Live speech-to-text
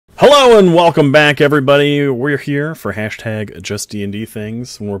Hello and welcome back, everybody. We're here for hashtag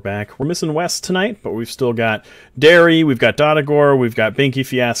justdndthings, and we're back. We're missing Wes tonight, but we've still got Derry, we've got Dotagore, we've got Binky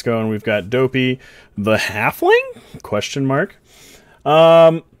Fiasco, and we've got Dopey the Halfling? Question mark.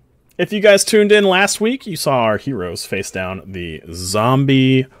 If you guys tuned in last week, you saw our heroes face down the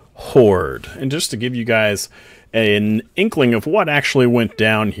zombie horde. And just to give you guys an inkling of what actually went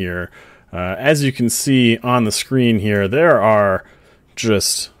down here, as you can see on the screen here, there are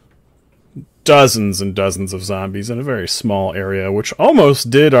just dozens and dozens of zombies in a very small area, which almost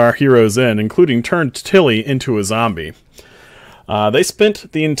did our heroes in, including turned Tilly into a zombie. They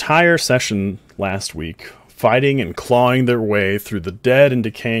spent the entire session last week fighting and clawing their way through the dead and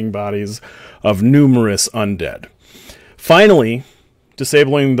decaying bodies of numerous undead. Finally,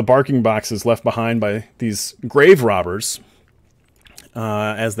 disabling the barking boxes left behind by these grave robbers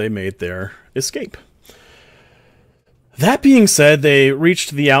as they made their escape. That being said, they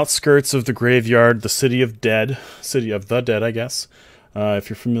reached the outskirts of the graveyard, the City of the Dead, I guess, if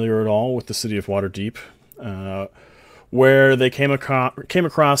you're familiar at all with the City of Waterdeep, where they came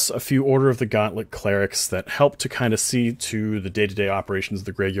across a few Order of the Gauntlet clerics that helped to kind of see to the day-to-day operations of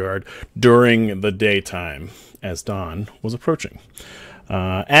the graveyard during the daytime, as dawn was approaching.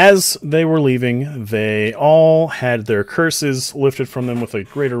 As they were leaving, they all had their curses lifted from them with a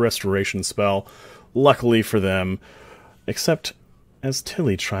greater restoration spell, luckily for them. Except as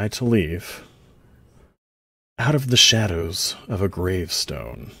Tilly tried to leave, out of the shadows of a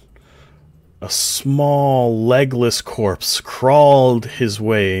gravestone, a small, legless corpse crawled his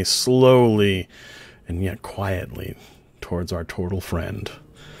way slowly and yet quietly towards our turtle friend,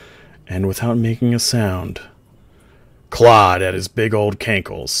 and without making a sound, clawed at his big old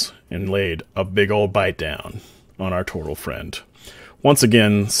cankles and laid a big old bite down on our turtle friend. Once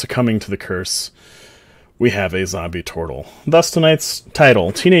again, succumbing to the curse, we have a zombie turtle. Thus tonight's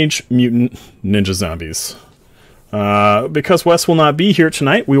title, Teenage Mutant Ninja Zombies. Because Wes will not be here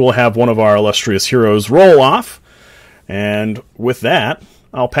tonight, we will have one of our illustrious heroes roll off. And with that,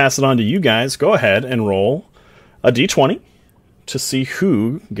 I'll pass it on to you guys. Go ahead and roll a d20 to see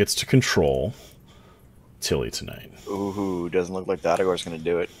who gets to control Tilly tonight. Ooh, doesn't look like Dotagore's going to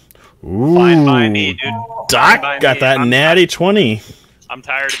do it. Ooh, Fine by me, dude. Doc got that natty 20. I'm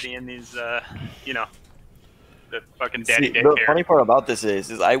tired of being these, the fucking daddy See, dick the hair. funny part about this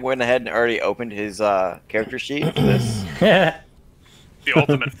is I went ahead and already opened his character sheet for this. The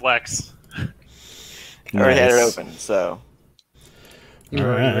ultimate flex. I already had it Nice. open, so.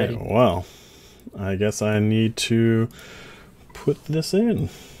 Alright, well, I guess I need to put this in.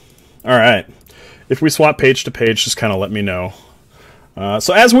 Alright, if we swap page to page, just kind of let me know.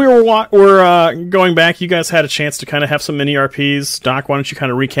 So as we were going back, you guys had a chance to kind of have some mini RPs. Doc, why don't you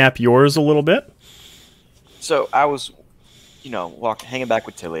kind of recap yours a little bit? So I was, hanging back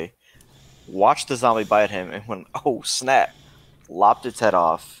with Tilly, watched the zombie bite him, and went, oh, snap, lopped its head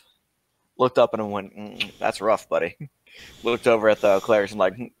off, looked up and went, that's rough, buddy. Looked over at the clerics and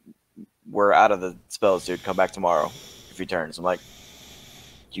like, we're out of the spells, dude. Come back tomorrow if he turns. I'm like,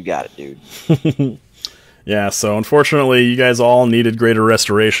 you got it, dude. Yeah, so unfortunately, you guys all needed greater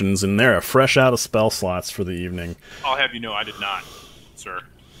restorations, and they're fresh out of spell slots for the evening. I'll have you know I did not, sir.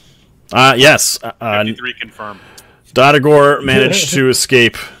 Yes. 53 confirmed. Dotagore managed to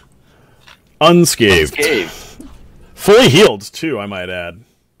escape unscathed. Fully healed, too, I might add.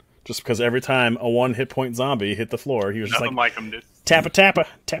 Just because every time a 1 hit point zombie hit the floor, he was just Nothing like him, dude. Tap, tap.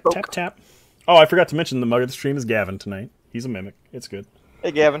 Oh, I forgot to mention the mug of the stream is Gavin tonight. He's a mimic. It's good.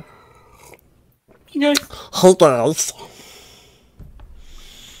 Hey, Gavin. Hold on.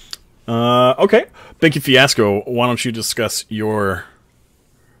 Okay. Binky Fiasco, why don't you discuss your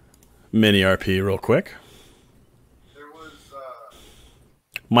mini RP real quick? There was,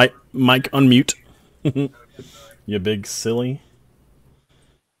 Mike, unmute. You big silly.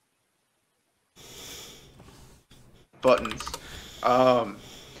 buttons.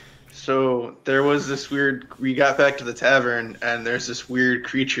 So there was this we got back to the tavern, and there's this weird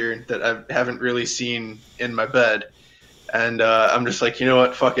creature that I haven't really seen in my bed. And I'm just like, you know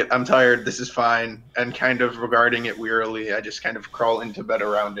what, fuck it, I'm tired, this is fine. And kind of regarding it wearily, I just kind of crawl into bed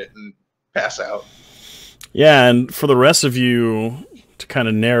around it and pass out. Yeah, and for the rest of you to kind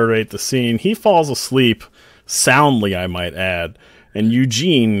of narrate the scene, he falls asleep soundly, I might add, and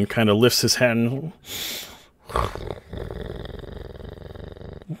Eugene kind of lifts his head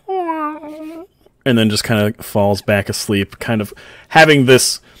and then just kind of falls back asleep, kind of having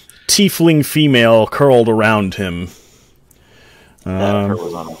this tiefling female curled around him. That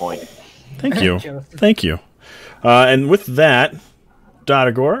was on point. Thank you. Thank you. And with that,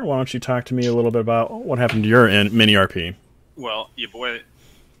 Dotagore, why don't you talk to me a little bit about what happened to your mini RP? Well, your boy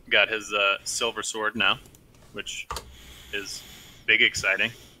got his silver sword now, which is big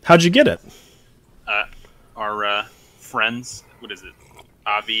exciting. How'd you get it? Our friends, what is it,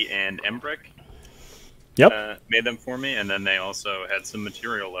 Avi and Embrick, made them for me, and then they also had some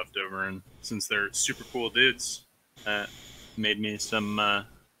material left over, and since they're super cool dudes, made me some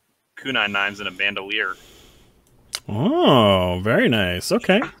kunai knives and a bandolier. Oh, very nice.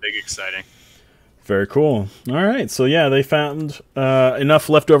 Okay. Big exciting. Very cool. All right. So, yeah, they found enough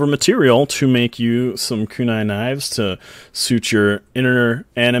leftover material to make you some kunai knives to suit your inner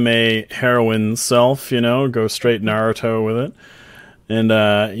anime heroine self, you know, go straight Naruto with it. And,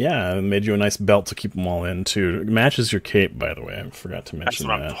 yeah, it made you a nice belt to keep them all in, too. It matches your cape, by the way. I forgot to mention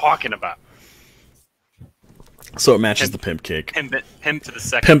that. That's what I'm talking about. So it matches the pimp cake. Pimp to the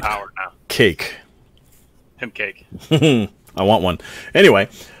second power now. Cake. Pimp cake. I want one. Anyway,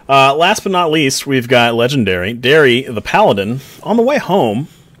 last but not least, we've got Legendary, Derry the Paladin, on the way home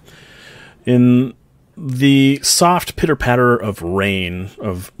in the soft pitter-patter of rain,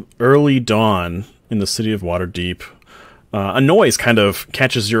 of early dawn in the city of Waterdeep. A noise kind of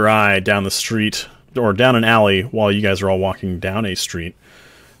catches your eye down the street, or down an alley, while you guys are all walking down a street.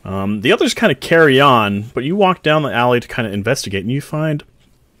 The others kind of carry on, but you walk down the alley to kind of investigate, and you find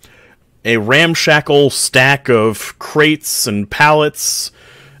a ramshackle stack of crates and pallets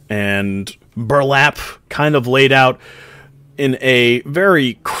and burlap kind of laid out in a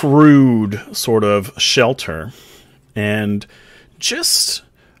very crude sort of shelter. And just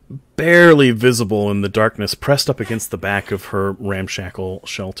barely visible in the darkness, pressed up against the back of her ramshackle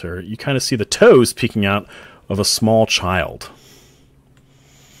shelter, you kind of see the toes peeking out of a small child.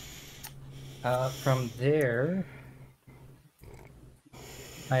 From there,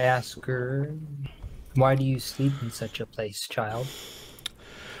 I ask her, "Why do you sleep in such a place, child?"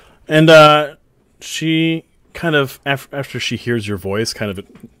 And she kind of, after she hears your voice, kind of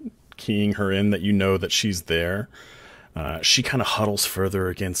keying her in that you know that she's there, she kind of huddles further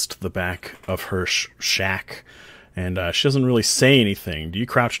against the back of her shack, and she doesn't really say anything. Do you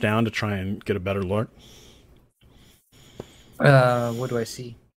crouch down to try and get a better look? What do I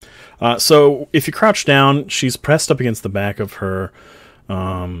see? So if you crouch down, she's pressed up against the back of her,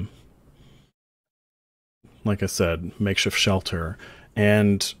 like I said, makeshift shelter,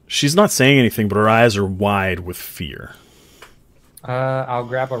 and she's not saying anything, but her eyes are wide with fear. I'll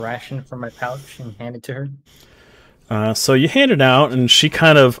grab a ration from my pouch and hand it to her. So you hand it out, and she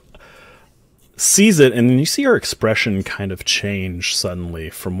kind of sees it, and you see her expression kind of change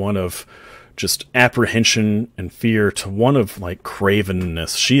suddenly from one of just apprehension and fear to one of, like,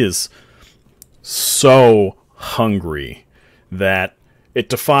 cravenness. She is so hungry that it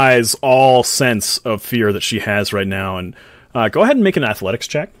defies all sense of fear that she has right now. And go ahead and make an athletics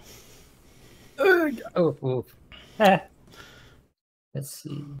check. Let's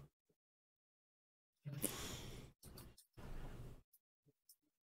see.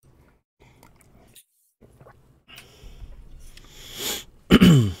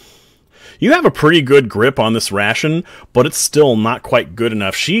 You have a pretty good grip on this ration, but it's still not quite good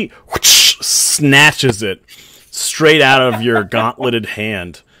enough. She snatches it straight out of your gauntleted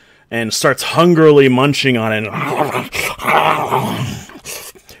hand and starts hungrily munching on it.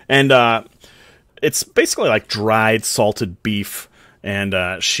 And it's basically like dried, salted beef,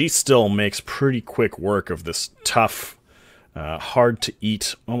 and she still makes pretty quick work of this tough,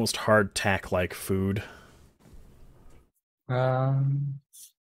 hard-to-eat, almost hardtack-like food.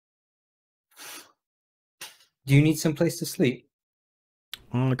 Do you need some place to sleep?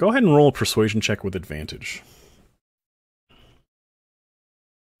 Go ahead and roll a persuasion check with advantage.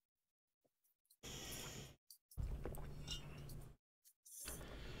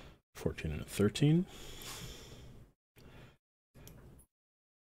 14 and a 13.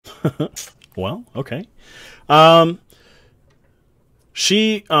 Well, okay.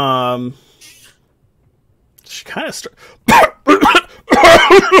 She kind of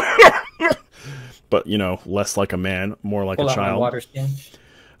but, you know, less like a man, more like Pull a out my child. water skin.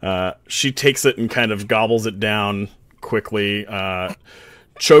 She takes it and kind of gobbles it down quickly,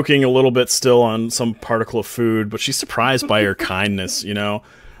 choking a little bit still on some particle of food, but she's surprised by her kindness, you know.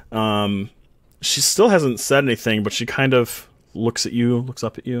 She still hasn't said anything, but she kind of looks at you, looks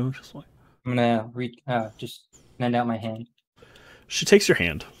up at you, just like... I'm gonna just lend out my hand. She takes your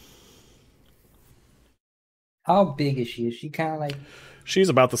hand. How big is she? Is she kind of like... She's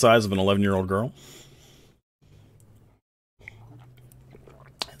about the size of an 11-year-old girl.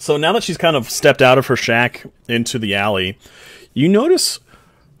 So now that she's kind of stepped out of her shack into the alley, you notice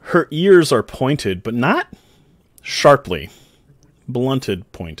her ears are pointed, but not sharply.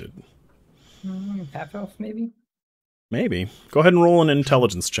 Blunted pointed. half elf, maybe? Maybe. Go ahead and roll an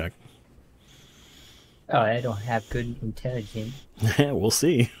intelligence check. Oh, I don't have good intelligence. We'll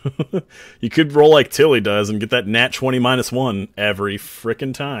see. You could roll like Tilly does and get that nat 20 -1 every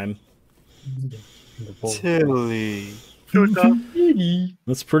frickin' time. Tilly.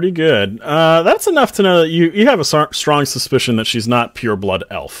 That's pretty good. That's enough to know that you have a strong suspicion that she's not pure blood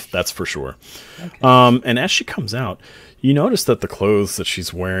elf. That's for sure. Okay. And as she comes out, you notice that the clothes that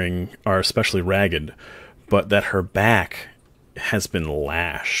she's wearing are especially ragged, but that her back has been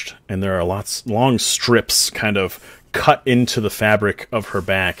lashed, and there are long strips kind of cut into the fabric of her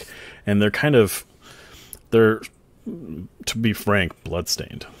back, and they're, to be frank,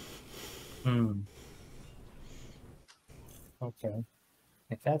 bloodstained. Okay.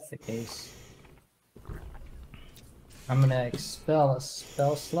 If that's the case, I'm gonna expel a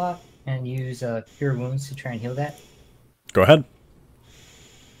spell slot and use Cure Wounds to try and heal that. Go ahead.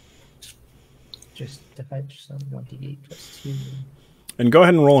 Just 1d8 plus 2. And go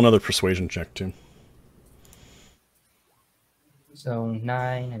ahead and roll another persuasion check, too. So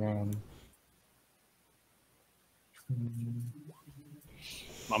 9 and then...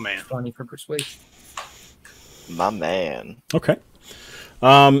 My man. 20 for persuasion. My man. Okay.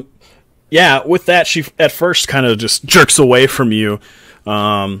 Yeah, with that, she at first kind of just jerks away from you,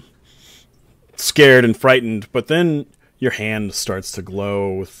 scared and frightened, but then your hand starts to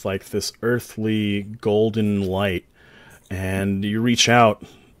glow with like this earthly golden light, and you reach out,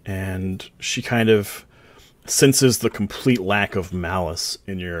 and she kind of senses the complete lack of malice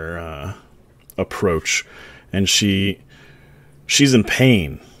in your approach, and she's in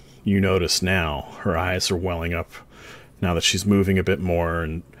pain. You notice now her eyes are welling up now that she's moving a bit more,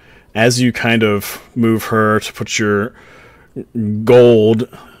 and as you kind of move her to put your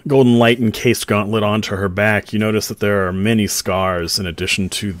golden light encased gauntlet onto her back, you notice that there are many scars in addition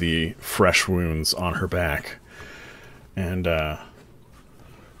to the fresh wounds on her back. And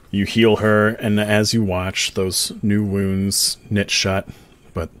you heal her, and as you watch, those new wounds knit shut,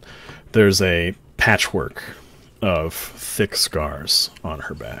 but there's a patchwork of thick scars on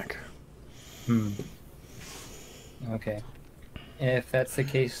her back. Okay. If that's the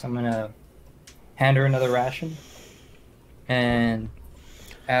case, I'm gonna hand her another ration and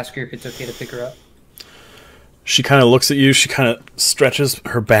ask her if it's okay to pick her up. She kind of looks at you, she kind of stretches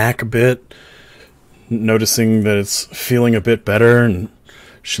her back a bit, noticing that it's feeling a bit better, and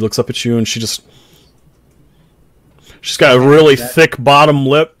she looks up at you, and she's got a really thick bottom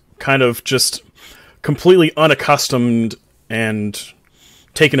lip, kind of just completely unaccustomed and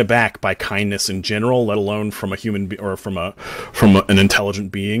taken aback by kindness in general, let alone from a human or from an intelligent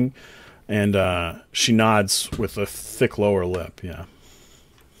being. And she nods with a thick lower lip. Yeah.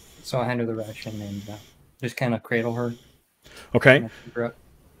 So I'll hand her the ration and just kind of cradle her. Okay.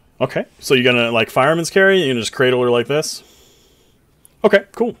 Okay. So you're gonna like fireman's carry? You're gonna just cradle her like this? Okay.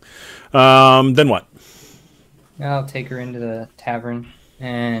 Cool. Then what? I'll take her into the tavern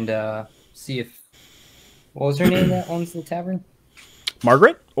and see if... What was her name that owns the tavern?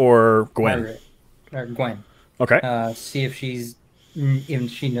 Margaret or Gwen? Margaret. Or Gwen. Okay. See if she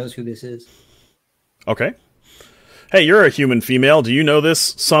knows who this is. Okay. Hey, you're a human female. Do you know this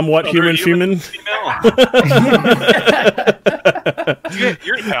somewhat human female?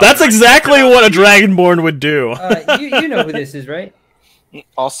 That's exactly what a dragonborn would do. You know who this is, right?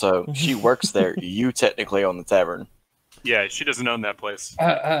 Also, she works there. You technically own the tavern. Yeah, she doesn't own that place.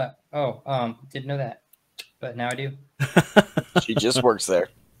 Didn't know that, but now I do. She just works there.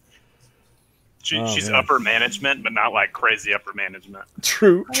 She's upper management, but not like crazy upper management.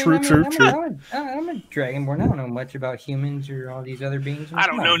 True. I'm a dragonborn. I don't know much about humans or all these other beings. I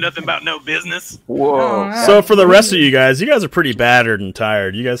don't know nothing about no business. Whoa. So for the rest of you guys are pretty battered and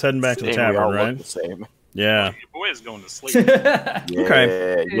tired. You guys heading back to the We tavern, all right? look the same. Yeah. Your boy is going to sleep. Yeah,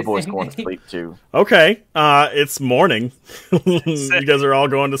 Okay. your boy's going to sleep too. Okay. It's morning. You guys are all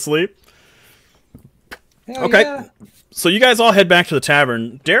going to sleep? Hell Okay. yeah. So you guys all head back to the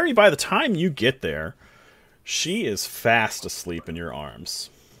tavern. Derry, by the time you get there, she is fast asleep in your arms.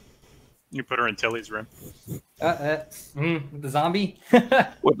 You put her in Tilly's room. The zombie?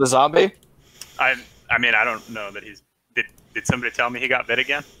 With the zombie? I mean, I don't know that he's... Did somebody tell me he got bit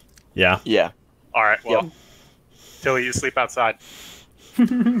again? Yeah. Yeah. All right, well, Yep. Tilly, you sleep outside.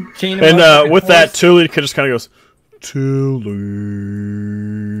 And with that, Tilly just kind of goes, Tilly.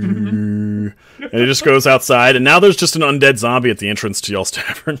 And it just goes outside, and now there's just an undead zombie at the entrance to y'all's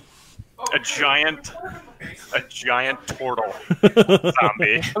tavern. A giant turtle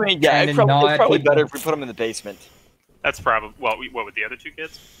zombie. I mean, yeah, it's probably better if we put him in the basement. That's probably... Well, what with the other two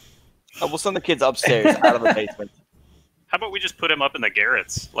kids? We'll send the kids upstairs out of the basement. How about we just put him up in the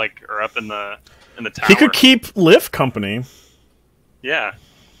garrets, like, or up in the tower? He could keep Liv company. Yeah.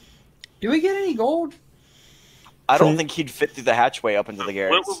 Do we get any gold? I don't think he'd fit through the hatchway up into the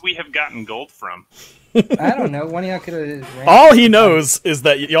garrets. What would we have gotten gold from? I don't know. One of y'all could have. All he knows is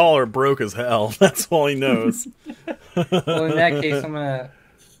that y'all are broke as hell. That's all he knows. Well, in that case, I'm gonna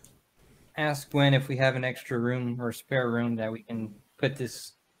ask Gwen if we have an extra room or spare room that we can put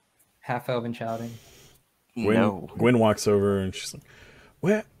this half-elven child in. Gwen walks over and she's like,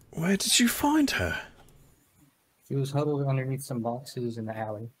 "Where did you find her?" He was huddled underneath some boxes in the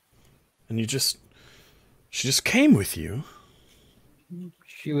alley. And she just came with you?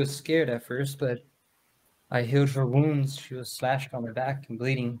 She was scared at first, but I healed her wounds. She was slashed on her back and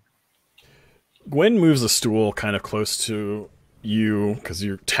bleeding. Gwen moves a stool kind of close to you, because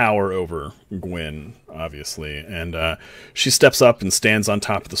you tower over Gwen, obviously. And she steps up and stands on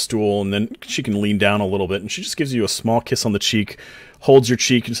top of the stool, and then she can lean down a little bit, and she just gives you a small kiss on the cheek, holds your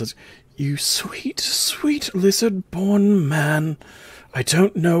cheek, and says, "You sweet, sweet lizard-born man. I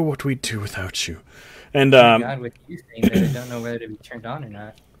don't know what we'd do without you." And oh my God, with you saying that, I don't know whether to be turned on or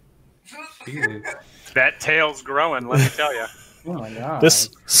not. Ew. That tail's growing, let me tell you. Oh my God. This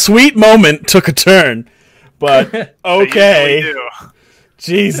sweet moment took a turn, but okay.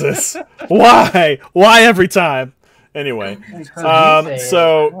 Jesus, why every time? Anyway,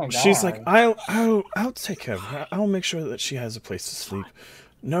 so she's like, I'll take care of her. I'll make sure that she has a place to sleep.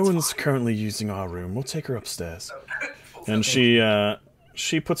 No one's currently using our room. We'll take her upstairs. And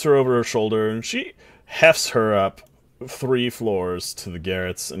she puts her over her shoulder and she hefts her up 3 floors to the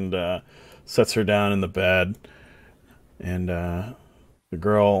garrets and sets her down in the bed. And the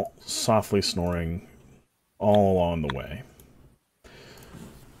girl softly snoring all along the way.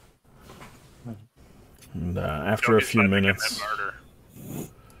 And after a few minutes...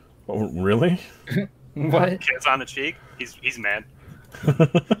 Oh, really? What? Kiss on the cheek? He's mad.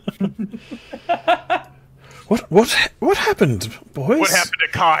 What happened, boys? What happened to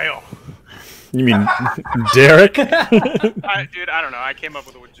Kyle? You mean Derek? Dude, I don't know. I came up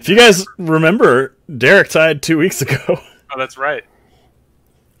with a... If you guys remember, Derek died 2 weeks ago. Oh, that's right.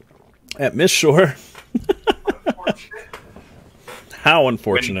 At Miss Shore. How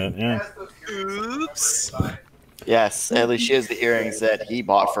unfortunate, yeah. Oops. Yes, at least she has the earrings that he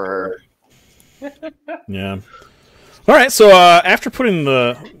bought for her. Yeah. All right, so after putting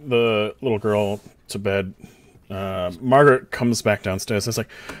the little girl to bed, Margaret comes back downstairs and is like,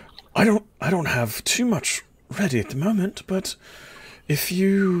 I don't have too much ready at the moment, but if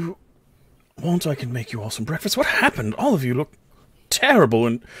you want, I can make you all some breakfast. What happened? All of you look terrible.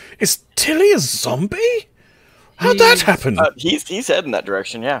 And is Tilly a zombie? How'd that happen? He's heading that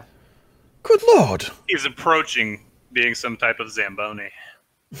direction, yeah. Good Lord. He's approaching being some type of Zamboni.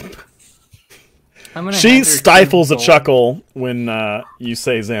 She stifles a chuckle when you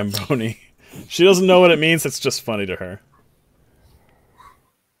say Zamboni. She doesn't know what it means. It's just funny to her.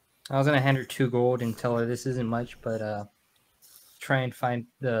 I was going to hand her 2 gold and tell her this isn't much, but try and find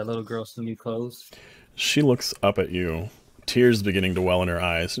the little girl some new clothes. She looks up at you, tears beginning to well in her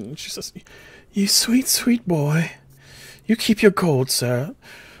eyes, and she says, "You sweet, sweet boy. You keep your gold, sir.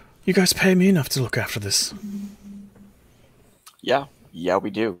 You guys pay me enough to look after this." Yeah, we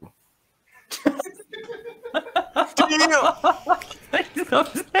do.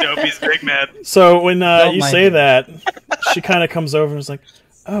 Dopey's big mad. So when you say that, she kind of comes over and is like,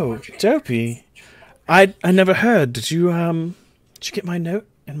 "Oh, Dopey, I never heard. Did you get my note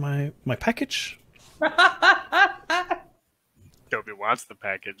and my package?" Dopey wants the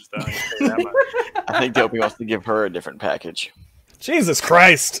package, though. I I think Dopey wants to give her a different package. Jesus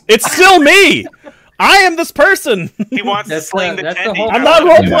Christ! It's still me. I am this person. He wants to sling the tendy. I'm not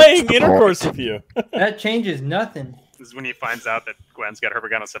role-playing intercourse with you. That changes nothing. This is when he finds out that Gwen's got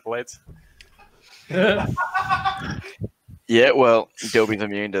herpaganosyphalates. Yeah, well, Dopey's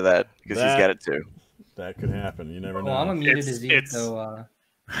immune to that because he's got it too. That could happen. You never know. Well, I'm immune to disease, so...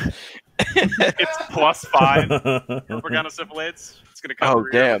 It's +5 herpaganosyphalates. It's going to cover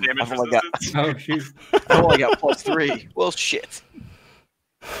your damn. damage I've only got, resistance. Oh, shoot. I only got +3. Well, shit.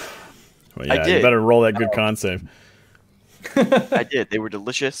 Well, yeah, I did. You better roll that good con save. I did. They were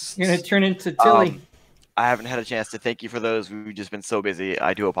delicious. You're going to turn into Tilly. I haven't had a chance to thank you for those. We've just been so busy.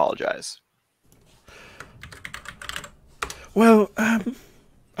 I do apologize. Well,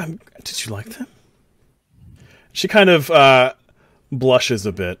 did you like them? She kind of blushes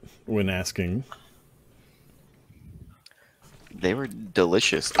a bit when asking. They were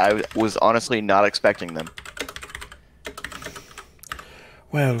delicious. I was honestly not expecting them.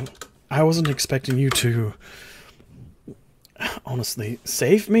 Well, I wasn't expecting you to honestly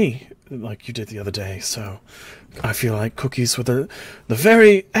save me. like you did the other day, so I feel like cookies were the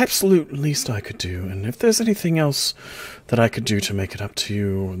very absolute least I could do. And if there's anything else that I could do to make it up to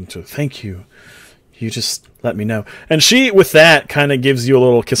you and to thank you, you just let me know. And she, with that, kind of gives you a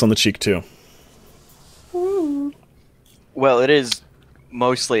little kiss on the cheek, too. Well, it is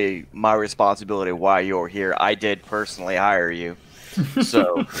mostly my responsibility why you're here. I did personally hire you.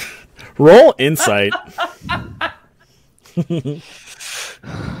 So... Roll insight.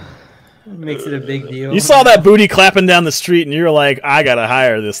 Makes it a big deal. You saw that booty clapping down the street, and you were like, I gotta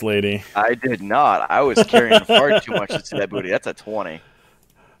hire this lady. I did not. I was carrying far too much to see that booty. That's a 20.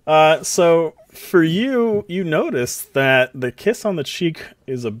 So, for you, you notice that the kiss on the cheek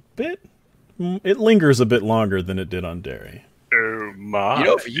is a bit... It lingers a bit longer than it did on Derry. Oh, my. You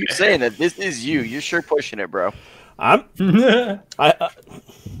know, for you saying that this is you, you're sure pushing it, bro.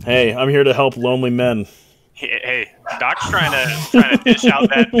 Hey, I'm here to help lonely men. Hey, Doc's trying to dish out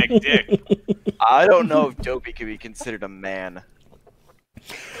that big dick. I don't know if Dopey could be considered a man.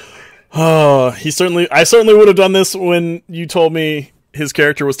 Oh, I certainly would have done this when you told me his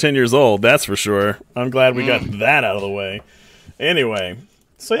character was 10 years old, that's for sure. I'm glad we got that out of the way. Anyway,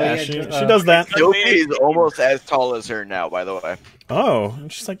 so yeah, she does that. Dopey is almost as tall as her now, by the way. Oh,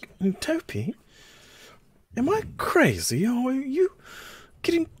 and she's like, Dopey, am I crazy, or are you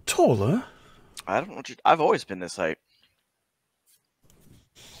getting taller? I don't know. I've always been this height.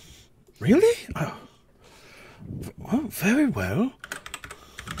 Really? Oh, very well.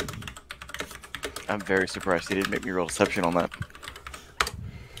 I'm very surprised he didn't make me roll deception on that.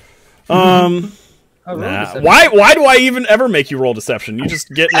 Nah. Why do I even ever make you roll deception? You just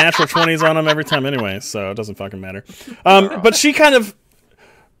get natural 20s on them every time anyway, so it doesn't fucking matter. But she kind of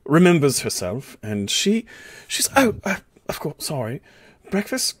remembers herself, and she's of course, sorry.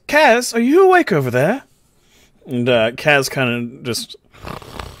 Breakfast? Kaz, are you awake over there? And Kaz kind of just...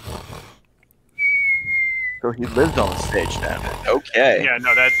 So he lives on the stage now. Okay. Yeah,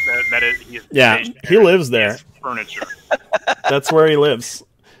 no, that is... He lives there. Furniture. That's where he lives.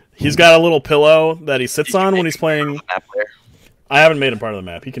 He's got a little pillow that he sits on when he's playing... I haven't made him part of the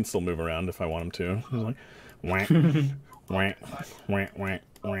map. He can still move around if I want him to. He's like... Whack, whack, whack, whack,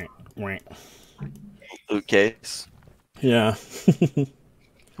 whack, whack. Loot case. Yeah.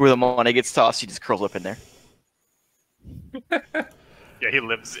 Where the money gets tossed, he just curls up in there. Yeah, he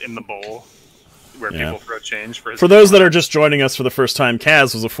lives in the bowl where people throw change for his... For those that are just joining us for the first time,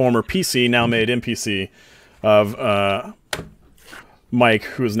 Kaz was a former PC, now made NPC, of Mike,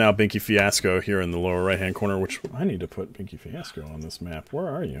 who is now Binky Fiasco here in the lower right-hand corner, which I need to put Binky Fiasco on this map. Where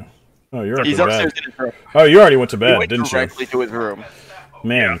are you? Oh, you're up to bed. In his room. Oh, you already went to bed, didn't you? Directly to his room.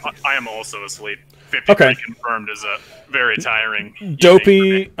 Man. Yeah, I am also asleep. 53 confirmed is a very tiring...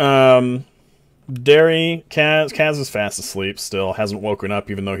 Dopey, Derry, Kaz is fast asleep still, hasn't woken up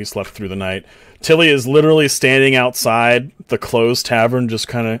even though he slept through the night. Tilly is literally standing outside the closed tavern, just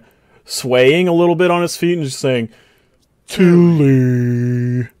kind of swaying a little bit on his feet and just saying,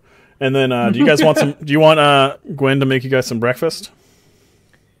 Tilly. And then, do you guys want some... Do you want Gwen to make you guys some breakfast?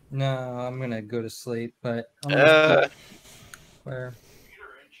 No, I'm gonna go to sleep, but... Where?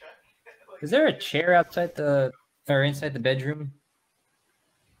 Is there a chair outside or inside the bedroom?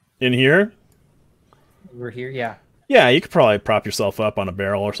 In here? We're here, yeah. Yeah, you could probably prop yourself up on a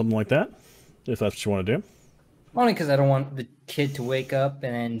barrel or something like that, if that's what you want to do. Only because I don't want the kid to wake up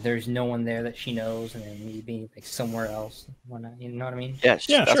and then there's no one there that she knows, and then me being like somewhere else. You know what I mean? Yeah, that's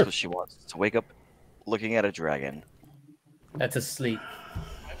sure. what she wants. To wake up looking at a dragon. That's asleep.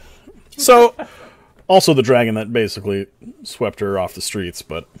 So, also the dragon that basically swept her off the streets,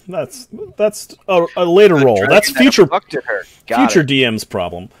 but that's a later role. That's future DM's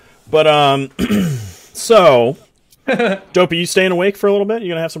problem. But so Dopey, you staying awake for a little bit? You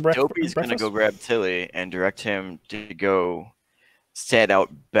gonna have some breakfast? Dopey's gonna go grab Tilly and direct him to go stand out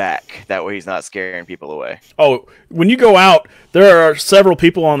back. That way he's not scaring people away. Oh, when you go out, there are several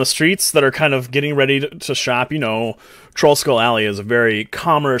people on the streets that are kind of getting ready to shop. You know, Troll Skull Alley is a very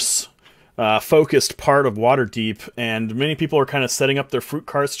commerce focused part of Waterdeep, and many people are kind of setting up their fruit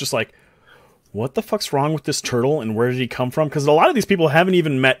carts just like, what the fuck's wrong with this turtle and where did he come from? Because a lot of these people haven't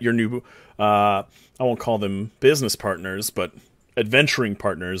even met your new, I won't call them business partners, but adventuring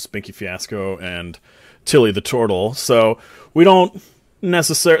partners, Binky Fiasco and Tilly the Turtle. So we don't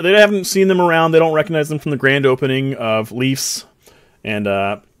necessarily, they haven't seen them around, they don't recognize them from the grand opening of Leafs, and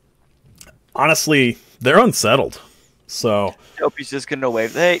honestly, they're unsettled. So Dopey's just gonna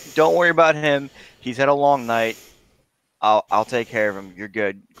wave. Hey, don't worry about him. He's had a long night. I'll take care of him. You're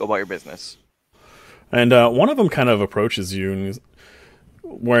good. Go about your business. And one of them kind of approaches you and he's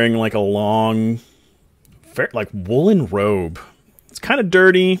wearing like a long, like woolen robe. It's kind of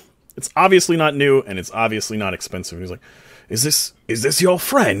dirty. It's obviously not new, and it's obviously not expensive. And he's like, is this your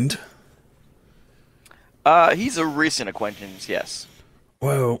friend? He's a recent acquaintance, yes.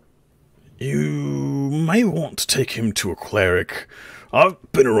 Well, you may want to take him to a cleric.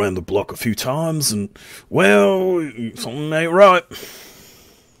 I've been around the block a few times, and, well, something ain't right.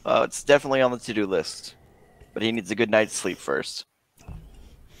 It's definitely on the to-do list. But he needs a good night's sleep first.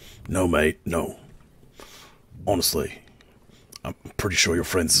 No, mate, no. Honestly, I'm pretty sure your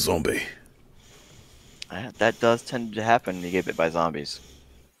friend's a zombie. That does tend to happen when you get bit by zombies.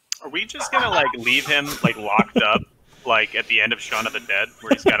 Are we just gonna, like, leave him, like, locked up, like, at the end of Shaun of the Dead,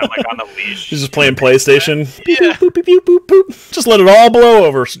 where he's got him, like, on the leash? He's just playing PlayStation. Yeah. Boop, boop, boop, boop, boop. Just let it all blow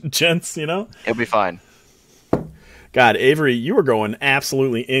over, gents, you know? It'll be fine. God, Avery, you are going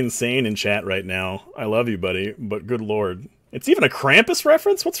absolutely insane in chat right now. I love you, buddy, but good lord. It's even a Krampus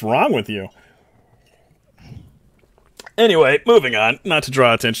reference? What's wrong with you? Anyway, moving on. Not to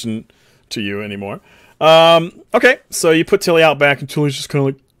draw attention to you anymore. Okay, so you put Tilly out back, and Tilly's just kind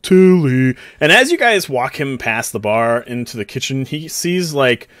of like, Tilly. And as you guys walk him past the bar into the kitchen, he sees,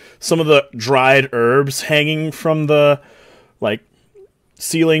 like, some of the dried herbs hanging from the, like,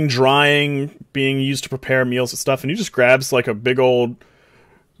 ceiling, drying, being used to prepare meals and stuff. And he just grabs, like, a big old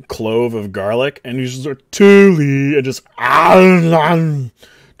clove of garlic, and he's just like, Tilly, and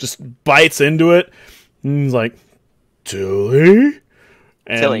just bites into it. And he's like, Tilly?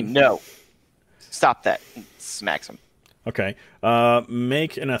 And Tilly, no. Stop that. Smacks him. Okay.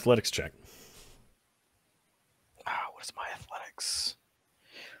 Make an athletics check. What is my athletics?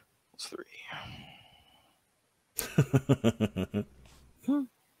 It's 3.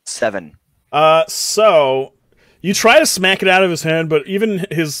 7. So you try to smack it out of his hand, but even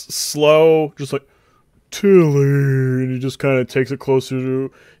his slow, just like, Tilly, and he just kind of takes it closer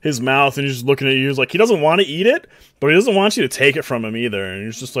to his mouth, and he's just looking at you. He's like, he doesn't want to eat it, but he doesn't want you to take it from him either. And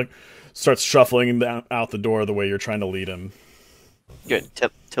he's just like, starts shuffling out the door the way you're trying to lead him. Good.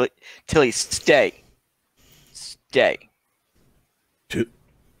 Tilly, stay. Stay.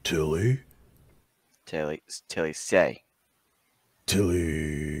 Tilly? Tilly, stay.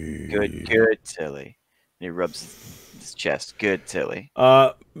 Tilly. Good, Tilly. And he rubs his chest. Good, Tilly.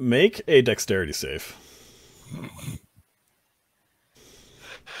 Make a dexterity save.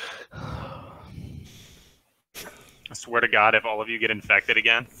 I swear to God, if all of you get infected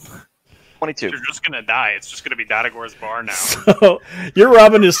again, 22. you're just gonna die. It's just gonna be Dadagor's bar now. So you're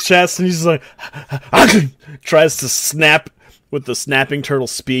rubbing his chest, and he's like, tries to snap with the snapping turtle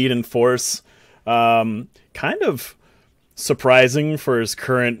speed and force. Kind of surprising for his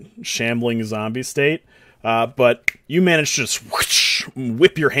current shambling zombie state. But you manage to just whoosh,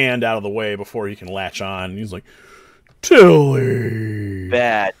 whip your hand out of the way before he can latch on. And he's like, Tilly.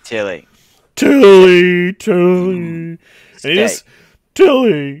 Bad, Tilly. Tilly. And Stay. he just,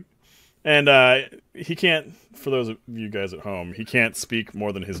 Tilly. And he can't, for those of you guys at home, he can't speak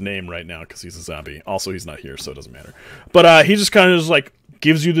more than his name right now because he's a zombie. Also, he's not here, so it doesn't matter. But he just kind of just like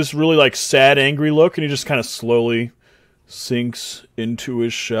gives you this really like sad, angry look, and he just kind of slowly sinks into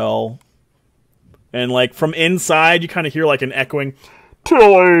his shell. And like from inside, you kind of hear like an echoing,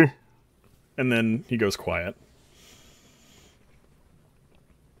 Tilly! And then he goes quiet.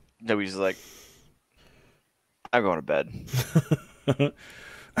 Nobody's like, I'm going to bed.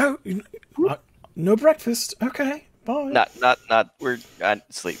 Oh, no breakfast. Okay, bye. Not. We're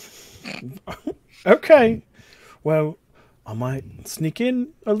at sleep. Okay. Well, I might sneak in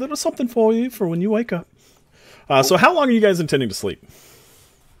a little something for you for when you wake up. So how long are you guys intending to sleep?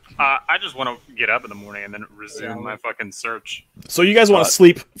 I just want to get up in the morning and then resume my fucking search. So you guys want to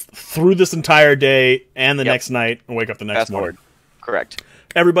sleep through this entire day and the next night and wake up the next Fast morning? forward. Correct.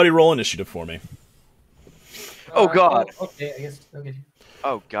 Everybody roll initiative for me. Oh, God. Okay, I guess. Okay.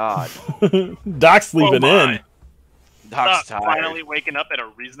 Oh, God. Doc's sleeping in. Doc's tired. Finally waking up at a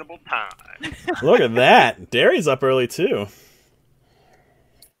reasonable time. Look at that. Derry's up early, too.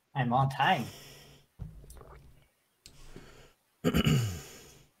 I'm on time.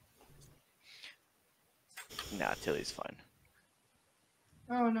 Nah, Tilly's fine.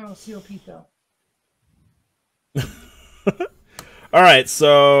 Oh no, COP fell. All right,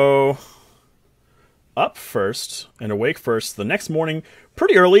 so up first and awake first the next morning,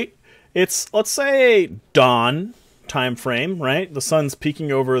 pretty early. It's, let's say, dawn time frame, right? The sun's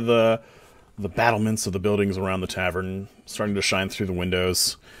peeking over the battlements of the buildings around the tavern, starting to shine through the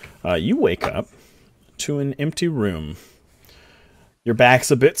windows. You wake up to an empty room. Your back's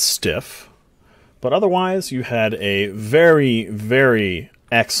a bit stiff, but otherwise you had a very, very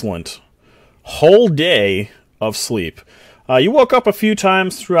excellent whole day of sleep. You woke up a few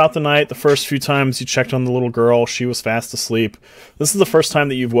times throughout the night. The first few times you checked on the little girl, she was fast asleep. This is the first time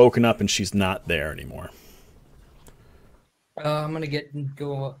that you've woken up and she's not there anymore. I'm gonna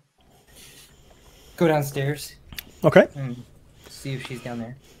go downstairs. Okay. And see if she's down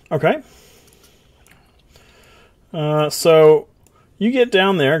there. Okay. So you get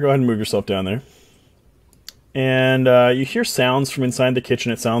down there. Go ahead and move yourself down there. And you hear sounds from inside the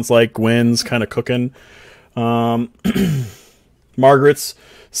kitchen. It sounds like Gwen's kind of cooking. Margaret's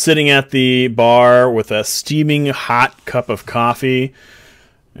sitting at the bar with a steaming hot cup of coffee.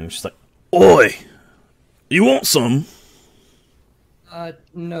 And she's like, "Oi, you want some?"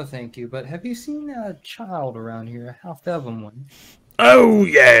 No thank you, but have you seen a child around here? A half-elven one? Oh,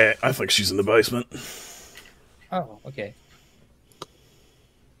 yeah. I think she's in the basement. Oh, okay.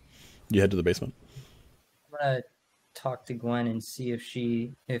 You head to the basement. I'm gonna talk to Gwen and see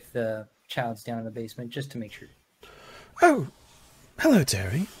if the child's down in the basement, just to make sure. Oh, hello,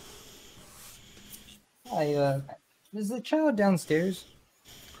 Terry. Is the child downstairs?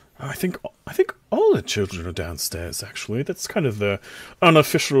 I think all the children are downstairs, actually. That's kind of the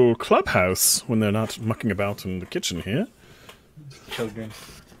unofficial clubhouse when they're not mucking about in the kitchen here. Children.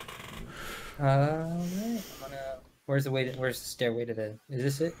 Alright. Where's the stairway to the... Is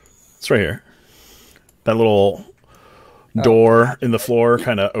this it? It's right here. That little door in the floor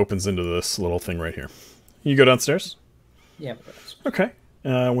kind of opens into this little thing right here. You go downstairs? Yeah. Okay.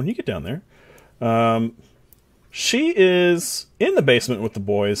 When you get down there, she is in the basement with the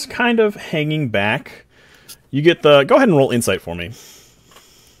boys, kind of hanging back. You get the... Go ahead and roll insight for me.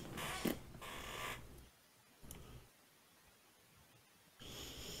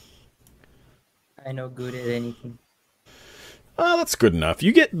 I know good at anything. That's good enough.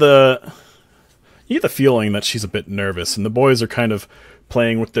 You get the feeling that she's a bit nervous, and the boys are kind of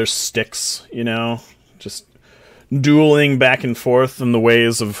playing with their sticks, you know, just dueling back and forth in the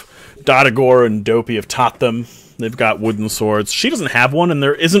ways of Dodagor and Dopey have taught them. They've got wooden swords. She doesn't have one, and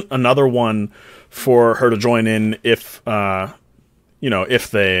there isn't another one for her to join in if they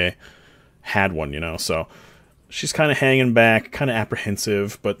had one, you know. So she's kind of hanging back, kind of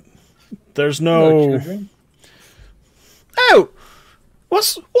apprehensive, but there's no... Hello, children. Oh!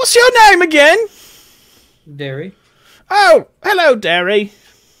 What's your name again? Derry. Oh, hello, Derry.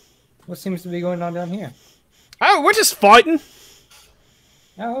 What seems to be going on down here? Oh, we're just fighting.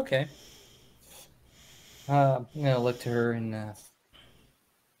 Oh, okay. I'm gonna look to her and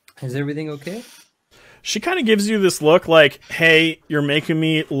is everything okay? She kind of gives you this look like, hey, you're making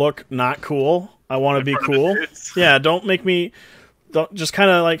me look not cool. I want to be cool. Yeah, don't make me... Don't, just kind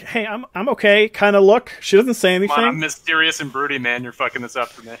of like, hey, I'm okay kind of look. She doesn't say anything. Come on, I'm mysterious and broody, man. You're fucking this up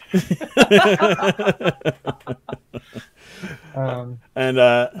for me. And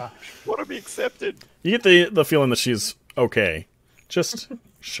Want to be accepted. you get the feeling that she's okay. Just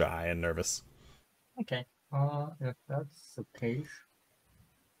shy and nervous. Okay. If that's the case.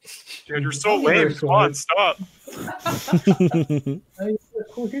 Dude, you're so lame. Come on, stop.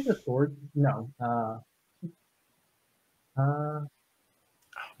 Cool, here's a sword. No.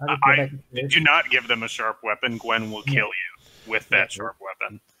 Do not give them a sharp weapon. Gwen will kill you with that sharp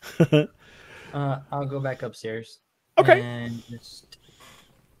weapon. I'll go back upstairs. Okay. And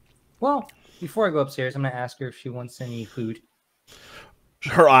well, before I go upstairs, I'm gonna ask her if she wants any food.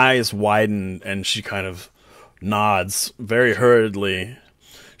 Her eyes widen and she kind of nods very hurriedly.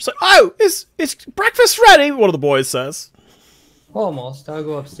 She's like, "Oh, is breakfast ready?" One of the boys says. Almost. I'll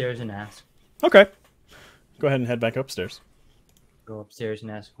go upstairs and ask. Okay. Go ahead and head back upstairs. Go upstairs and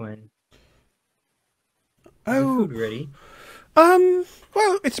ask Gwen. Oh, Food ready?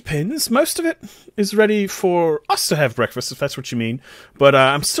 Well, it depends. Most of it is ready for us to have breakfast, if that's what you mean. But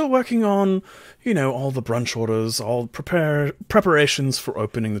I'm still working on, all the brunch orders, all preparations for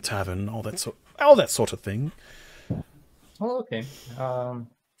opening the tavern, all that sort of thing. Oh, okay.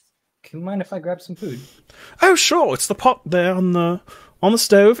 Can you mind if I grab some food? Oh, sure. It's the pot there on the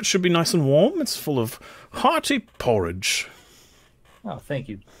stove. It should be nice and warm. It's full of hearty porridge. Oh, thank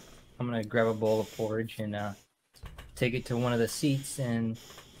you. I'm gonna grab a bowl of porridge and take it to one of the seats and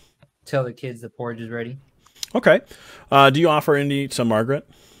tell the kids the porridge is ready. Okay. Do you offer any to Margaret?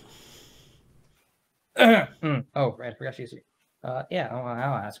 Oh, right. I forgot she's here. Yeah,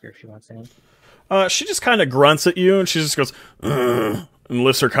 I'll ask her if she wants any. She just kind of grunts at you, and she just goes, "Ugh," and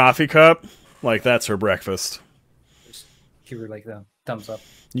lifts her coffee cup. Like, that's her breakfast. Just give her, like, the thumbs up.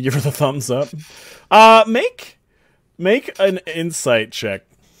 You give her the thumbs up. Make an insight check.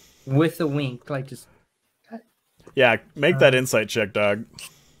 With a wink, like, just... Yeah, make that insight check, dog.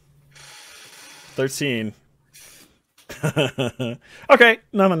 13. Okay,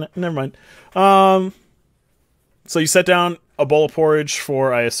 no, never mind. So you set down a bowl of porridge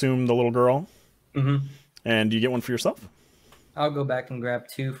for, I assume, the little girl? Mm-hmm. And do you get one for yourself? I'll go back and grab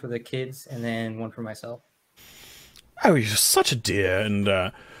 2 for the kids and then 1 for myself. Oh, you're such a dear.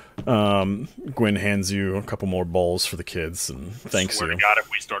 And Gwen hands you a couple more bowls for the kids and thanks Swear you. to God, if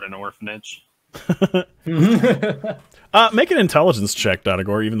we start an orphanage. Make an intelligence check,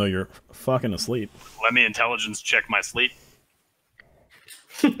 Dotagor, even though you're fucking asleep. Let me intelligence check my sleep.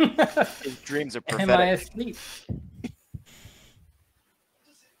 His dreams are Am I prophetic. asleep?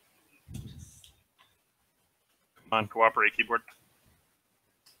 Come on, cooperate, keyboard.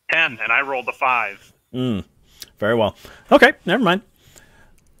 10, and I rolled a 5. Very well. Okay, never mind.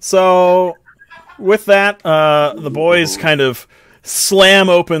 So, with that, the boys kind of slam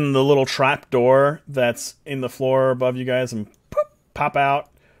open the little trap door that's in the floor above you guys and pop out.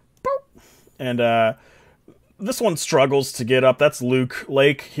 Boop, and this one struggles to get up. That's Luke.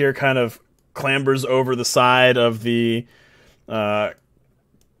 Lake here kind of clambers over the side of the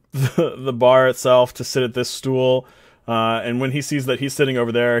bar itself to sit at this stool. And when he sees that he's sitting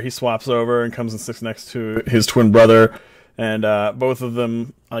over there, he swaps over and comes and sits next to his twin brother. And both of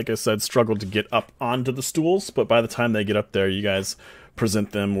them, like I said, struggle to get up onto the stools. But by the time they get up there, you guys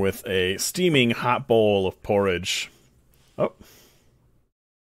present them with a steaming hot bowl of porridge. Oh.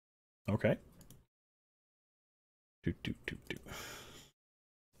 Okay.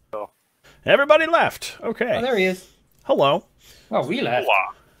 Oh. Everybody left. Okay. Oh, there he is. Hello. Oh, we left.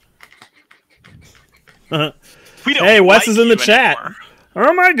 We don't Hey, Wes like is in the you chat. anymore.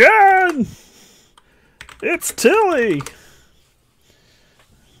 Oh my god! It's Tilly!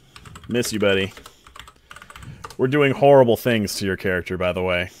 Miss you, buddy. We're doing horrible things to your character, by the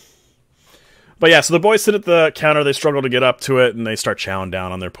way. But yeah, so the boys sit at the counter, they struggle to get up to it, and they start chowing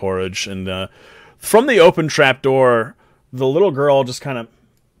down on their porridge. And from the open trap door, the little girl just kind of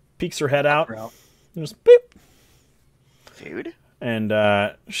peeks her head out. And just beep! Food? And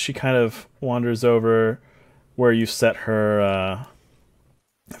she kind of wanders over where you set her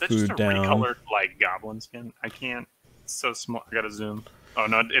Is that food just a down. recolored, like, goblin skin? I can't. It's so small. I gotta zoom. Oh,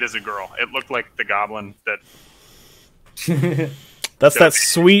 no, it is a girl. It looked like the goblin that... That's that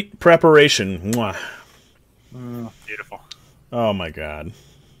sweet preparation. Mwah. Beautiful. Oh my god.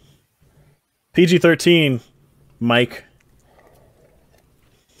 PG-13, Mike.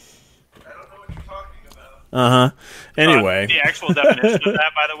 I don't know what you're talking about. Uh-huh. Anyway. The actual definition of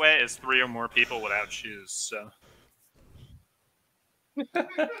that, by the way, is 3 or more people without shoes, so...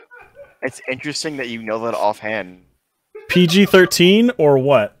 It's interesting that you know that offhand. PG-13 or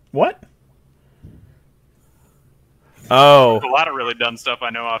what? What? Oh. A lot of really dumb stuff I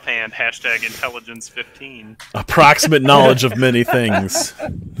know offhand. Hashtag intelligence 15. Approximate knowledge of many things.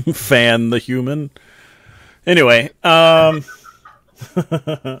 Fan the human. Anyway,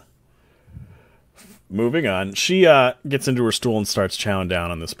 moving on. She gets into her stool and starts chowing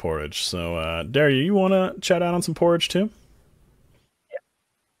down on this porridge. So, Daria, you want to chat out on some porridge too?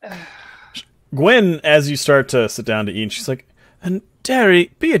 Gwen, as you start to sit down to eat, she's like, "And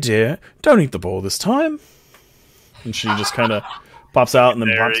Derry, be a dear, don't eat the bowl this time." And she just kind of pops out and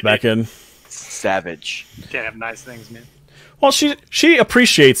then pops back in. Savage. Can't have nice things, man. Well, she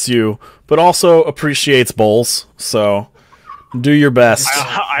appreciates you, but also appreciates bowls. So do your best.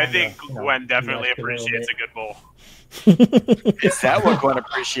 I think Gwen definitely appreciates a good bowl. Is that what Gwen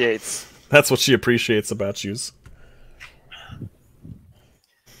appreciates? That's what she appreciates about you.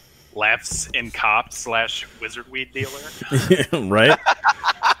 Laughs in cop / wizard weed dealer. Right?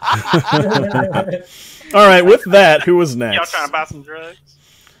 All right, with that, who was next? Y'all trying to buy some drugs?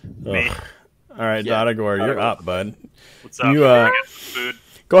 Me. All right, Yeah. Dotagor, you're up, bud. What's up? You, I got some food.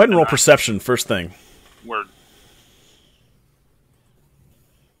 Go ahead and roll perception first thing. Word.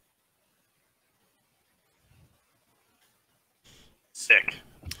 Sick.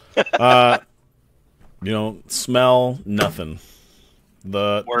 You don't smell nothing.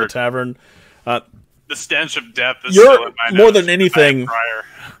 The Word. tavern. The stench of death is You're- still in my more nose than from anything- prior.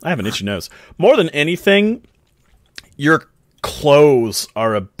 I have an itchy nose. More than anything, your clothes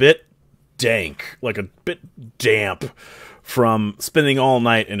are a bit dank, like a bit damp from spending all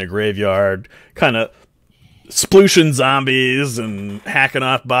night in a graveyard, kind of splooshing zombies and hacking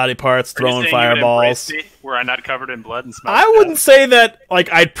off body parts, Are you throwing saying you would fireballs. embrace me? Were I not covered in blood and smell? I wouldn't say that,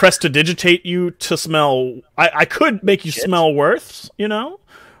 like, I'd prestidigitate you to smell... I could make you smell worse, you know,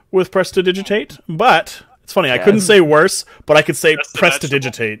 with prestidigitate, but... It's funny, I couldn't say worse, but I could say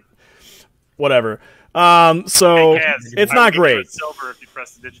prestidigitate. Whatever. So, Hey, Kaz, it's I not will give you great. a silver if you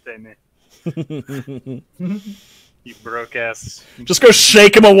prestidigitate me. You broke ass. Just go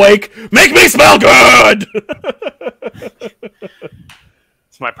shake him awake. Make me smell good!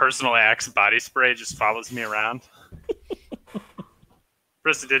 It's my personal Axe body spray just follows me around.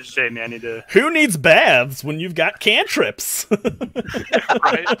 Prestidigitate me. I need to. Who needs baths when you've got cantrips?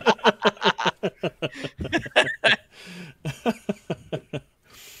 Right?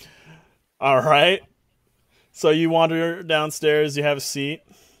 All right. So you wander downstairs. You have a seat.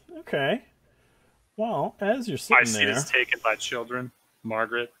 Okay. Well, as you're My sitting seat there, is taken by children,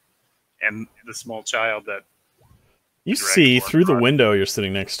 Margaret, and the small child that. you see through the window you're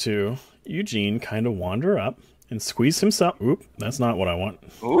sitting next to Eugene kind of wander up and squeeze himself. Oop, that's not what I want.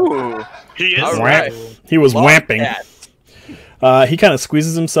 Ooh. He is. All Whamp. right. He was Love wamping. that. He kind of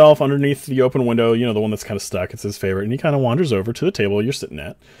squeezes himself underneath the open window, you know, the one that's kind of stuck. It's his favorite. And he kind of wanders over to the table you're sitting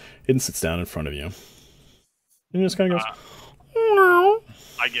at and sits down in front of you. And he just kind of goes,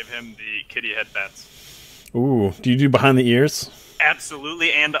 I give him the kitty head pets. ooh, do you do behind the ears?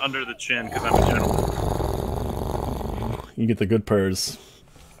 Absolutely, and under the chin, because I'm a gentleman. You get the good purrs.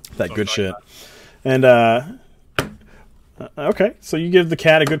 That So good I'm shit. talking And, okay, so you give the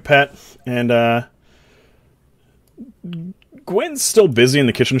cat a good pet, and, Gwen's still busy in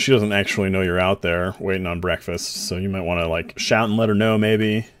the kitchen. She doesn't actually know you're out there waiting on breakfast, so you might want to, like, shout and let her know,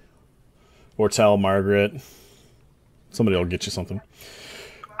 maybe. Or tell Margaret. Somebody will get you something.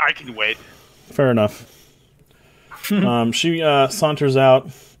 I can wait. Fair enough. She saunters out,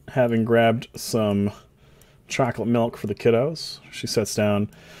 having grabbed some chocolate milk for the kiddos. She sets down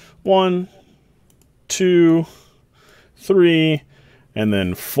 1, 2, 3, and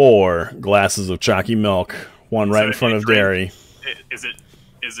then 4 glasses of chalky milk. One right in front of Dairy. Is it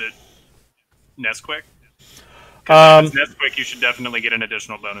Nesquik? If Um, it's Nesquik, you should definitely get an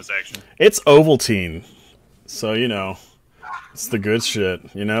additional bonus action. it's Ovaltine, so you know it's the good shit.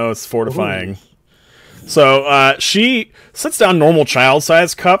 You know, it's fortifying. So she sets down normal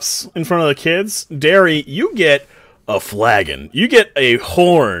child-sized cups in front of the kids. Dairy, you get a flagon. You get a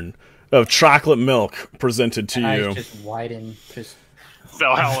horn of chocolate milk presented to you. Eyes just widen. Just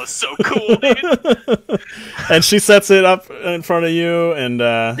Valhalla is so cool, dude. And she sets it up in front of you, and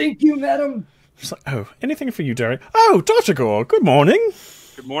thank you, madam. she's like, "Oh, anything for you, Dairy? Oh, Dr. Gore, good morning.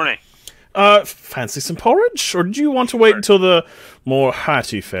 Good morning. Fancy some porridge, or do you want to wait until the more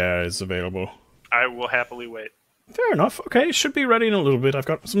hearty fare is available?" I will happily wait. Fair enough. Okay, it should be ready in a little bit. I've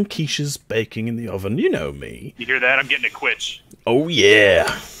got some quiches baking in the oven. You know me. You hear that? I'm getting a quitch. Oh,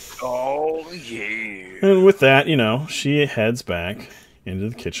 yeah. Oh, yeah. And with that, you know, she heads back into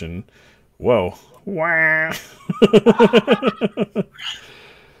the kitchen. Whoa. Wah.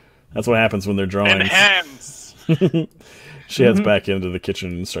 That's what happens when they're drawing. And hands. She heads back into the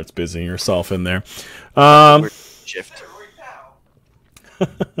kitchen and starts busying herself in there. Shift.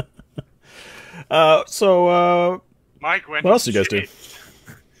 So, Mike, when what else do you guys do?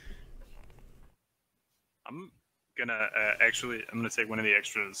 I'm gonna I'm gonna take one of the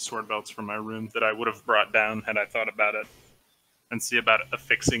extra sword belts from my room that I would have brought down had I thought about it, and see about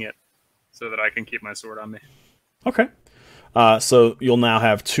affixing it so that I can keep my sword on me. Okay. So you'll now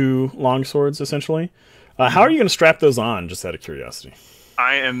have 2 long swords, essentially. How are you going to strap those on, just out of curiosity?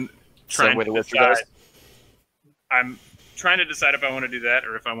 I am trying way to to whip decide. those? I'm trying to decide if I want to do that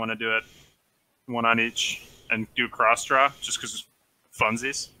or if I want to do it one on each and do cross draw, just because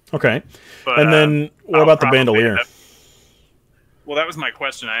funsies. Okay. But, And then, what I'll about the probably bandolier? end up- Well, that was my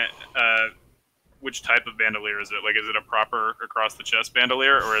question. Which type of bandolier is it? Like, is it a proper across the chest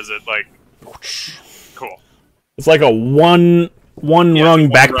bandolier, or is it like cool? It's like a one rung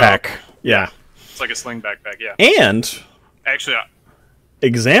backpack. Yeah. It's like a sling backpack. Yeah. And Actually,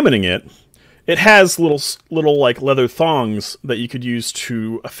 examining it, it has little like leather thongs that you could use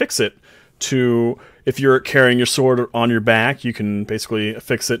to affix it to. If you're carrying your sword on your back, you can basically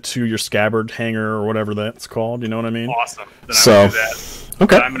affix it to your scabbard hanger or whatever that's called. You know what I mean? awesome. Then So- I would do that.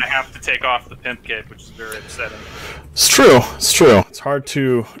 Okay. But I'm gonna have to take off the pimp cape, which is very upsetting. It's true. It's true. It's hard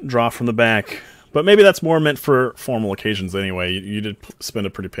to draw from the back, but maybe that's more meant for formal occasions anyway. You did spend a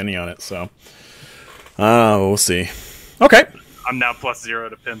pretty penny on it, so we'll see. Okay. I'm now +0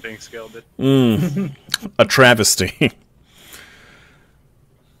 to pimping skill, but A travesty.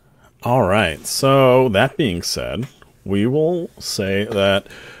 All right. So that being said, we will say that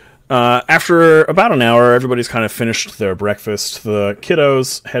after about an hour, everybody's kind of finished their breakfast. The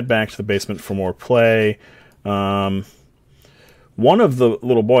kiddos head back to the basement for more play. One of the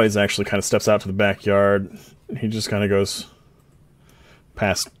little boys actually kind of steps out to the backyard. He just kind of goes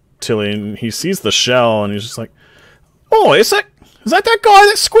past Tilly, and he sees the shell, and he's just like, "Oh, is that guy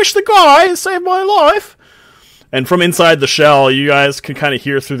that squished the guy and saved my life?" And from inside the shell, you guys can kind of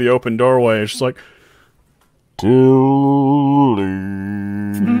hear through the open doorway. It's just like, Tilly.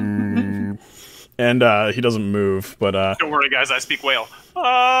 and he doesn't move. But don't worry, guys, I speak whale.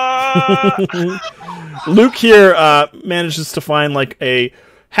 Luke here manages to find like a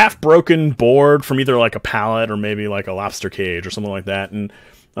half-broken board from either like a pallet or maybe like a lobster cage or something like that, and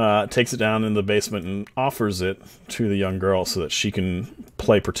takes it down in the basement and offers it to the young girl so that she can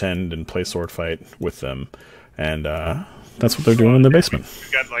play pretend and play sword fight with them. And that's what they're doing in the basement.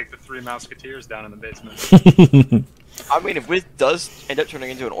 We've got like the 3 Musketeers down in the basement. I mean, if Wiz does end up turning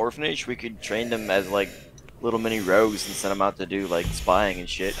into an orphanage, we could train them as like little mini rogues and send them out to do like spying and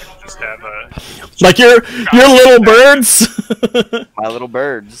shit. Just have like your little birds. My little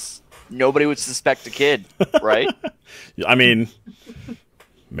birds. Nobody would suspect a kid, right? I mean,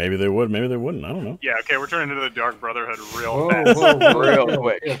 maybe they would, maybe they wouldn't. I don't know. Yeah, okay, we're turning into the Dark Brotherhood real Whoa, fast. whoa, whoa, Real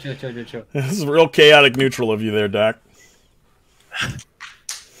chill, quick. Chill. This is real chaotic neutral of you there, Doc.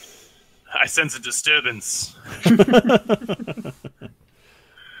 I sense a disturbance.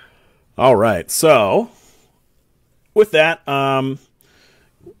 All right, so with that,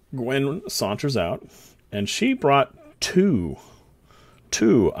 Gwen saunters out, and she brought two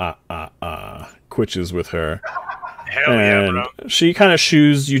Quitches with her. Hell And yeah, bro. she kind of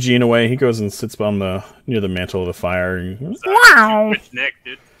shoos Eugene away. He goes and sits on near the mantle of the fire. And, Wow. Nick,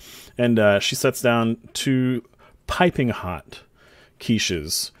 dude. and she sets down 2 piping hot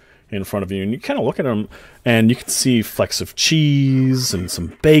quiches in front of you. And you kind of look at them, and you can see flecks of cheese and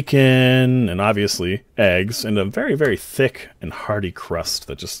some bacon and obviously eggs and a very, very thick and hearty crust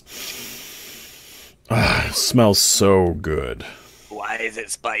that just smells so good. Why is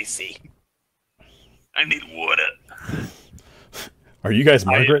it spicy? I need water. Are you guys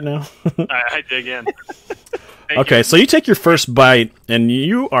Margaret now? I dig in. Okay, so you take your first bite, and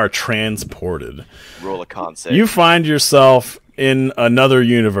you are transported. Roll a con save. You find yourself in another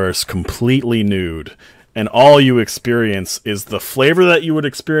universe, completely nude, and all you experience is the flavor that you would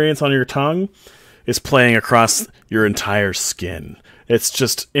experience on your tongue is playing across your entire skin. It's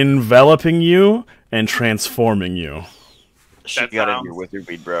just enveloping you and transforming you. She That got in sounds your wizard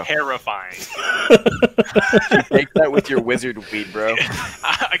weed, bro. Terrifying. Take that with your wizard weed, bro.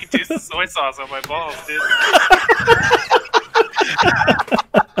 I can taste the soy sauce on my balls, dude.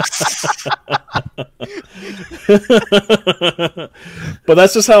 But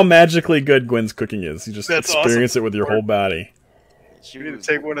that's just how magically good Gwen's cooking is. You just That's experience awesome. it with your whole body. You need to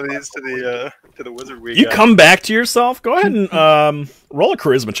take one of these to the wizard weed. You guy. come back to yourself. Go ahead and roll a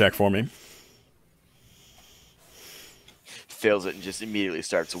charisma check for me. Fails it and just immediately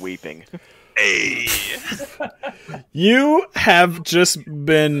starts weeping. Hey. You have just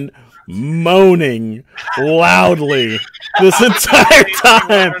been moaning loudly this entire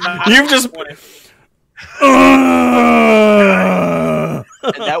time. You've just...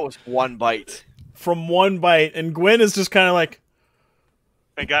 And that was one bite. From one bite, and Gwen is just kind of like...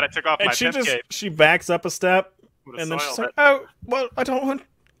 Thank God I took off my And pimp cape. she backs up a step, With a and then soil she's like, hit. "Oh, well, I don't want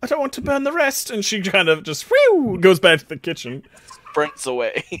to burn the rest." And she kind of just goes back to the kitchen. Sprints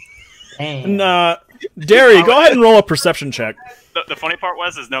away. Dang. And Derry, go ahead and roll a perception check. The funny part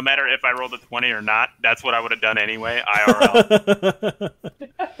is no matter if I rolled a 20 or not, that's what I would have done anyway, IRL.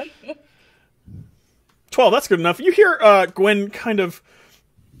 12, that's good enough. You hear Gwen kind of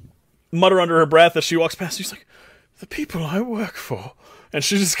mutter under her breath as she walks past. She's like, "The people I work for," and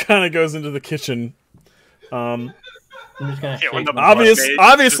she just kind of goes into the kitchen. I'm just gonna Yeah, when shake the my- blood made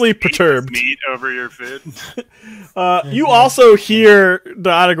Obviously just eats perturbed. meat over your food. You also hear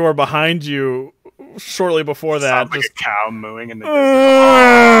Dodagor behind you shortly before that. Sounds like Just, a cow mooing in the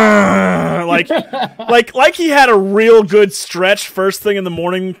like he had a real good stretch first thing in the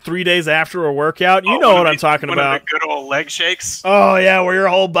morning, 3 days after a workout. You know what I'm talking one about. Of the good old leg shakes. Oh yeah, where your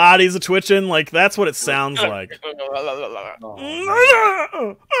whole body's a twitching. Like that's what it sounds like.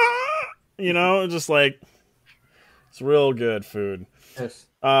 You know, just like it's real good food. Yes.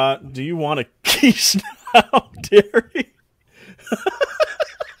 Do you want a quiche now, Derry?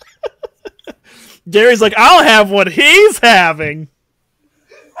 Gary's like, "I'll have what he's having."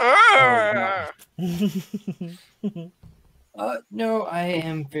 No, I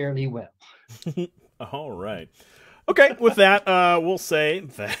am fairly well. All right. Okay, with that, we'll say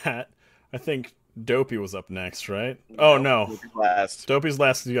that I think Dopey was up next, right? Oh no, Last. Dopey's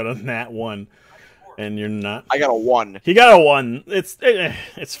last. You got a nat 1, and you're not. I got a 1. He got a 1.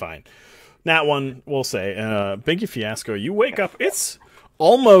 It's fine. Nat 1, we'll say. Binky Fiasco, you wake up. It's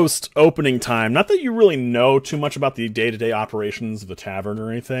almost opening time. Not that you really know too much about the day-to-day operations of the tavern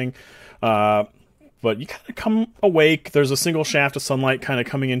or anything, but you kind of come awake. There's a single shaft of sunlight kind of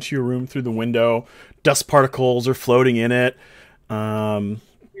coming into your room through the window. Dust particles are floating in it. The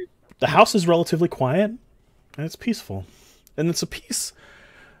house is relatively quiet, and it's peaceful. And it's a peace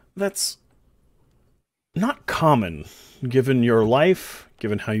that's not common, given your life,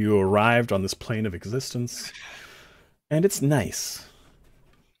 given how you arrived on this plane of existence. And it's nice.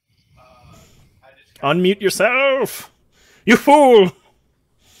 Unmute yourself! You fool!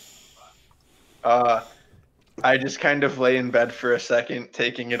 I just kind of lay in bed for a second,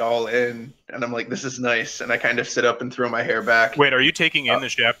 taking it all in, and I'm like, this is nice, and I kind of sit up and throw my hair back. Wait, are you taking in the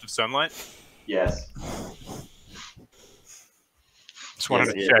shaft of sunlight? Yes. Just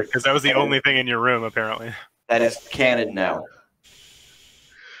wanted to check, because that was the only thing in your room, apparently. That is canon now.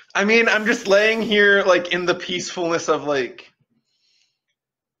 I mean, I'm just laying here, like, in the peacefulness of, like,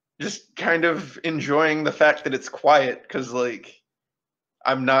 just kind of enjoying the fact that it's quiet, because, like,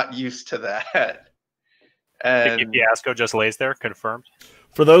 I'm not used to that. And Fiasco just lays there, confirmed.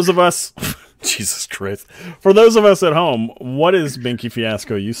 For those of us... Jesus Christ. For those of us at home, what is Binky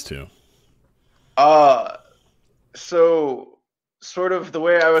Fiasco used to? So, sort of the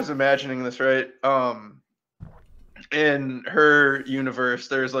way I was imagining this, right? In her universe,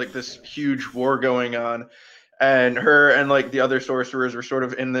 there's, like, this huge war going on, and her and, like, the other sorcerers were sort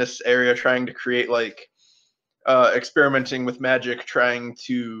of in this area trying to create, like, experimenting with magic, trying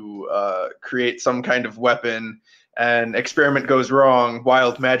to create some kind of weapon, and experiment goes wrong,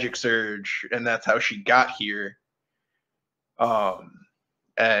 wild magic surge, and that's how she got here.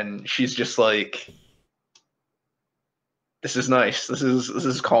 And she's just like, this is nice, this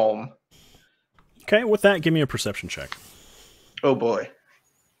is calm. Okay, with that, give me a perception check. Oh boy.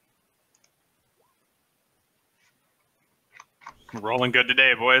 Rolling good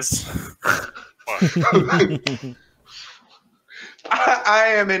today, boys. I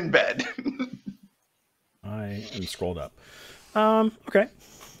am in bed. I am scrolled up. Okay.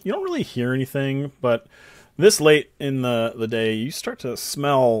 You don't really hear anything, but this late in the day, you start to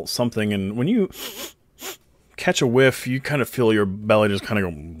smell something, and when you catch a whiff, you kind of feel your belly just kind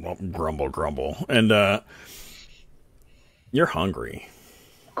of go grumble, grumble, and you're hungry.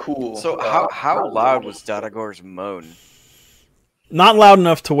 Cool. So how loud was Dadagor's moan? Not loud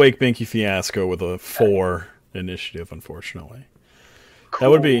enough to wake Binky Fiasco with a 4 initiative, unfortunately. Cool.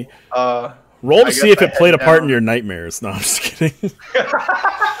 That would be... roll to see if it played a part in your nightmares. No, I'm just kidding.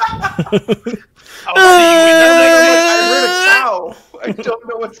 I heard a cow. I don't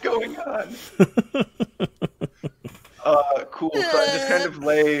know what's going on. Cool. So I just kind of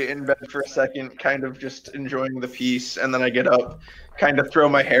lay in bed for a second, kind of just enjoying the peace, and then I get up, kind of throw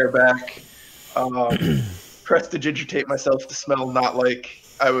my hair back, prestidigitate myself to smell not like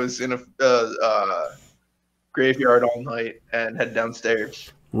I was in a graveyard all night, and head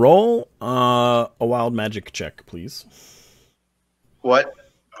downstairs. Roll a wild magic check, please. What?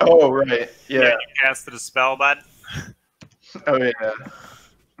 Oh, right. Yeah. You casted a spell, bud. Oh, yeah.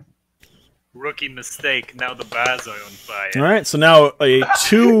 Rookie mistake. Now the bars are on fire. All right, so now a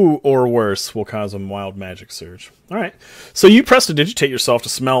 2 or worse will cause a wild magic surge. All right, so you prestidigitate yourself to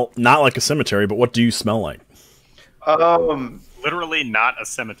smell not like a cemetery, but what do you smell like? Literally not a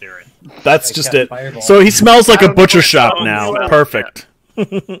cemetery. That's just it. Fireball. So he smells like a butcher shop now. Perfect.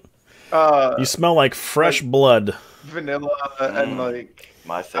 You smell like fresh blood. Vanilla and, like,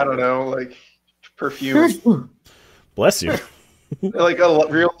 My favorite. I don't know, like, perfume. Bless you. Like a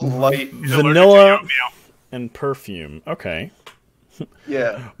real light. Vanilla and perfume. Okay.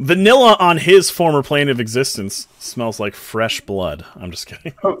 Yeah. Vanilla on his former plane of existence smells like fresh blood. I'm just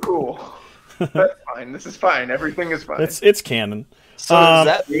kidding. Oh, cool. That's fine. This is fine. Everything is fine. It's canon. So does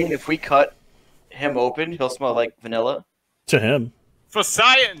that mean if we cut him open, he'll smell like vanilla? To him. For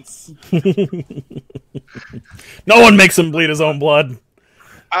science! No one makes him bleed his own blood.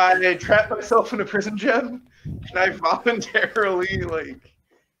 I trapped myself in a prison gem, and I voluntarily, like...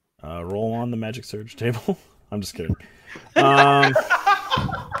 Roll on the magic surge table. I'm just kidding.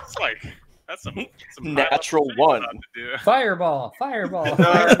 It's like, that's some Natural one. Fireball, fireball,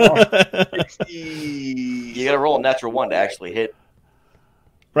 fireball. You gotta roll a natural 1 to actually hit.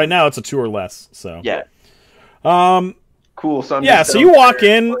 Right now it's a 2 or less, so... Yeah. Cool. So yeah, so you walk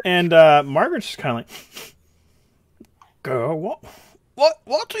in, and Margaret's just kind of like... Girl,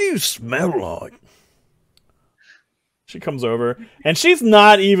 what do you smell like? She comes over, and she's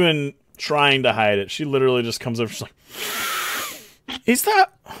not even trying to hide it. She literally just comes over, she's like... Is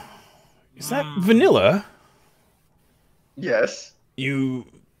that vanilla? Yes. You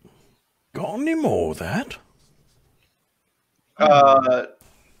got any more of that?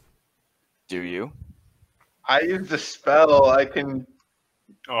 Do you? I used a spell. I can...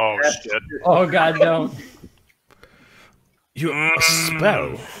 Oh, shit. Oh, God, no. You a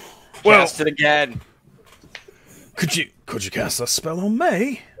spell? Cast it again. Could you cast a spell on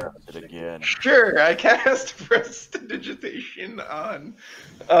me? It again. Sure, I cast prestidigitation on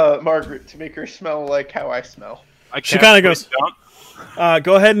Margaret to make her smell like how I smell. She kind of goes,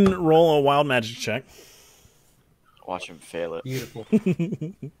 go ahead and roll a wild magic check. Watch him fail it. Beautiful.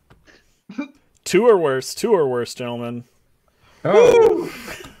 2 or worse, gentlemen. Oh,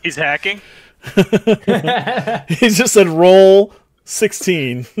 He's hacking. He just said roll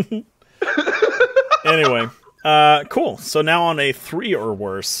 16. Anyway, cool. So now on a 3 or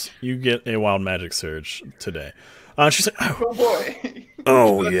worse, you get a wild magic surge today. She's like, Oh boy.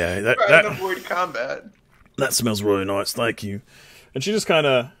 oh yeah, Trying to avoid combat. that smells really nice. Thank you. And she just kind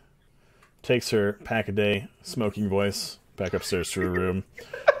of takes her pack-a-day smoking voice back upstairs to her room.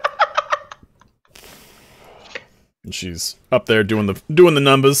 And she's up there doing the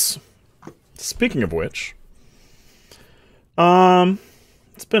numbers. Speaking of which,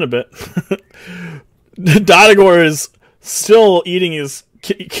 it's been a bit. Dodagor is still eating his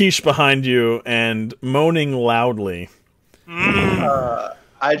quiche behind you and moaning loudly.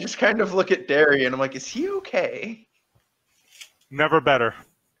 I just kind of look at Derry and I'm like, is he okay? Never better.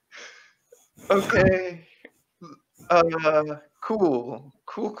 Okay. Cool.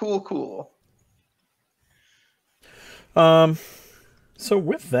 So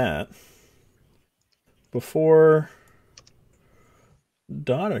with that, before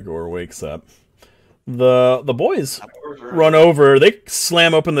Dodagor wakes up, the boys run over. They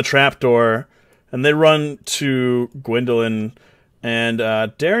slam open the trapdoor, and they run to Gwendolyn. And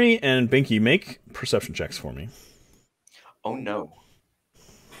Derry and Binky, make perception checks for me. Oh no.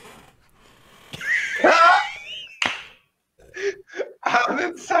 I'm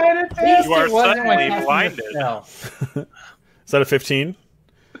inside of At least You are it wasn't suddenly casting a blinded. spell. Is that a 15?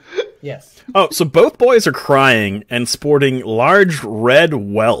 Yes. Oh, so both boys are crying and sporting large red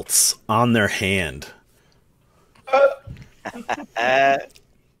welts on their hand.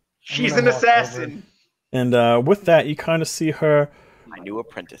 She's an assassin. And with that, you kind of see her My new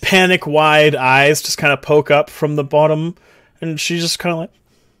apprentice. panic-wide eyes just kind of poke up from the bottom, and she's just kind of like,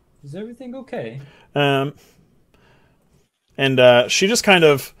 Is everything okay? and she just kind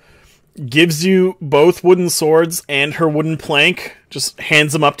of gives you both wooden swords and her wooden plank, just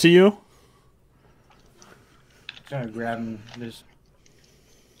hands them up to you. Trying to grab him. Just.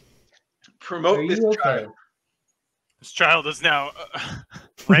 Promote Are this you okay? child. This child is now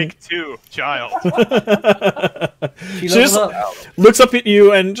rank 2 child. She She just leveled up. looks up at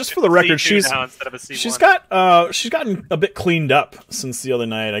you, and just for the record, C2 now instead of a C1. she's gotten a bit cleaned up since the other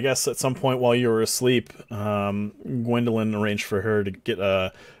night. I guess at some point while you were asleep, Gwendolyn arranged for her to get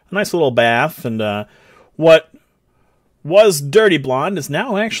a nice little bath, and what was dirty blonde is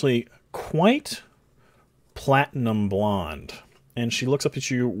now actually quite platinum blonde. And she looks up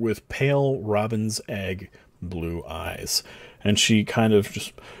at you with pale robin's egg blue eyes, and she kind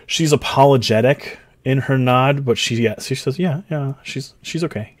of she's apologetic in her nod, but she says yeah she's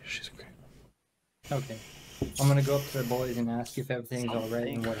okay. Okay. I'm gonna go up to the boys and ask if everything's alright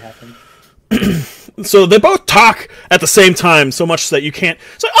and what happened. So they both talk at the same time, so much that you can't.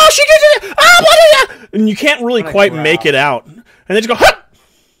 It's like, oh, she did it! Ah, what is that? And you can't really quite make it out. And they just go, huh!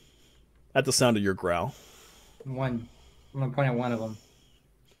 At the sound of your growl. I'm gonna point at one of them.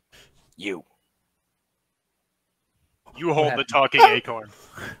 You. You hold the happened? talking acorn.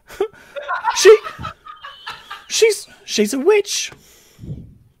 She's a witch.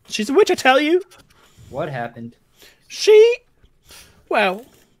 She's a witch, I tell you. What happened? Well,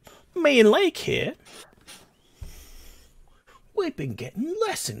 me and Lake here, we've been getting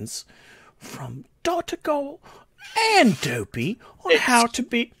lessons from Dr. Goal and Dopey on how to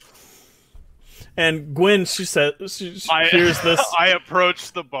be. And Gwen, she says, she hears this. I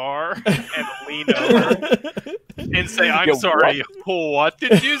approach the bar and lean over and say, "I'm sorry. What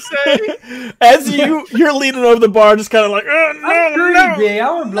did you say?" As you're leaning over the bar, just kind of like, oh, I'm no, pretty no. big.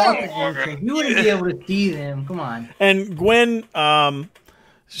 I would block the entrance. You wouldn't be able to see them. Come on. And Gwen,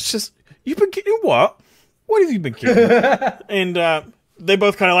 she's just, you've been getting what? What have you been getting? And they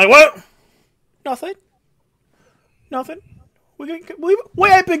both kind of like, what? Nothing. We ain't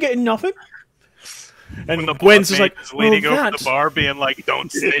been getting nothing. And The Gwen's just like, is leaning well, over the bar, being like, "Don't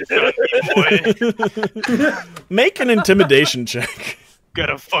snitch on me, boy. Make an intimidation check. Got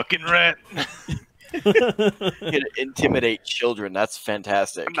a fucking rat." Gonna intimidate children. That's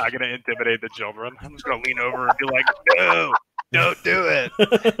fantastic. I'm not gonna intimidate the children. I'm just gonna lean over and be like, "No, don't do it.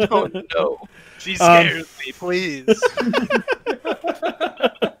 Oh no. She scares me, please."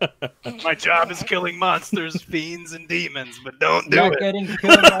 My job is killing monsters, fiends, and demons, but don't do Not it. getting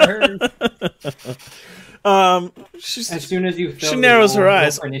killed by her. She's, As soon as you she narrows her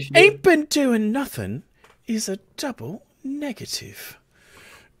eyes. Ain't been doing nothing. is a double negative.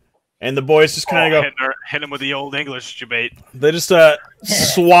 And the boys just kind of go... Hit him with the old English debate. They just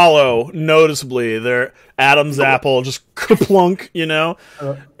swallow noticeably their Adam's apple, just kaplunk, you know?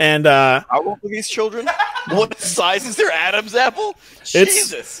 And how old are these children? What size is their Adam's apple?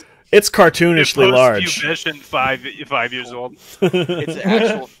 Jesus! It's cartoonishly large. Post-pubescent 5 years old. It's the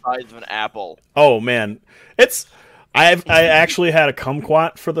actual size of an apple. Oh, man. I actually had a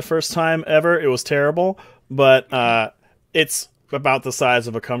kumquat for the first time ever. It was terrible, but it's about the size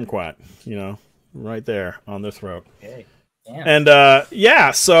of a kumquat, you know, right there on their throat. Okay. Damn. And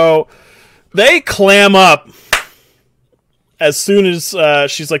yeah, so they clam up as soon as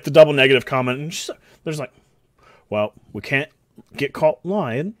she's like the double negative comment, and there's like, well, we can't get caught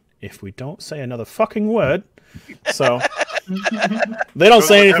lying if we don't say another fucking word. So they don't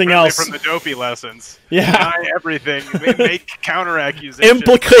say anything else. From the dopey lessons. Yeah. Deny everything. Make counter accusations.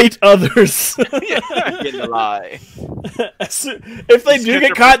 Implicate others. In the lie. If they do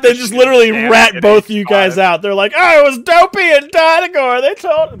get caught, they just literally rat both you guys out. They're like, "Oh, it was Dopey and Dynagore." They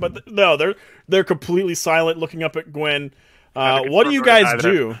told, but no, they're completely silent, looking up at Gwen. What do you guys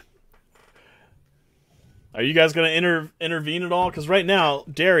do? Are you guys gonna intervene at all? Because right now,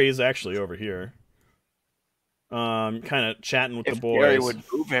 Derry is actually over here. Kind of chatting with the boys. If Gary would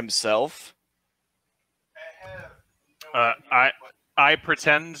move himself. I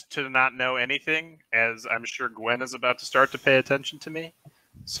pretend to not know anything, as I'm sure Gwen is about to start to pay attention to me.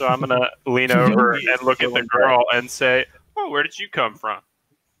 So I'm gonna lean over and look at the girl and say, "Oh, where did you come from?"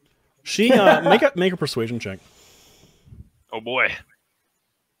 She make a persuasion check. Oh boy,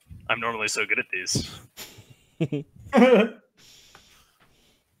 I'm normally so good at these.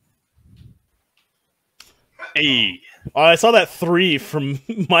 Hey. Oh, I saw that 3 from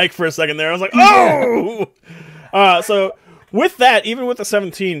Mike for a second there. I was like, oh! So, with that, even with the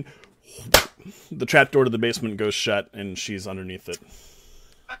 17, the trapdoor to the basement goes shut, and she's underneath it.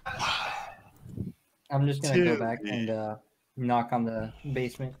 I'm just going to go back and knock on the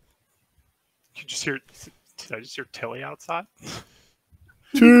basement. Did I just hear Tilly outside?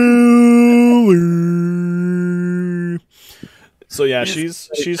 Tilly! So, yeah, she's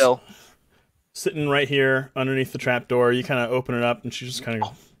sitting right here underneath the trapdoor. You kind of open it up, and she just kind of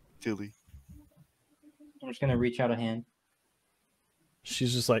goes, Tilly. I'm just going to reach out a hand.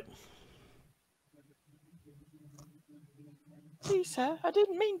 She's just like, Please, sir, I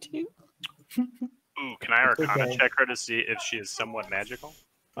didn't mean to. Ooh, can I Arcana check her to see if she is somewhat magical?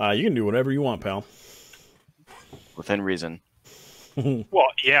 You can do whatever you want, pal. Within reason. Well,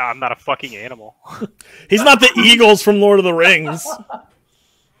 yeah, I'm not a fucking animal. He's not the Eagles from Lord of the Rings.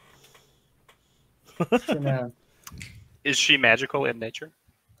 Is she magical in nature?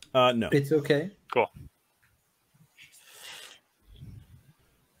 No. It's okay. Cool.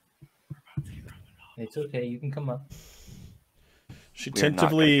 It's okay. You can come up. She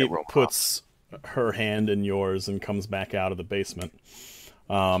tentatively puts her hand in yours and comes back out of the basement.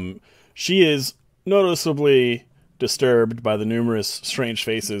 She is noticeably disturbed by the numerous strange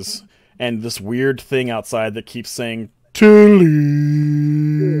faces and this weird thing outside that keeps saying, Tilly.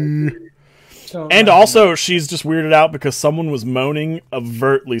 And also, she's just weirded out because someone was moaning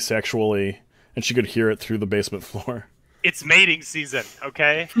overtly sexually, and she could hear it through the basement floor. It's mating season,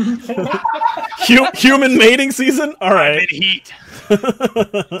 okay? Human mating season? All right. I'm in heat.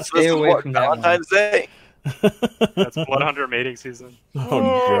 Stay away from that Valentine's Day. That's Blood Hunter mating season.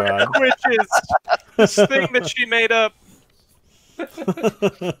 Oh, God. Witches! This thing that she made up.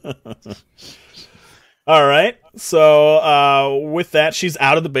 All right. So, with that, she's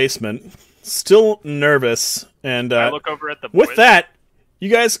out of the basement. Still nervous, and I look over at the boys. With that, you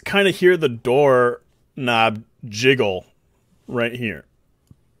guys kind of hear the door knob jiggle right here.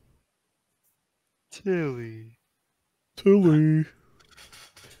 Tilly. You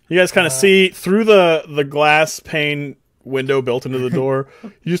guys kind of see through the glass pane window built into the door.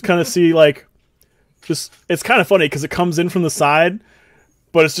 You just kind of see it's kind of funny because it comes in from the side,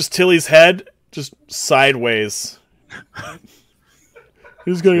 but it's just Tilly's head just sideways.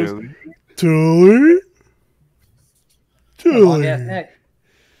 He's going. Tilly?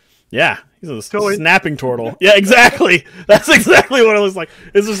 Yeah, he's a snapping turtle. Yeah, exactly. That's exactly what it looks like.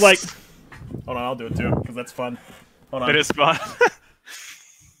 It's just like... Hold on, I'll do it too, because that's fun. Hold on. It is fun.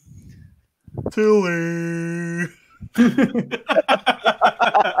 Tilly!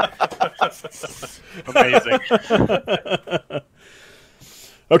 Amazing.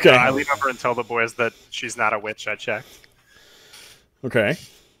 Okay. I lean over and tell the boys that she's not a witch. I checked. Okay.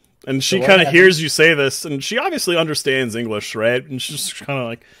 And she kind of hears you say this, and she obviously understands English, right? And she's just kind of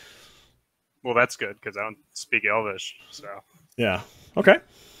like... Well, that's good, because I don't speak Elvish, so... Yeah. Okay.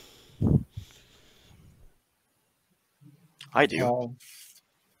 I do.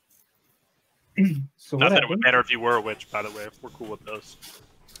 So Not what that it would happened? matter if you were a witch, by the way. If we're cool with those.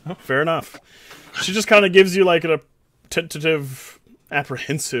 Oh, fair enough. She just kind of gives you like a tentative,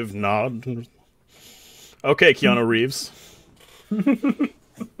 apprehensive nod. Okay, Keanu Reeves.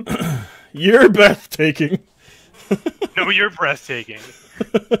 You're breathtaking. No, you're breathtaking.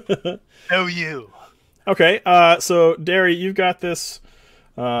 No, you. Okay, so Derry, you've got this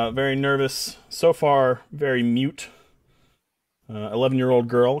very nervous, so far very mute 11-year-old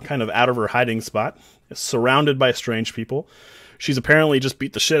girl, kind of out of her hiding spot, surrounded by strange people. She's apparently just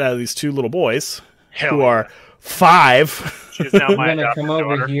beat the shit out of these two little boys who are 5. She's now I'm my gonna adopted come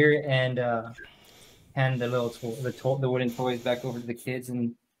over daughter. here and hand the the wooden toys back over to the kids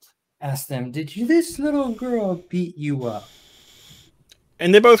and ask them, "Did this little girl beat you up?"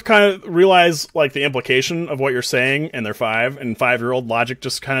 And they both kind of realize like the implication of what you're saying, and they're 5, and 5-year-old logic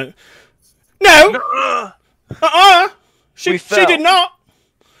just kind of, no, she did not.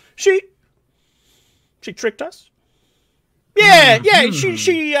 She tricked us. Yeah,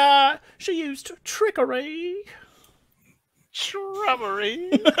 she used trickery. Shrubbery.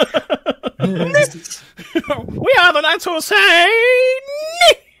 We are the Knights who say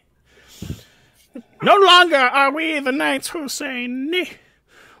no longer are we the Knights who say nee.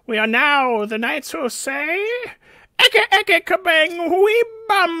 We are now the Knights who say eke eke kabang wee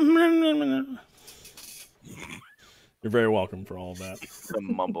bum. You're very welcome for all of that. The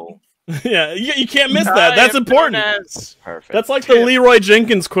mumble. Yeah, you can't miss that. That's important. Perfect. That's like the Leroy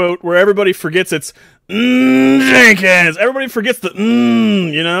Jenkins quote where everybody forgets it's Jenkins. Everybody forgets the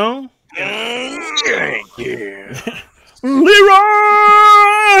you know? Jenkins.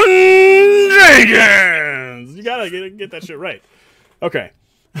 Leroy Jenkins. You gotta get that shit right. Okay.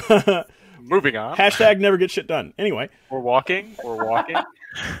 Moving on. Hashtag never get shit done. Anyway. We're walking.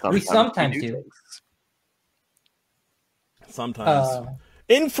 We sometimes do. Sometimes.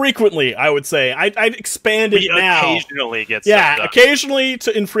 Infrequently, I would say. I'd expand it We now. occasionally get Yeah, stuff done. occasionally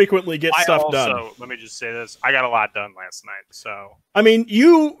to infrequently get stuff done. Let me just say this. I got a lot done last night, so... I mean,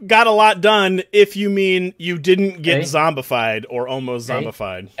 you got a lot done if you mean you didn't get zombified or almost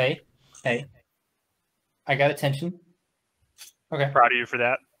zombified. Hey. I got attention. Okay. Proud of you for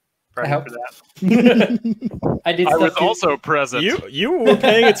that. I Proud of you for that. I did. I was stuff too. also present. You were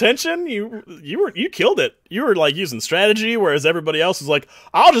paying attention. You killed it. You were like using strategy, whereas everybody else was like,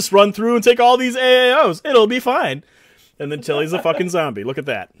 "I'll just run through and take all these AAOs. It'll be fine." And then Tilly's a fucking zombie. Look at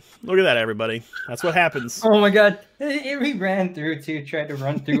that. Look at that, everybody. That's what happens. Oh my god. He ran through too, tried to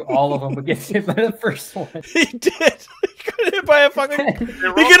run through all of them, but gets hit by the first one. He did. He got hit by a fucking... He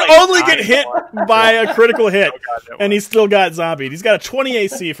rolled can like only get 9 hit by a critical hit. Oh, God, that And was- he's still got zombied. He's got a 20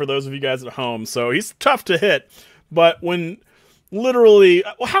 AC for those of you guys at home, so he's tough to hit. But when literally...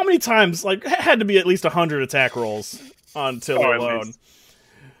 How many times? Like, it had to be at least 100 attack rolls on Tilly at alone. least.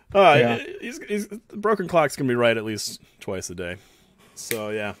 Yeah. He's broken clock's gonna be right at least twice a day. So,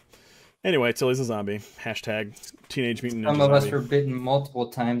 yeah. Anyway, Tilly's a zombie. Hashtag Teenage Mutant Ninja Some of us Zombie. were bitten multiple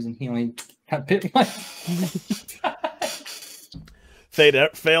times, and he only got bit once.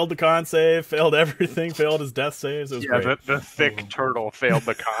 Failed the con save, failed everything, failed his death saves. It was great. the thick turtle failed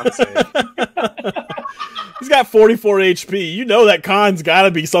the con save. He's got 44 HP. You know that con's got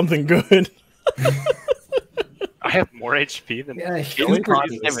to be something good. I have more HP than Yeah, His super con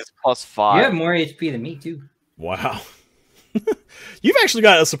Jesus. save is +5. You have more HP than me too. Wow. You've actually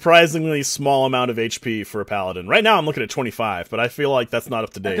got a surprisingly small amount of HP for a paladin. Right now I'm looking at 25, but I feel like that's not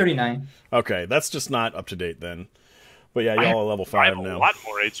up to I'm date. 39. Okay, that's just not up to date then. But yeah, I y'all are level I 5 have now. a lot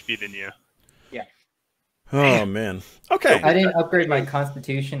more HP than you. Oh, man. Okay. I didn't upgrade my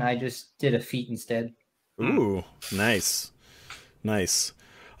constitution. I just did a feat instead. Ooh, nice. Nice.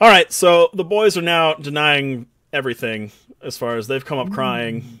 All right, so the boys are now denying everything as far as they've come up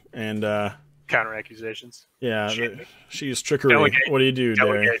crying and Counter accusations. yeah, Shit. she used trickery. Delegate. What do you do,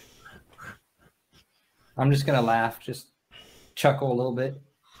 Derry? Delegate. I'm just gonna laugh, just chuckle a little bit.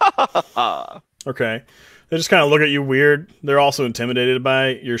 Okay. They just kind of look at you weird. They're also intimidated by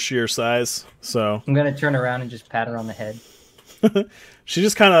your sheer size. So I'm gonna turn around and just pat her on the head. she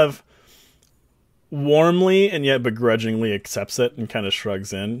just kind of warmly and yet begrudgingly accepts it and kind of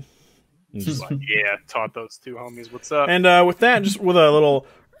shrugs in. And, just- Yeah, taught those two homies what's up. and with that, just with a little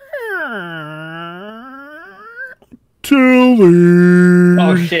Tilly.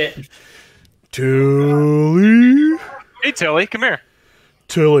 Oh shit! Tilly. Hey, Tilly, come here.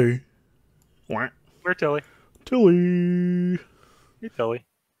 Tilly. What? Where, Tilly? Tilly. Hey, Tilly.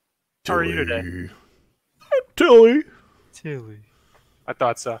 How are you today? Tilly. Tilly. I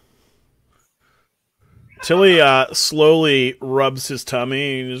thought so. Tilly slowly rubs his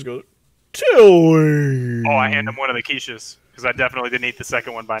tummy and just goes, Tilly. Oh, I hand him one of the quiches. Because I definitely didn't eat the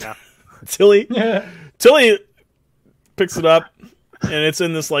second one by now. Tilly picks it up, and it's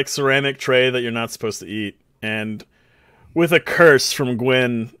in this like ceramic tray that you're not supposed to eat. And with a curse from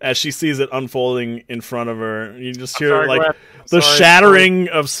Gwen, as she sees it unfolding in front of her, you just hear the shattering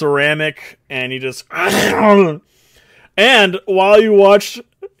of ceramic, and you just and while you watch,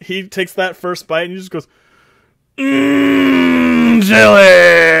 he takes that first bite, and he just goes, Tilly!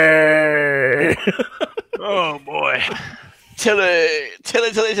 Oh boy. Tilly.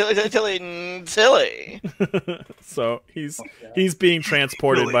 So he's being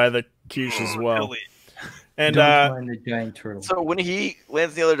transported by the quiche as well. Tilly. And the giant turtle. So when he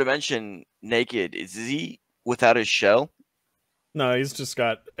lands in the other dimension naked, is he without his shell? no, he's just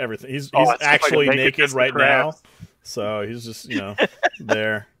got everything. He's it's actually like a naked naked right now, crab. so he's just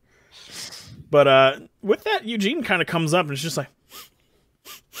there. But with that, Eugene kind of comes up and it's just like,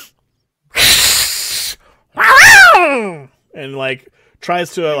 and like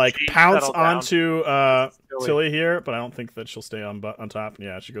tries to like pounce settle down. onto Tilly here, but I don't think that she'll stay on top.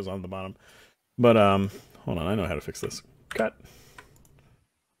 Yeah, she goes on the bottom. But hold on, I know how to fix this. Cut.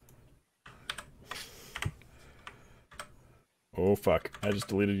 Oh fuck! I just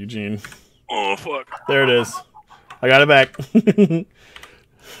deleted Eugene. Oh fuck! There it is. I got it back.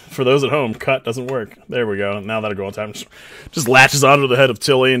 For those at home, cut doesn't work. There we go. Now that'll go on time. Just latches onto the head of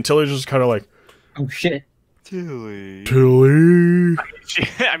Tilly, and Tilly's just kind of like, Oh shit! Tilly.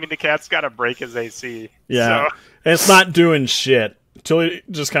 I mean, the cat's got to break his AC. Yeah, So. and it's not doing shit. Tilly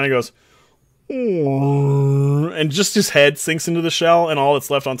just kind of goes, and just his head sinks into the shell, and all that's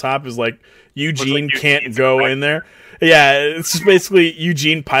left on top is like Eugene can't Eugene's go right. in there. Yeah, it's just basically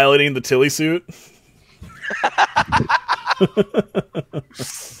Eugene piloting the Tilly suit.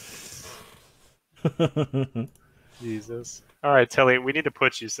 Jesus. All right, Tilly, we need to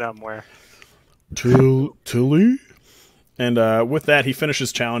put you somewhere. Tilly? And with that, he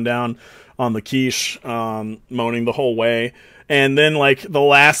finishes chowing down on the quiche, moaning the whole way. And then, like, the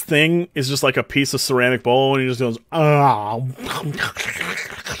last thing is just like a piece of ceramic bowl, and he just goes,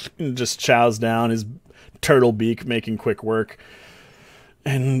 and just chows down, his turtle beak making quick work.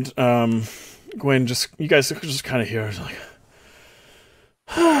 And Gwen, you guys just kind of hear it, like,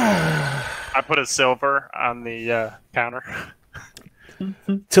 I put a silver on the counter.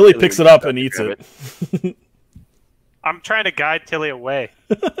 Tilly picks it up and eats it. I'm trying to guide Tilly away.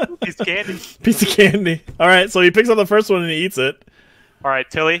 Piece of candy. Piece of candy. All right, so he picks up the first one and he eats it. All right,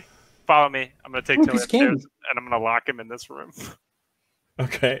 Tilly, follow me. I'm going to take Ooh, Tilly piece of candy. upstairs, and I'm going to lock him in this room.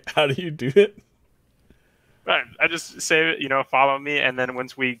 Okay, how do you do it? Right, I just say, follow me, and then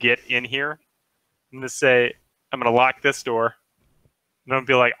once we get in here, I'm going to say, I'm going to lock this door. And I'm going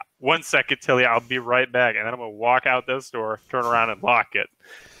to be like, 1 second, Tilly, I'll be right back. And then I'm going to walk out this door, turn around, and lock it.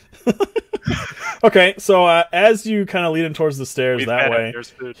 Okay, so as you kind of lead him towards the stairs that way,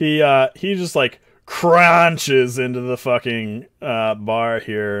 he just like crunches into the fucking bar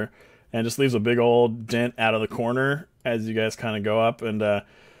here and just leaves a big old dent out of the corner as you guys kind of go up, and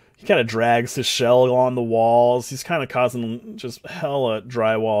he kind of drags his shell on the walls. He's kind of causing just hella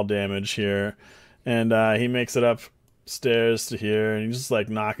drywall damage here, and he makes it upstairs to here, and he's just like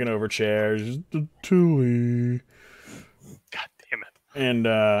knocking over chairs. Just, Tilly. God damn it. And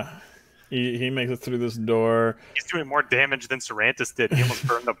he makes it through this door. He's doing more damage than Sarantis did. He almost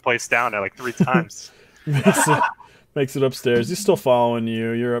burned the place down like 3 times. makes it upstairs. He's still following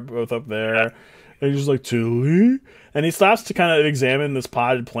you. You're both up there. Yeah. And he's just like, Tilly? And he stops to kind of examine this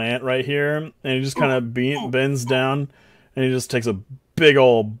potted plant right here. And he just kind of bends down. And he just takes a big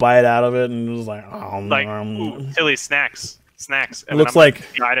old bite out of it. And just like, Tilly, snacks. And looks I'm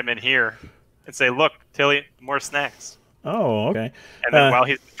like guide him in here and say, look, Tilly, more snacks. Oh, okay. And then while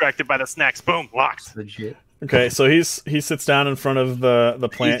he's distracted by the snacks, boom, locked. Legit. Okay, so he sits down in front of the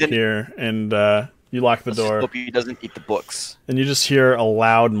plant here, and you lock the door. Hope he doesn't eat the books. And you just hear a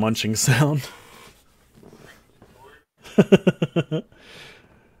loud munching sound. This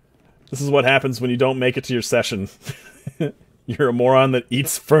is what happens when you don't make it to your session. You're a moron that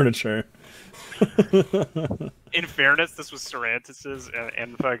eats furniture. In fairness, this was Sarantis's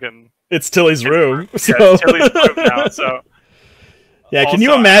and fucking... It's Tilly's room. So. Yeah, it's Tilly's room now, so... Yeah, also, can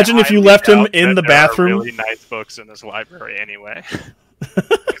you imagine if you left him in the bathroom? There are really nice books in this library anyway.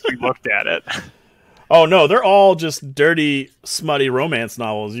 Because we looked at it. Oh, no, they're all just dirty, smutty romance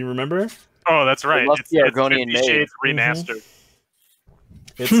novels. You remember? Oh, that's right. It's the Argonian 50 Shades Maid. remastered.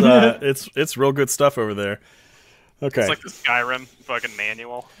 It's real good stuff over there. Okay. It's like the Skyrim fucking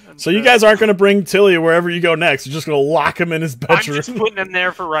manual. So you guys aren't going to bring Tilly wherever you go next. You're just going to lock him in his bedroom. I'm just putting him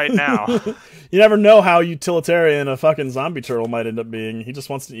there for right now. You never know how utilitarian a fucking zombie turtle might end up being. He just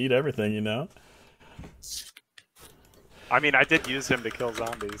wants to eat everything, you know? I mean, I did use him to kill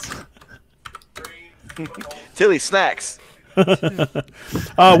zombies. Tilly snacks.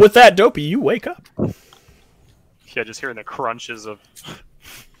 With that, Dopey, you wake up. Yeah, just hearing the crunches of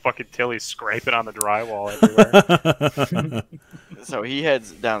fucking Tilly scraping on the drywall everywhere. So he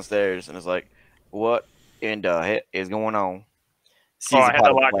heads downstairs and is like, "What in the heck is going on?" Sees I a had to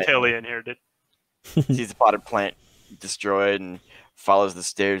potted lock plant- Tilly in here, dude. Sees the potted plant destroyed and follows the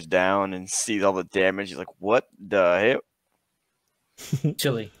stairs down and sees all the damage. He's like, "What the hell?"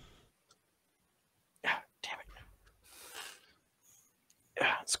 Chili. Damn it!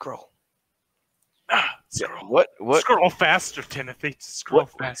 Scroll. Scroll. What? Scroll faster, Timothy. Scroll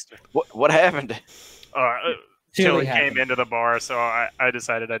faster. What happened? Tilly happened. came into the bar, so I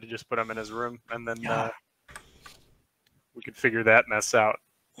decided I'd just put him in his room, and then we could figure that mess out.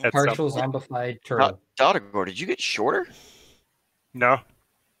 at some Partial point. zombified turtle. Dodagor, did you get shorter? No,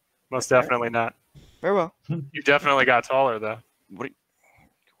 most definitely not. Very well. You definitely got taller, though.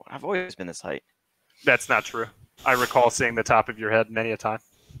 I've always been this height. That's not true. I recall seeing the top of your head many a time.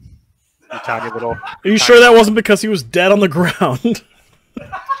 You tiny little. Are you sure that wasn't because he was dead on the ground?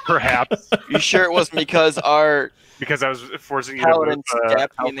 Perhaps. You sure it wasn't because our Because I was forcing you to paladin move.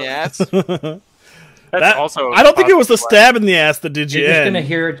 stabbed me in the ass? That's That- also. I don't think it was the stab in the ass that did you You're just in. gonna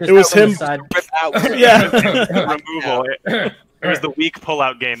hear it. Just It was from the him- side. Rip out. Yeah. removal. It was the weak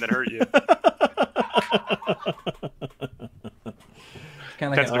pull-out game that hurt you.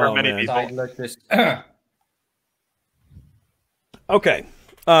 Kind of That's like for Oh, many man. people. side look. Just Okay.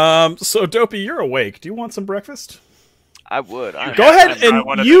 So Dopey, you're awake. Do you want some breakfast? I would. Go ahead I and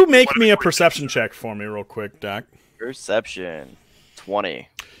wanted you to- make wanted me to a quick- perception check for me real quick, Doc. Perception 20.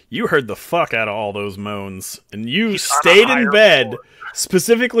 You heard the fuck out of all those moans, and you He's on a stayed in higher bed, floor.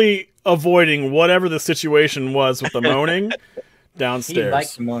 specifically avoiding whatever the situation was with the moaning he downstairs.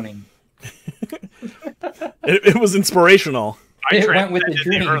 liked moaning. It was inspirational. I It went with the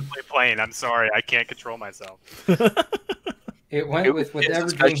transcended dream. earthly plane. I'm sorry, I can't control myself. It went with whatever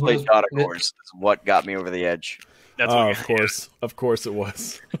It's dream especially he was. Dodagor's is what got me over the edge. That's Oh, what, of course it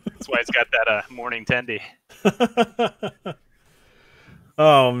was. That's why it's got that morning tendy.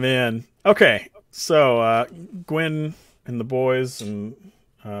 Oh man. Okay, so Gwen and the boys and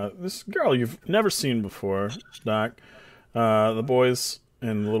this girl you've never seen before, Doc. The boys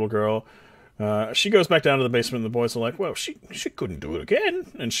and the little girl. She goes back down to the basement, and the boys are like, "Well, she couldn't do it again,"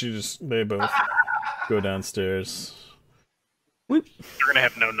 and they both go downstairs. You're gonna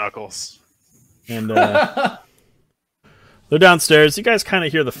have no knuckles. And they're downstairs. You guys kind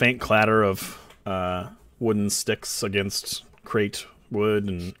of hear the faint clatter of wooden sticks against crate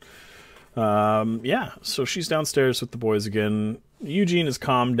wood, and yeah. So she's downstairs with the boys again. Eugene is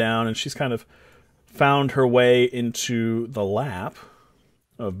calmed down, and she's kind of found her way into the lap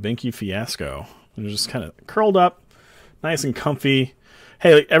of Binky Fiasco, and just kind of curled up, nice and comfy.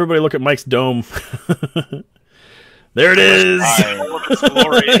 Hey, everybody, look at Mike's dome. There it is.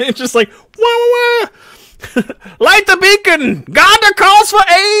 It's just like, wah, wah, wah. Light the beacon! God calls for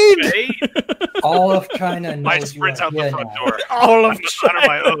aid! Hey, All of China knows I you sprint are out the here front now. door. All of Under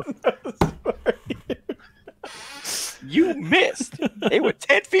my oath. You missed. They were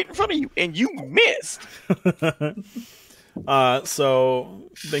 10 feet in front of you, and you missed. So,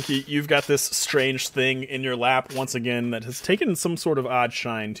 Binky, you've got this strange thing in your lap once again that has taken some sort of odd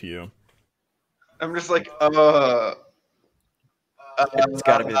shine to you. I'm just like, It's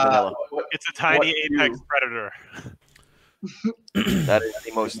got to be the vanilla. It's a tiny What apex you- predator. That is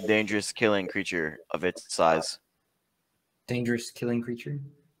the most dangerous killing creature of its size. Dangerous killing creature.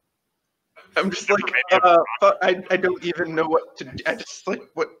 I'm just like, I don't even know what to do. I just like,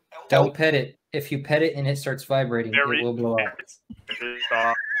 what? Don't pet it. If you pet it and it starts vibrating, Very, it will blow up. very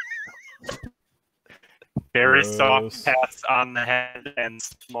soft. Very Gross. soft pats on the head and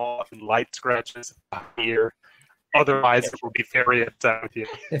small and light scratches here. Otherwise, it will be very upset with you.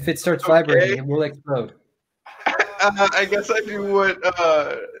 If it starts Okay. vibrating, it will explode. I guess I do what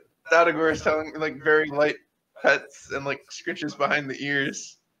Dodagor is telling me, like very light pets and like scritches behind the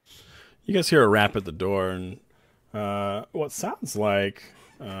ears. You guys hear a rap at the door, and what sounds like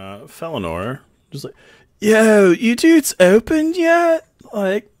Felinor, just like, "Yo, you dudes opened yet?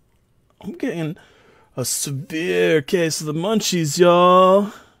 Like, I'm getting a severe case of the munchies,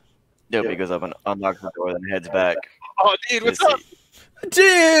 y'all. Dopey goes up and unlocks the door, then heads back. Oh, dude, what's up?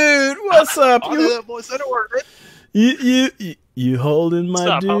 Dude, what's up? You, You holding my What's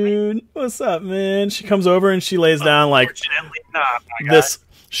up, homie? dude? What's up, man?" She comes over and she lays down like Unfortunately not, my guy. this.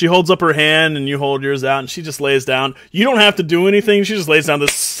 She holds up her hand and you hold yours out, and she just lays down. You don't have to do anything. She just lays down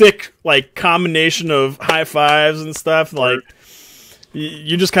this sick like combination of high fives and stuff. Like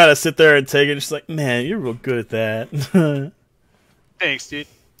You just kind of sit there and take it. And she's like, man, you're real good at that. Thanks, dude.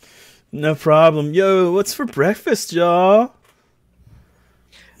 No problem. Yo, what's for breakfast, y'all?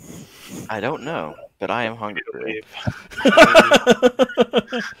 I don't know, but I am hungry.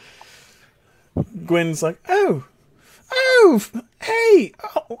 Gwen's like, oh, hey,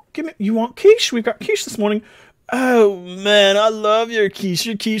 give me. You want quiche? We got quiche this morning. Oh man, I love your quiche.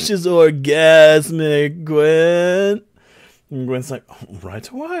 Your quiche is orgasmic, Gwen. And Gwen's like, oh, right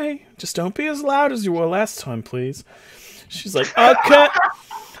away. Just don't be as loud as you were last time, please. She's like, I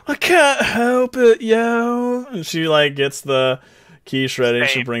can't help it, yo. And she like gets the quiche ready.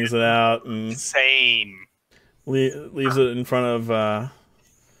 She brings it out and leaves it in front of.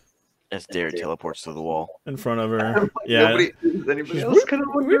 As Derek teleports to the wall. In front of her. Yeah. Does anybody else kind of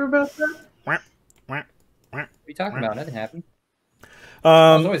wonder about that? What are you talking about? Nothing happened.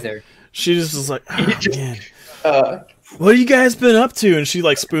 I was always there. She just was like, oh, man. What have you guys been up to? And she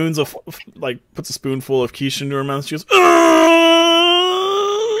like puts a spoonful of quiche into her mouth. She goes,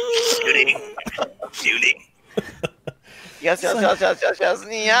 Shooting. Yes,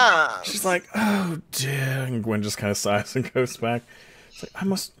 yeah. She's like, oh dear. And Gwen just kind of sighs and goes back. It's like, I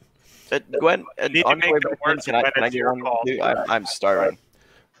must. Gwen, need to make the words can I get one too? I'm starving.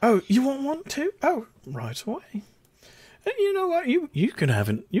 Oh, you want one too? Oh, right away. And you know what? You can have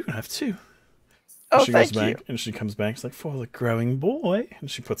two. Oh, she thank goes back, you. and she comes back. She's like, for the growing boy.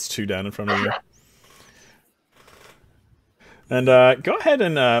 And she puts two down in front of you. And go ahead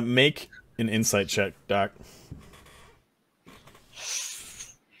and make an insight check, Doc.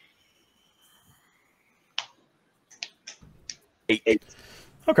 Eight.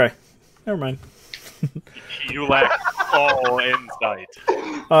 Okay. Never mind. You lack all insight.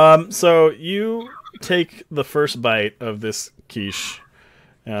 So you take the first bite of this quiche.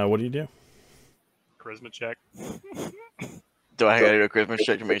 What do you do? Charisma check. Do I gotta do a Christmas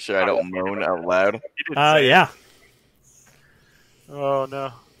check to make sure I don't moan out loud? Yeah. Oh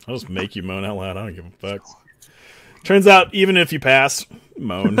no. I'll just make you moan out loud. I don't give a fuck. Turns out, even if you pass,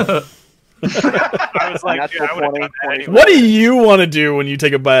 moan. I was like, dude, I would have done that anyway. What do you want to do when you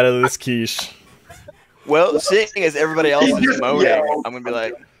take a bite of this quiche? Well, seeing as everybody else is moaning, I'm gonna be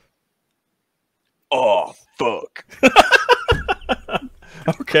like, oh, fuck.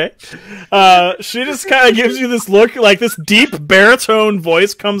 Okay. She just kind of gives you this look, like this deep baritone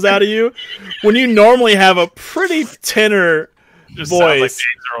voice comes out of you when you normally have a pretty tenor Just voice. sounds like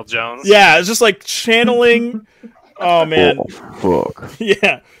James Earl Jones. Yeah, it's just like channeling. Oh, man. Oh, fuck.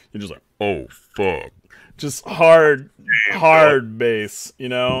 Yeah. You're just like, oh, fuck. Just hard bass, you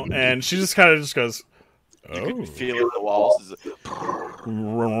know? And she just kind of just goes, You oh. can feel it in the walls.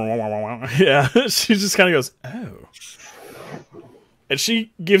 Yeah, she just kind of goes, oh. And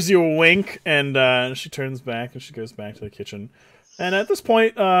she gives you a wink, and she turns back, and she goes back to the kitchen. And at this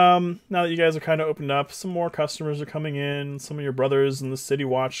point, now that you guys are kind of opened up, some more customers are coming in. Some of your brothers in the City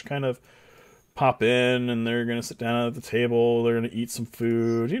Watch kind of pop in, and they're going to sit down at the table. They're going to eat some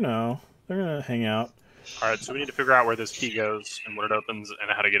food, you know. They're going to hang out. All right, so we need to figure out where this key goes and when it opens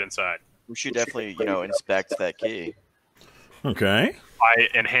and how to get inside. We should definitely, inspect that key. Okay. I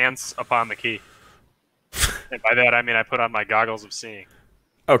enhance upon the key. And by that, I mean I put on my goggles of seeing.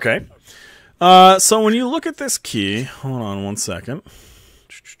 Okay. So when you look at this key, hold on one second.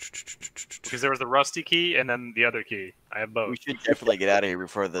 Because there was the rusty key and then the other key. I have both. We should definitely get out of here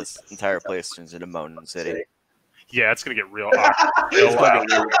before this entire place turns into Mountain City. Yeah, it's going to get real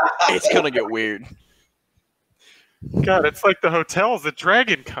awkward. It's gonna get weird. God, it's like the hotels at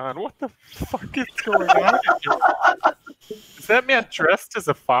Dragon Con. What the fuck is going on here? Is that man dressed as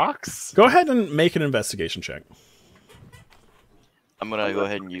a fox? Go ahead and make an investigation check. I'm gonna go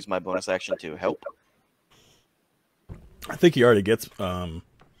ahead and use my bonus action to help. I think he already gets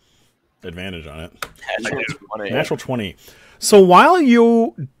advantage on it. Natural 20. So while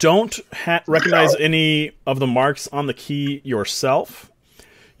you don't recognize any of the marks on the key yourself,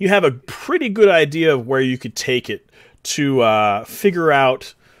 you have a pretty good idea of where you could take it to figure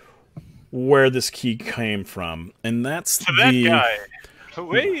out where this key came from. And that's That guy.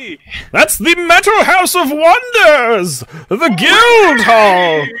 Away. That's the Metal House of Wonders! The Guild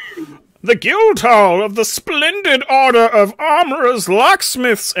Hall! The Guild Hall of the Splendid Order of Armorers,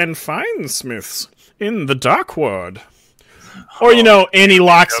 Locksmiths, and Finesmiths in the Darkwood. Or, any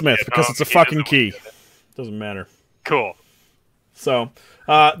locksmith, because it's a fucking key. Doesn't matter. Cool. So,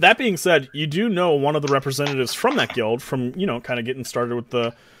 that being said, you do know one of the representatives from that guild from, kind of getting started with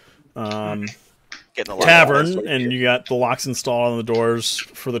the tavern, and you got the locks installed on the doors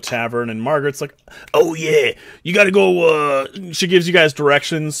for the tavern, and Margaret's like, oh yeah, you gotta go, she gives you guys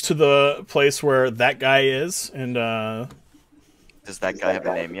directions to the place where that guy is, and Does that guy have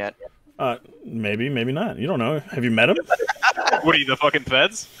a name yet? Maybe, maybe not. You don't know. Have you met him? What are you, the fucking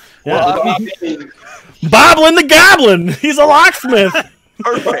feds? Yeah. Well, I mean, Boblin the Goblin! He's a locksmith!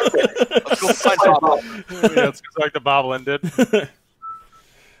 Perfect. Let's go find Bob. Yeah, it's just like the Boblin did.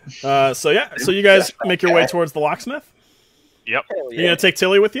 So you guys make your way towards the locksmith? Yep. Hell You gonna take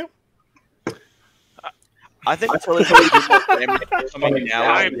Tilly with you? I think Tilly's coming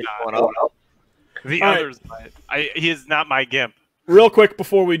now. I'm and not. going up. The All right. others, he is not my gimp. Real quick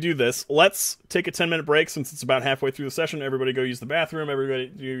before we do this, let's take a 10-minute break since it's about halfway through the session. Everybody go use the bathroom. Everybody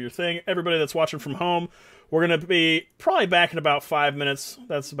do your thing. Everybody that's watching from home, we're going to be probably back in about 5 minutes.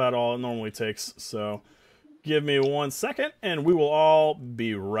 That's about all it normally takes. So give me 1 second, and we will all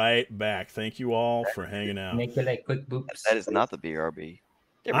be right back. Thank you all for hanging out. Make it like quick boops. That is not the BRB.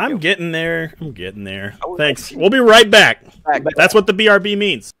 There we I'm go. getting there. I'm getting there. Oh, Thanks. We'll be right back. Back. That's what the BRB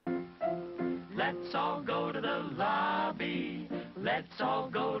means. Let's all go to the lobby. Let's all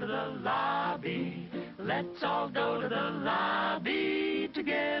go to the lobby. Let's all go to the lobby to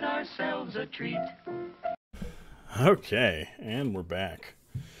get ourselves a treat. Okay, and we're back.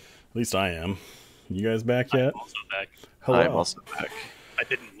 At least I am. You guys back yet? I'm also back. Hello. I'm also back. I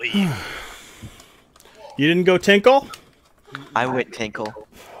didn't leave. You didn't go tinkle? I went tinkle.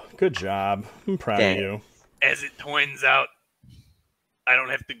 Good job. I'm proud Dang. of you. As it turns out, I don't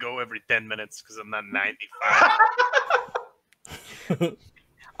have to go every 10 minutes because I'm not 95.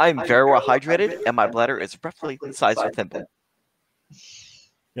 I'm very well hydrated, and my bladder is roughly the size of a thimble.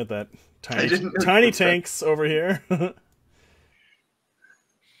 Got that I didn't- tiny tanks over here.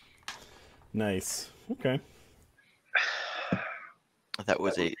 Nice. Okay. That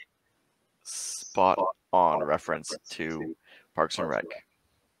was a spot-on reference to Parks and Rec.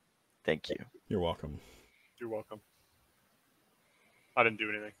 Thank you. You're welcome. You're welcome. I didn't do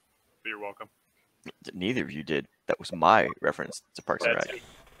anything, but you're welcome. Neither of you did. That was my reference to Parks and That's Rec.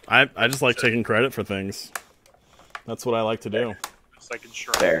 it. I just like taking credit for things. That's what I like to do. Just like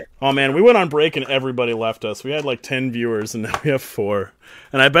insurance. There. Oh man, we went on break and everybody left us. We had like 10 viewers and now we have 4.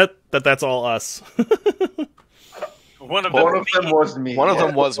 And I bet that that's all us. One of One them, of them was me. One of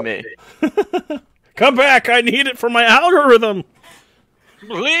them was me. Come back, I need it for my algorithm.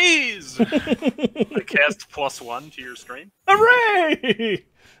 please! I cast +1 to your stream. Hooray!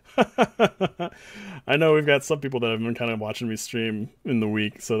 I know we've got some people that have been kind of watching me stream in the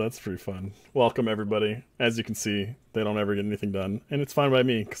week, so that's pretty fun. Welcome, everybody. As you can see, they don't ever get anything done. And it's fine by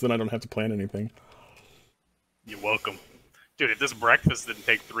me, because then I don't have to plan anything. You're welcome. Dude, if this breakfast didn't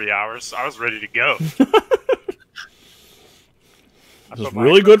take 3 hours, I was ready to go. Just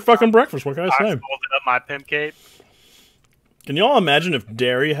really good fucking breakfast, what can I I say? folded up my pimp cape. Can y'all imagine if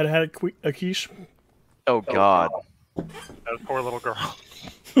Derry had had a quiche? Oh, God. That poor little girl.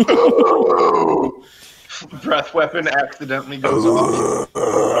 Breath weapon accidentally goes off.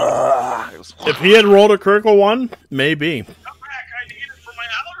 It was If he had rolled a critical one, maybe. Come back, I need it for my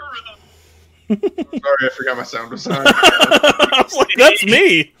algorithm. Sorry, I forgot my sound was on. I was like, that's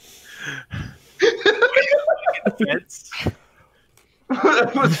me! Feds.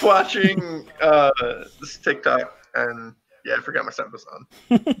 I was watching this TikTok, and yeah, I forgot my sound was on.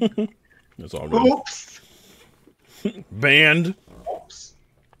 It's all good. Oops. Banned. Oops.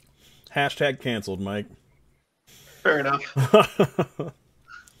 Hashtag canceled, Mike. Fair enough.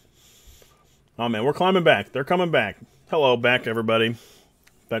 Oh man, we're climbing back. They're coming back. Hello, back everybody.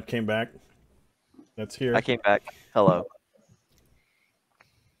 That came back. That's here. I came back. Hello.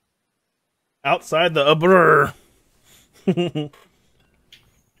 Outside the brr.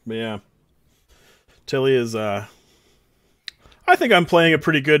 But yeah. Tilly is I think I'm playing a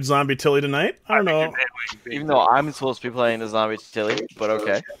pretty good zombie Tilly tonight. I don't know. Even though I'm supposed to be playing the zombie Tilly, but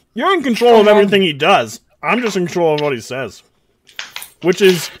okay. You're in control of everything he does. I'm just in control of what he says. Which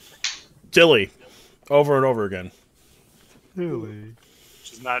is Tilly. Over and over again. Really?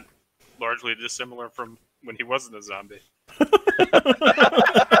 Which is not largely dissimilar from when he wasn't a zombie.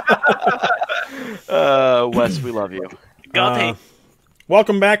 Wes, we love you. God,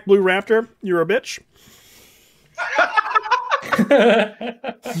 Welcome back, Blue Raptor. You're a bitch.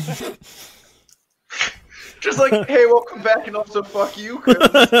 Just like, hey, welcome back, and also fuck you, 'cause, you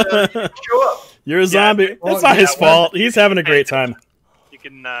didn't show up. You're a zombie. well, That's not yeah, his fault. He's having a great time. you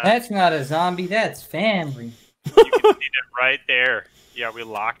can That's not a zombie, that's family. you can see it right there. Yeah, we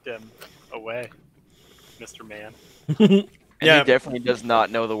locked him away, Mr. Man. And Yeah. he definitely does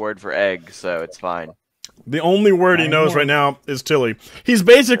not know the word for egg, so it's fine. The only word he knows right now is Tilly. He's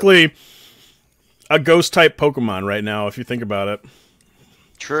basically a ghost-type Pokemon right now, if you think about it.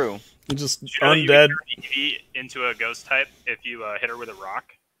 True. He's just Did you know that undead. you can turn Eevee into a ghost type if you hit her with a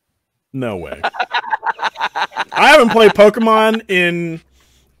rock? No way. I haven't played Pokemon in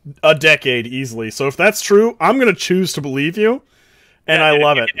a decade easily, so if that's true, I'm going to choose to believe you, and I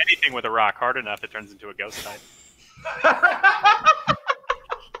love it. Anything with a rock hard enough, it turns into a ghost type.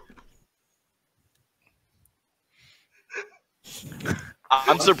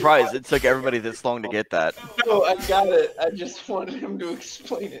 I'm surprised it took everybody this long to get that. No, I got it. I just wanted him to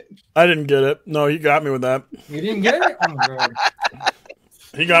explain it. I didn't get it. No, you got me with that. You didn't get it? Oh, God.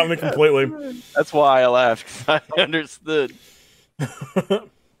 He got me completely. That's why I laughed, 'cause I understood.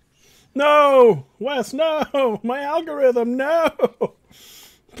 No! Wes, no! My algorithm, no!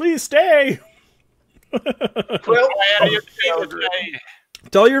 Please stay! Well,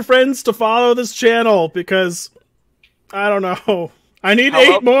 Tell your friends to follow this channel, because... I don't know. I need How 8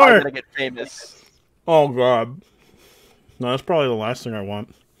 else am I more! gonna get famous? Oh, God. No, that's probably the last thing I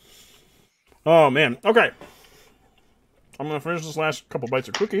want. Oh, man. Okay. I'm going to finish this last couple bites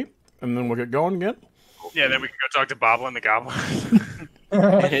of cookie, and then we'll get going again. Yeah, then we can go talk to Boblin the Goblin.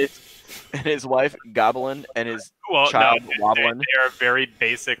 and his wife, Goblin, and his Well, child, no, Woblin. they are very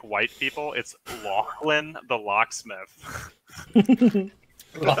basic white people. It's Lachlan the Locksmith.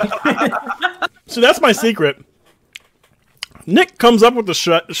 So that's my secret. Nick comes up with the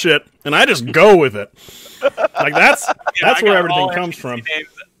shit, and I just go with it. Like, that's where everything comes from. Names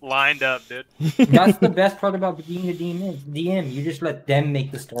lined up, dude. That's the best part about being a DM. You just let them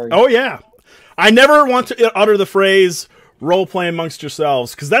make the story. Oh, yeah. I never want to utter the phrase role play amongst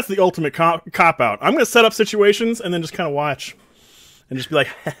yourselves, because that's the ultimate cop-out. I'm going to set up situations and then just kind of watch. And just be like,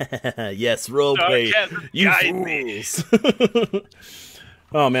 yes, role play. You fools.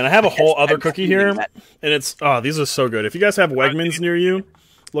 Oh, man, I have a whole other cookie here. And it's, oh, these are so good. If you guys have Wegmans near you,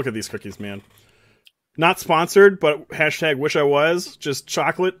 look at these cookies, man. Not sponsored, but hashtag wish I was. Just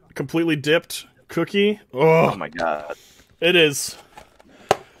chocolate, completely dipped cookie. Oh my god. It is.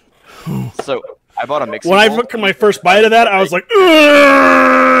 So, I bought a mix. When I took my first bite of that, I was like,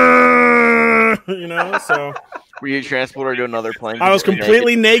 you know, so. Were you transported to another plane? I was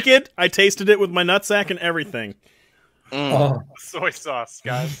completely naked. I tasted it with my nutsack and everything. Oh. Soy sauce,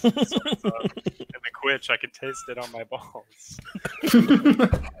 guys. Soy sauce. And the quitch, I could taste it on my balls.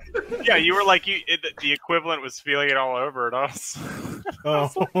 Yeah, you were like, the equivalent was feeling it all over at us.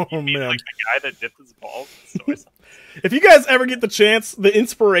 Oh, You mean man. like the guy that dipped his balls in soy sauce? If you guys ever get the chance, the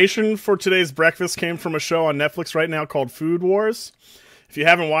inspiration for today's breakfast came from a show on Netflix right now called Food Wars. If you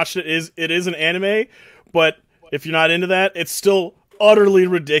haven't watched it, it is an anime, but if you're not into that, it's still utterly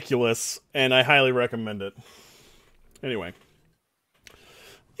ridiculous, and I highly recommend it. Anyway.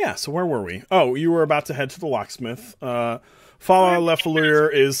 Yeah, so where were we? Oh, you were about to head to the locksmith. Fala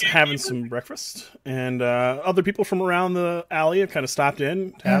Lefalure is having some breakfast, and other people from around the alley have kind of stopped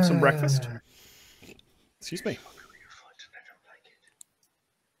in to have some breakfast. Excuse me.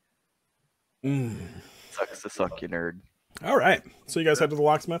 Sucks to suck, you nerd. All right. So you guys head to the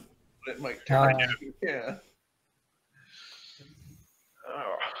locksmith? It might Uh, yeah.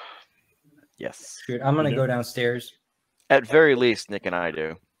 Oh. Yes. Dude, I'm gonna Yeah. go downstairs. At very least, Nick and I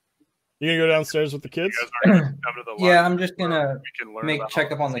do. You gonna go downstairs with the kids? You guys are gonna come to the Yeah, locker I'm just gonna where we can learn make about check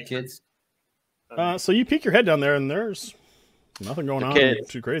all up on the secrets. kids. So you peek your head down there, and there's nothing going The on kids.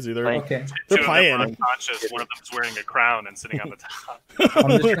 too crazy. They're Playing. Okay. They're Two of them playing. are unconscious. One of them's wearing a crown and sitting on the top. I'm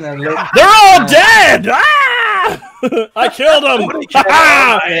just gonna look. They're all dead! Ah! I killed them!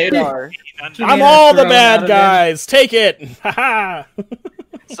 Ha-ha! Hadar. I'm all the bad guys. Take it! Ha-ha!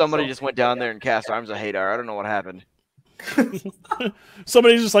 Somebody just went down there and cast Arms of Hadar. I don't know what happened.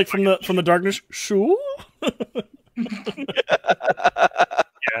 Somebody's just like from the darkness. Shoo?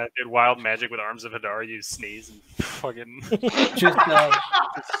 Yeah, did wild magic with Arms of Hadar. You sneeze and fucking Just,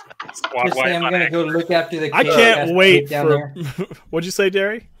 squat just say I'm wipe on gonna go look after the kids. I can't Cast wait sleep down for. there. What'd you say,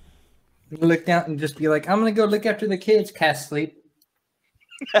 Derry? Look down and just be like, I'm gonna go look after the kids. Cast sleep.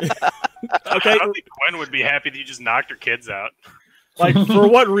 Okay, I don't think Gwen would be happy that you just knocked her kids out. like for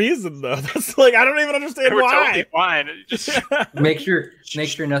what reason though? That's like I don't even They understand were why. totally fine. Just Make sure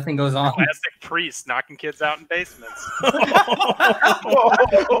nothing goes on. classic priests knocking kids out in basements.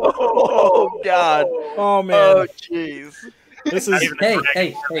 Oh God. Oh man, Oh jeez. this Not is even a Hey, dragon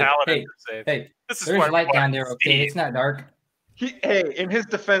hey, or hey, paladin hey, per se. hey. This is There's why light we're down there, okay? Steve. It's not dark. Hey, in his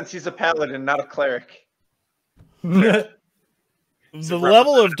defense, he's a paladin, not a cleric. the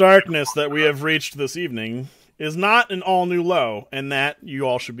level of darkness that we have reached this evening is not an all new low, and that you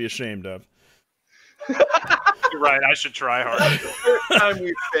all should be ashamed of. You're right. I should try harder. First time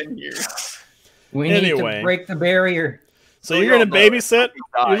we've been here. We need Anyway. to break the barrier. So Well, you're gonna y'all know babysit? if we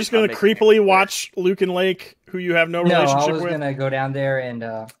die, You're just gonna I'm making creepily it watch Luke and Lake, who you have no No, I relationship was with. gonna go down there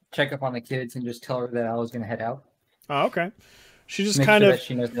and check up on the kids and just tell her that I was gonna head out. Oh, okay. She just Make kind sure of... that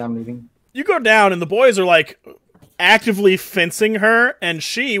she knows that I'm leaving. You go down, and the boys are, like, actively fencing her, and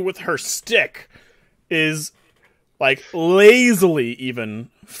she, with her stick, is, like, lazily even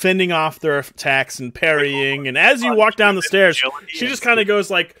fending off their attacks and parrying. And as you walk down the stairs, she just kind of goes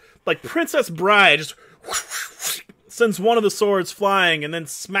like Princess Bride, just sends one of the swords flying and then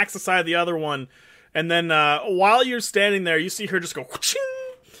smacks aside the other one. And then while you're standing there, you see her just go,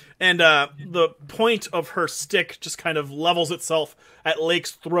 and the point of her stick just kind of levels itself at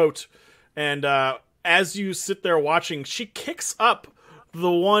Lake's throat. And as you sit there watching, she kicks up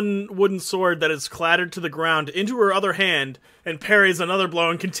the one wooden sword that is clattered to the ground into her other hand and parries another blow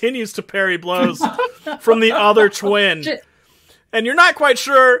and continues to parry blows from the other twin. Shit. And you're not quite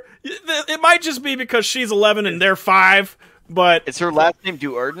sure. It might just be because she's 11 and they're 5, but... Is her last name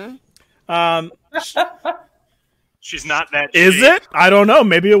Duerden? She's not that. Is shady. it? I don't know.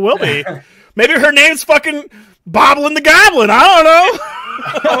 Maybe it will be. Maybe her name's fucking Bobbling the Goblin. I don't know.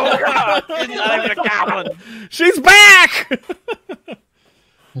 Oh, God. She's not even a goblin. She's back!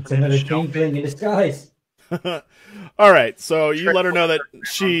 It's another kingpin in disguise. All right, so you let her know that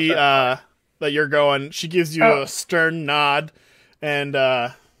she that you're going. She gives you a stern nod, and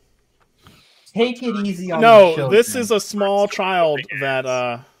Take it easy on the no, children. this is a small child that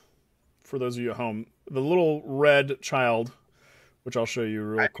for those of you at home, the little red child, which I'll show you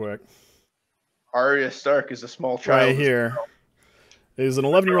real quick. Arya Stark is a small child. Right here is an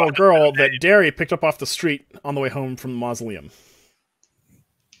 11-year-old girl that Derry picked up off the street on the way home from the mausoleum.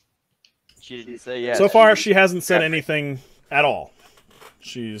 She didn't say yes. So far, she hasn't said anything at all.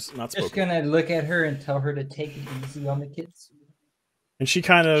 She's not Just spoken. gonna look at her and tell her to take it easy on the kids. And she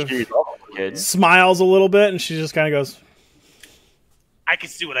kind of She's all kids. smiles a little bit, and she just kind of goes, I can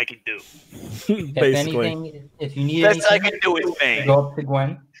see what I can do. If basically. anything, if you need Best I anything, can do is bang. go up to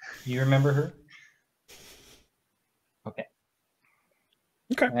Gwen. Do you remember her? Okay.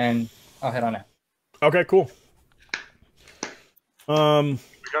 Okay. And I'll head on out. Okay, cool. We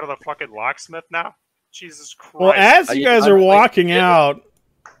go to the fucking locksmith now? Jesus Christ. Well, as you guys are I'm like, walking out,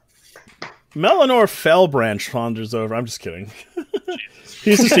 Melanor Fellbranch wanders over. I'm just kidding.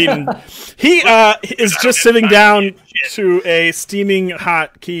 He's just eating. He is just sitting down to a steaming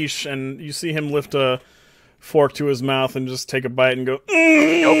hot quiche, and you see him lift a fork to his mouth and just take a bite and go,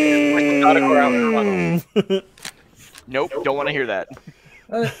 Nope, don't want to hear that.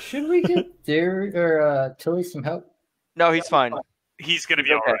 Should we get Derry or Tilly some help? No, he's fine. He's gonna be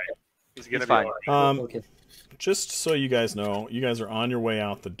He's okay. alright. He's gonna He's be fine. alright. Okay. Just so you guys know, you guys are on your way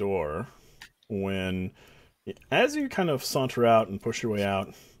out the door when, as you kind of saunter out and push your way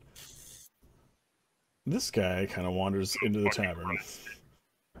out, this guy kind of wanders into the tavern.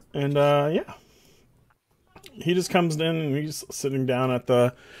 And, yeah. He just comes in and he's sitting down at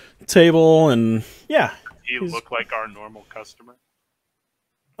the table and, yeah. He look like our normal customer.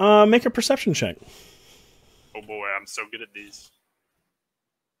 Make a perception check. Oh boy, I'm so good at these.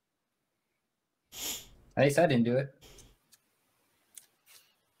 At least I didn't do it.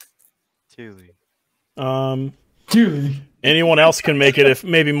 Tilly. Anyone else can make it if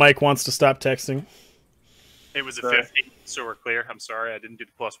maybe Mike wants to stop texting. It was a 50, so we're clear. I'm sorry, I didn't do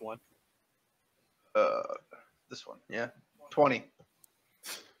the +1. This one, yeah. 20.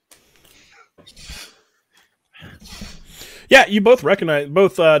 Yeah, you both recognize,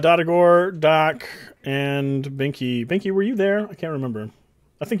 both Dodagor, Doc, and Binky. Binky, were you there? I can't remember.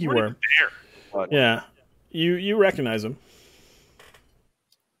 I think you were. There. Yeah. You recognize him.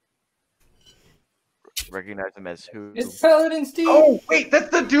 Recognize him as who? It's Paladin Steve. Oh, wait, that's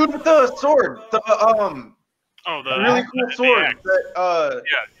the dude with the sword. The The really cool sword. axe. That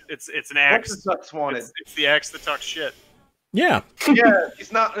Yeah, it's an axe. what's the Tux wanted? It's the axe that talks shit. Yeah. Yeah,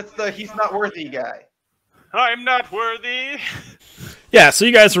 he's not. It's the he's not worthy guy. I'm not worthy. Yeah, so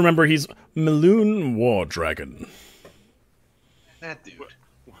you guys remember he's Maloon War Dragon. That dude.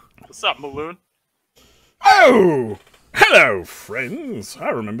 What's up, Maloon? Oh! Hello, friends. I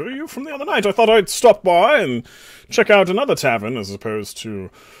remember you from the other night. I thought I'd stop by and check out another tavern as opposed to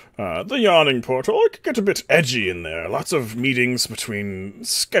the Yawning Portal. It could get a bit edgy in there. Lots of meetings between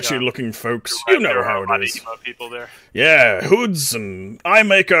sketchy-looking folks. You know how it is. People there. Yeah, hoods and eye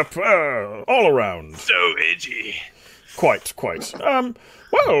makeup, all around. So edgy. Quite.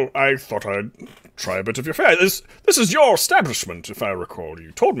 Well, I thought I'd try a bit of your fare. This is your establishment, if I recall.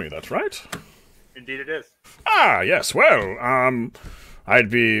 You told me that, right? Indeed it is. Ah, yes, well, I'd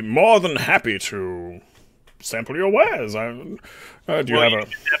be more than happy to sample your wares. Do you have can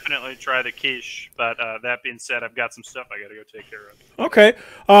definitely try the quiche, but that being said, I've got some stuff I gotta go take care of. Okay.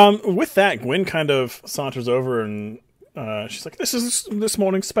 With that, Gwen kind of saunters over and she's like, "This is this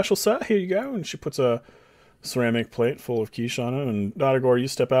morning's special, sir. Here you go." And she puts a ceramic plate full of quiche on it. And Dotagor, you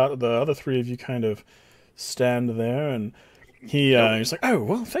step out. The other three of you kind of stand there, and he's like, "Oh,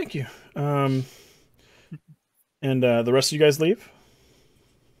 well, thank you." And the rest of you guys leave?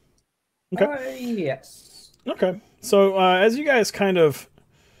 Okay. Yes. Okay. So as you guys kind of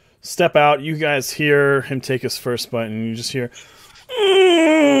step out, you guys hear him take his first bite, and you just hear...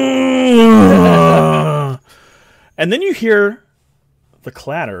 And then you hear the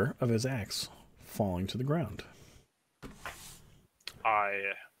clatter of his axe falling to the ground.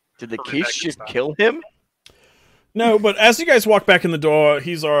 Did the quiche just kill him? No, but as you guys walk back in the door,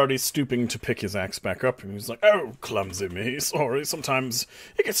 he's already stooping to pick his axe back up, and he's like, "Oh, clumsy me, sorry, sometimes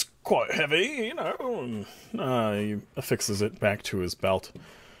it gets quite heavy, you know." And, he affixes it back to his belt.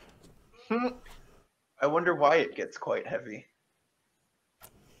 I wonder why it gets quite heavy.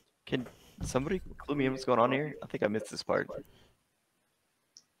 Can somebody clue me in what's going on here? I think I missed this part.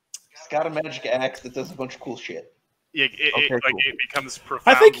 He's got a magic axe that does a bunch of cool shit. Yeah, cool. it becomes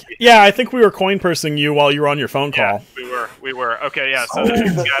profound. I think we were coin pursing you while you were on your phone call. Yeah, we were. Okay, yeah. So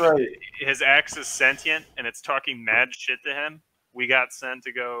his axe is sentient, and it's talking mad shit to him. We got sent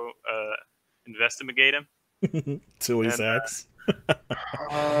to go investigate him. Tilly's axe.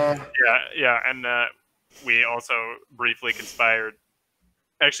 Yeah, and we also briefly conspired.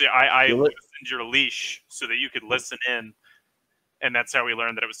 Actually, I loosened your leash so that you could listen in, and that's how we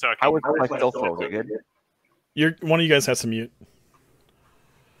learned that it was talking. How was my stealth roll? Was it good? One of you guys has to mute.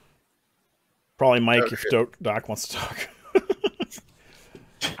 Probably Mike if Doc wants to talk.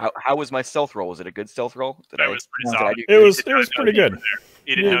 How was my stealth roll? Was it a good stealth roll? That was pretty solid. It was pretty good.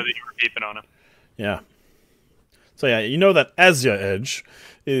 You didn't know that you were peeping on him. Yeah. So yeah, you know that Azya Edge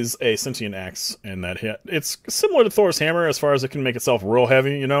is a sentient axe, and that it's similar to Thor's hammer as far as it can make itself real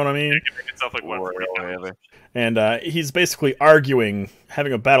heavy. You know what I mean? It can make itself like 140 pounds. And he's basically arguing,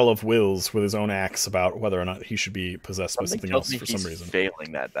 having a battle of wills with his own axe about whether or not he should be possessed by something else for some reason.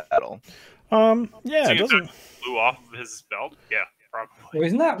 Failing that battle. Yeah, it doesn't. Flew off of his belt. Yeah, probably. Well,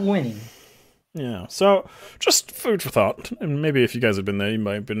 he's not winning. Yeah, so just food for thought. And maybe if you guys had been there, you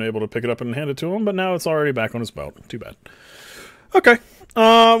might have been able to pick it up and hand it to him, but now it's already back on his belt. Too bad. Okay.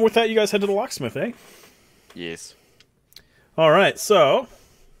 With that, you guys head to the locksmith, eh? Yes. Alright, so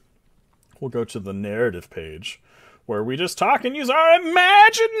we'll go to the narrative page, where we just talk and use our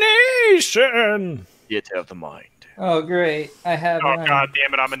imagination! Get out of the mind. Oh, great. I have... Oh, god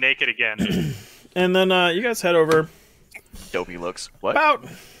damn it, I'm a naked again. And then you guys head over... Dopey looks. What? About...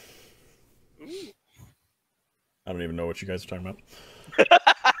 I don't even know what you guys are talking about.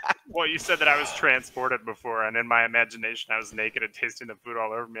 Well, you said that I was transported before, and in my imagination, I was naked and tasting the food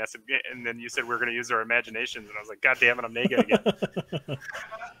all over me. I said, and then you said we're going to use our imaginations, and I was like, God damn it, I'm naked again.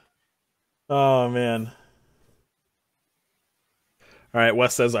 Oh man! All right,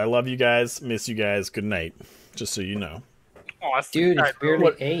 Wes says, "I love you guys, miss you guys, good night." Just so you know. Oh, dude, it's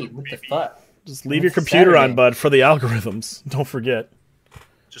barely 8. What the fuck? Just leave your computer on, bud, for the algorithms. Don't forget.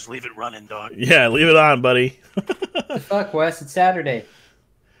 Just leave it running, dog. Yeah, leave it on, buddy. The fuck, Wes? It's Saturday.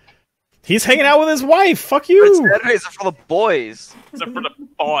 He's hanging out with his wife. Fuck you. Saturdays are for the boys. It's for the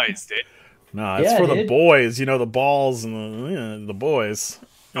boys, dude. Nah, it's for the boys. You know, the balls and the boys.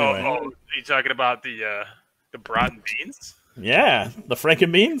 Anyway. Oh, are you talking about the broughton beans? Yeah, the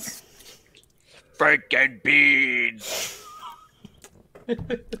Franken beans. Franken beans.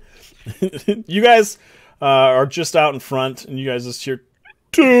 You guys are just out in front, and you guys just hear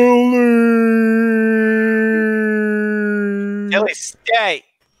Tilly. Tilly, stay.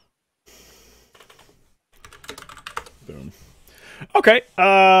 Boom. Okay,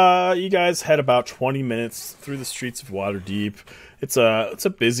 you guys head about 20 minutes through the streets of Waterdeep. It's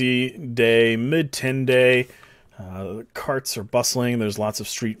a busy day, mid-10 day. The carts are bustling. There's lots of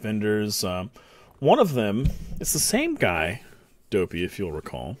street vendors. One of them, it's the same guy, Dopey, if you'll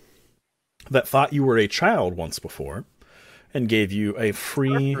recall, that thought you were a child once before and gave you a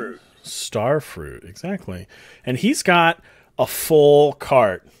free star fruit. Exactly. And he's got a full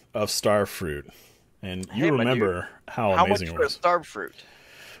cart of star fruit. And you remember how amazing it was. How much for a star fruit?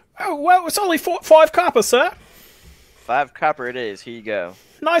 Oh, well, it's only 5 copper, sir. 5 copper it is. Here you go.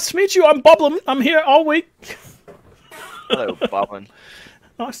 Nice to meet you. I'm Boblin. I'm here all week. Hello, Boblin.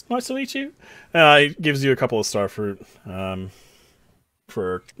 Nice to meet you. He gives you a couple of star fruit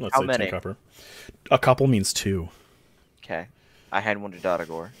for, let's say, 10 copper. A couple means 2. Okay. I hand one to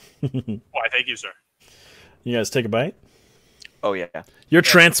Dotagor. Why, thank you, sir. You guys take a bite? Oh, yeah. You're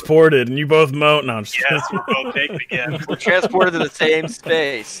transported, and you both moat. No, I'm just yes, we're both naked again. We're transported to the same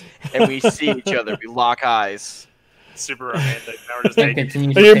space, and we see each other. We lock eyes. Super romantic. Now we're just And naked. continue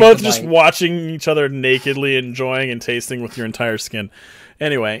And to you're take both the just bite. watching each other nakedly enjoying and tasting with your entire skin.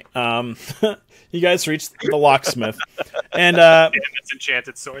 Anyway, you guys reach the locksmith. And And it's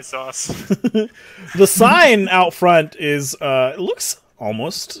enchanted soy sauce. the sign out front is, it looks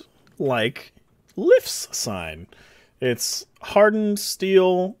almost like Lift's sign. It's hardened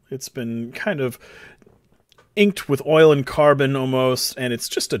steel. It's been kind of inked with oil and carbon almost, and it's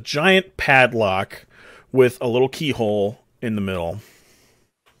just a giant padlock with a little keyhole in the middle.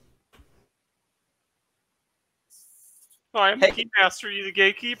 I am the keymaster, you the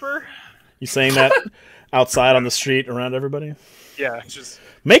gatekeeper? You saying that outside on the street around everybody? Yeah, just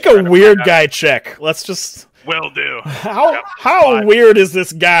Make a weird guy check. Let's just... Will do. How weird is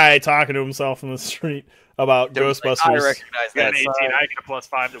this guy talking to himself in the street about Ghostbusters? I recognize Got that an 18. sign. I get a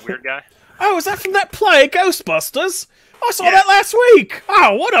 +5 to weird guy. Oh, is that from that play, Ghostbusters? I saw that last week.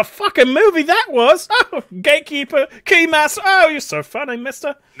 Oh, what a fucking movie that was. Oh, gatekeeper, keymaster. Oh, you're so funny,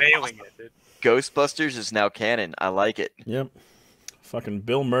 mister. Nailing it, dude. Ghostbusters is now canon. I like it. Yep. Fucking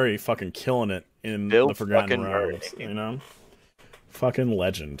Bill Murray fucking killing it in Bill The Forgotten fucking Murray. Realms, you know? Fucking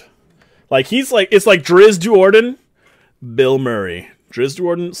legend. Like, he's like, it's like Driz Duorden, Bill Murray. Driz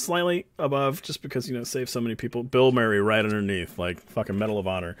Duorden slightly above, just because, you know, saved so many people. Bill Murray right underneath, like, fucking Medal of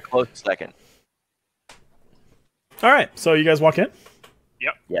Honor. Close second. Alright, so you guys walk in?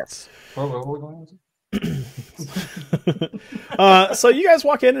 Yes. What we're going on? So you guys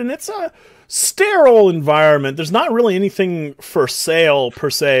walk in, and it's a sterile environment. There's not really anything for sale, per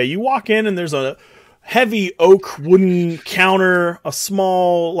se. You walk in, and there's a heavy oak wooden counter, a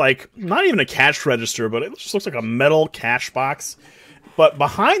small, like, not even a cash register, but it just looks like a metal cash box. But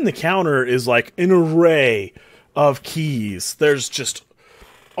behind the counter is, like, an array of keys. There's just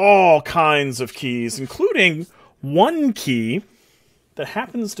all kinds of keys, including one key that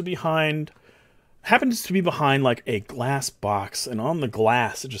happens to be behind like a glass box, and on the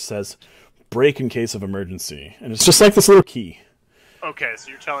glass it just says break in case of emergency, and it's just like this little key. Okay, so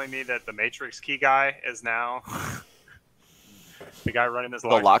you're telling me that the Matrix key guy is now the guy running this The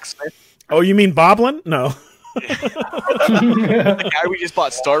locksmith? Oh, you mean Boblin? No. The guy we just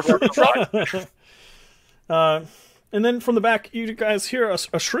bought Starfruit from? And then from the back you guys hear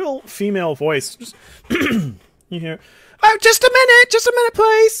a shrill female voice. Just you hear, oh, just a minute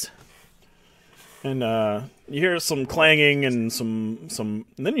please. And you hear some clanging and some and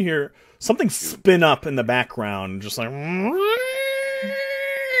then you hear something spin up in the background, just like,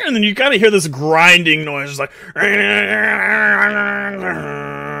 and then you kind of hear this grinding noise, just like,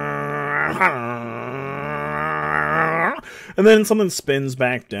 and then something spins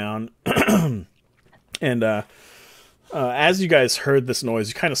back down. And as you guys heard this noise,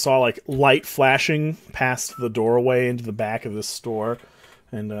 you kind of saw like light flashing past the doorway into the back of this store,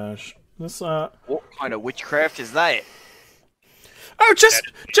 and this What kind of witchcraft is that? oh,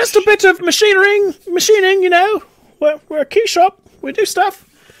 just a bit of machining, you know. We're a key shop. We do stuff.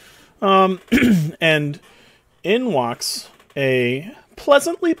 And in walks a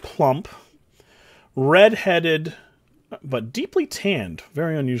pleasantly plump, red-headed, but deeply tanned,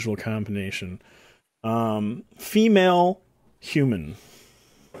 very unusual combination, female human.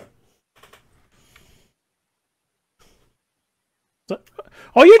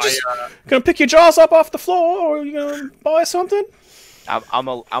 Are you just gonna pick your jaws up off the floor, or are you gonna buy something? I'm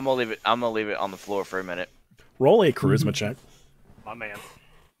gonna leave it on the floor for a minute. Roll a charisma check. My man.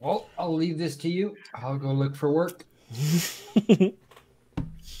 Well, I'll leave this to you. I'll go look for work.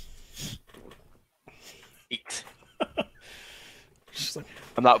 Eat. She's like,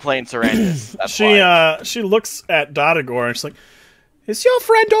 I'm not playing Tyrannus. That's why. she looks at Dodagor and she's like, "Is your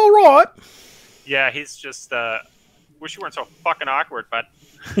friend all right?" Yeah, he's just. Wish you weren't so fucking awkward, but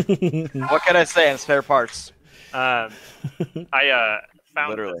What can I say on spare parts? I found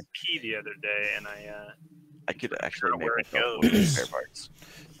Literally. this key the other day, and I could actually make where it myself goes. look at spare parts.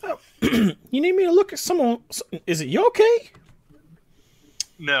 You need me to look at someone? Is it you okay?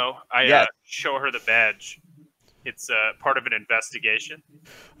 No, I Yeah. show her the badge. It's part of an investigation.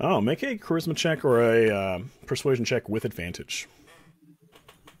 Oh, make a charisma check or a persuasion check with advantage.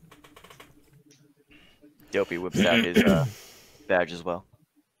 Dopey whips out his badge as well.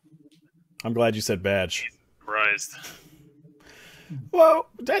 I'm glad you said badge. Christ. Well,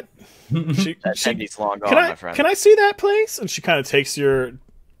 that she, That she- tendy's long gone, can I my friend. can I see that place? And she kind of takes your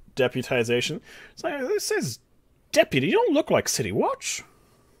deputization. It's like, this says deputy. You don't look like City Watch.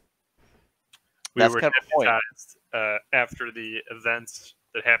 We That's were kind of the point. deputized after the events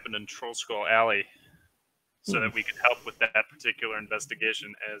that happened in Troll Skull Alley so that we could help with that particular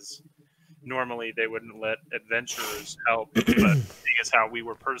investigation, as normally they wouldn't let adventurers help, but seeing as how we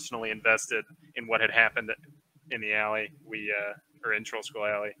were personally invested in what had happened in the alley, or in Troll School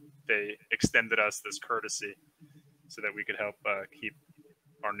Alley, they extended us this courtesy so that we could help keep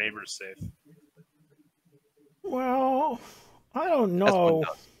our neighbors safe. Well, I don't know.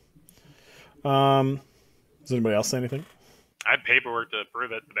 Does anybody else say anything? I had paperwork to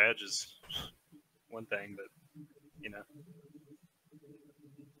prove it. The badge is one thing, but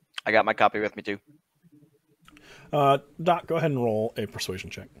I got my copy with me too. Doc, go ahead and roll a persuasion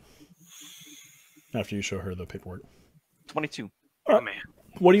check after you show her the paperwork. 22. All right. Oh man,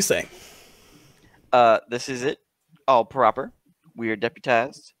 What do you say? This is it. All proper. We are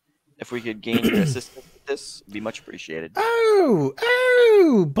deputized. If we could gain your assistance with this, it'd be much appreciated. Oh,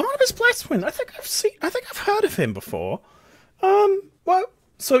 Barnabas Blackswin. I think I've heard of him before. Well,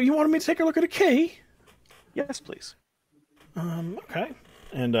 so you wanted me to take a look at a key? Yes, please. Okay.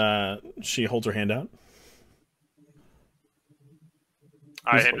 And she holds her hand out.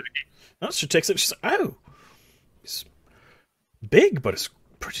 I handed the key. Oh, she takes it. She's like, "Oh, it's big, but it's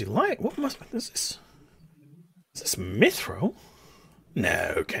pretty light. What is this? Is this mithril?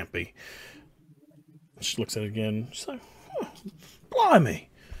 No, it can't be." She looks at it again. She's like, "Oh, blimey.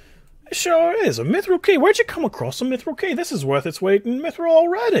 It sure is. A mithril key. Where'd you come across a mithril key? This is worth its weight in mithril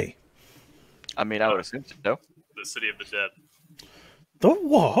already." I mean, I would assume so. The City of the Dead. The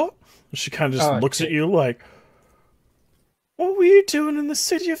what? She kind of just looks at you like, "What were you doing in the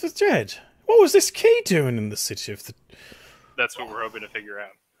City of the Dead? What was this key doing in the City of the..." That's what we're hoping to figure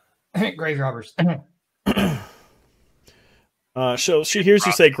out. Grave robbers. So she hears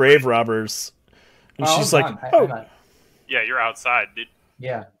you say grave robbers, and she's like, "Oh, Yeah, you're outside, dude.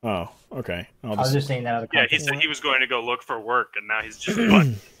 yeah." oh, okay." I was just saying that out of Yeah, context. he said he was going to go look for work, and now he's just put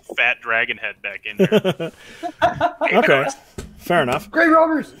fat dragon head back in there. Okay, fair enough. Grave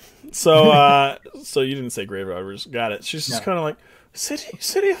robbers. So, so you didn't say grave robbers. Got it. She's just kind of like,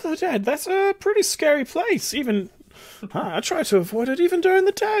 City of the Dead. That's a pretty scary place. Even I try to avoid it even during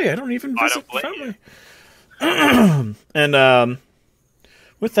the day. I don't even visit family. And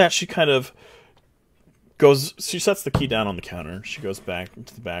with that, she kind of goes. She sets the key down on the counter. She goes back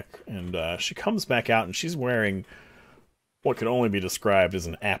into the back, and she comes back out, and she's wearing what could only be described as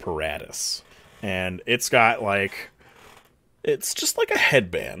an apparatus, and it's got like. It's just like a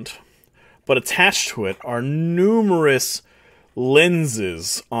headband, but attached to it are numerous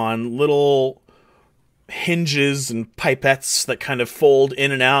lenses on little hinges and pipettes that kind of fold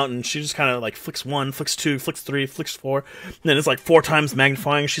in and out, and she just kind of like flicks 1, flicks 2, flicks 3, flicks 4, and then it's like 4 times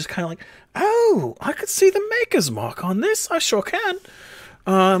magnifying. She's kind of like, "Oh, I could see the maker's mark on this. I sure can.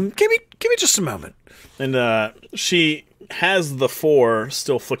 Give me just a moment." And she has the 4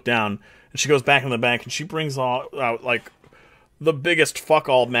 still flicked down, and she goes back in the bank, and she brings out like the biggest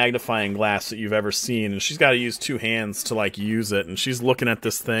fuck-all magnifying glass that you've ever seen, and she's got to use 2 hands to, like, use it, and she's looking at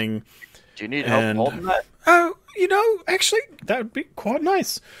this thing. Do you need help holding that? Oh, actually, that would be quite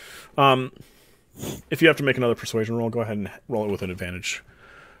nice. If you have to make another persuasion roll, go ahead and roll it with an advantage.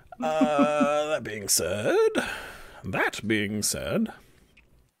 That being said...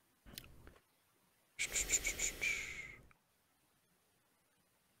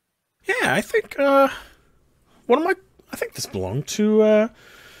 Yeah, I think, I think this belonged to,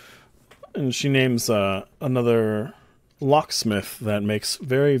 and she names another locksmith that makes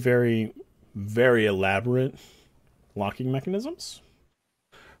very, very, very elaborate locking mechanisms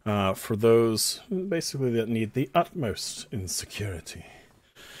for those basically that need the utmost in security.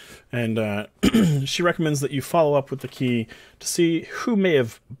 And she recommends that you follow up with the key to see who may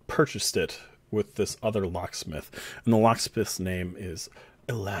have purchased it with this other locksmith. And the locksmith's name is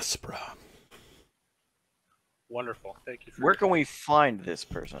Elaspra. Wonderful. Thank you. Where can we find this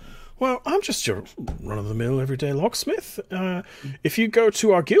person? Well, I'm just your run-of-the-mill everyday locksmith. If you go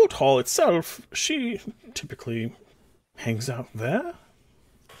to our guild hall itself, she typically hangs out there.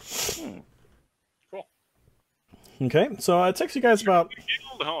 Cool. Okay, so it takes you guys about...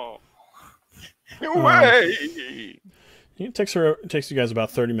 Guild hall. It takes you guys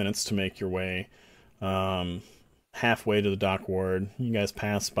about 30 minutes to make your way halfway to the dock ward. You guys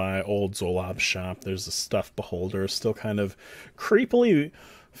pass by old Zolob's shop. There's a stuffed beholder still kind of creepily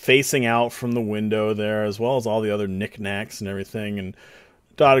facing out from the window there, as well as all the other knickknacks and everything. And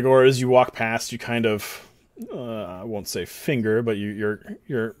Dodagor, as you walk past, you kind of, I won't say finger, but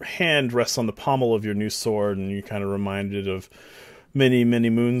your hand rests on the pommel of your new sword, and you kind of reminded of many, many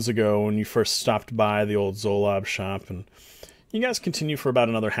moons ago when you first stopped by the old Zolob shop. And you guys continue for about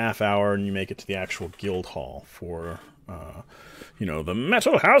another half hour, and you make it to the actual guild hall for, the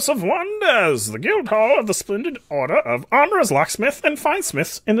Metal House of Wonders, the guild hall of the Splendid Order of Armorers, Locksmith, and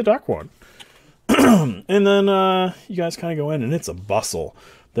Finesmiths in the Dark Ward. And then you guys kind of go in, and it's a bustle.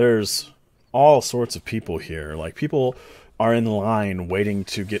 There's all sorts of people here. Like, people are in line waiting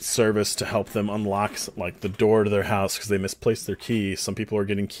to get service to help them unlock, like, the door to their house because they misplaced their key. Some people are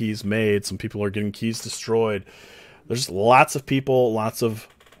getting keys made. Some people are getting keys destroyed. There's lots of people, lots of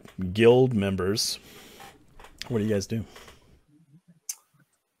guild members. What do you guys do?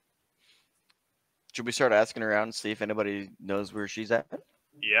 Should we start asking around and see if anybody knows where she's at?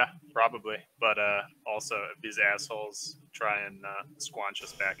 Yeah, probably. But also, if these assholes try and squanch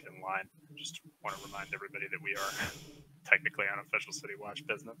us back in line, just want to remind everybody that we are technically unofficial City Watch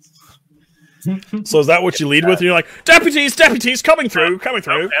business. So is that what you lead with? And you're like, deputies, coming through, coming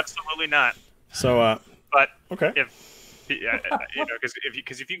through. No, absolutely not. So, but okay. If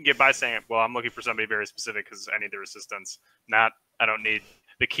if you can get by saying, well, I'm looking for somebody very specific because I need their assistance. I don't need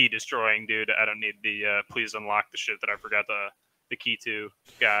the key destroying dude. I don't need the please unlock the shit that I forgot the key to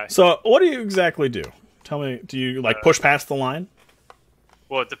guy. So what do you exactly do? Tell me, do you like push past the line?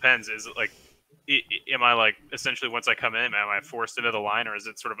 Well, it depends. Is it like, am I like essentially once I come in, am I forced into the line, or is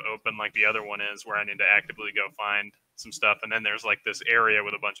it sort of open like the other one is, where I need to actively go find some stuff, and then there's like this area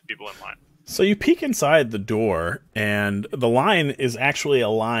with a bunch of people in line? So you peek inside the door, and the line is actually a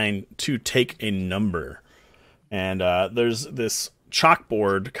line to take a number, and there's this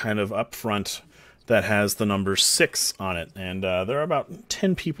chalkboard kind of up front that has the number 6 on it, and there are about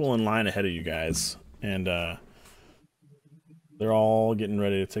 10 people in line ahead of you guys, and they're all getting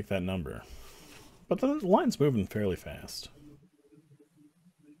ready to take that number. But the line's moving fairly fast.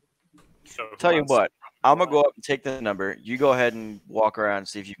 So Tell you what, I'm going to go up and take the number. You go ahead and walk around and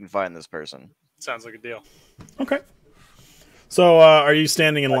see if you can find this person. Sounds like a deal. Okay. So are you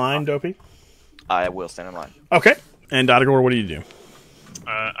standing in line, Dopey? I will stand in line. Okay. And Dotagor, what do you do?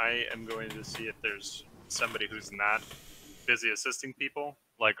 I am going to see if there's somebody who's not busy assisting people,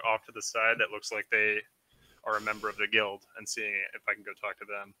 like off to the side, that looks like they are a member of the guild, and seeing if I can go talk to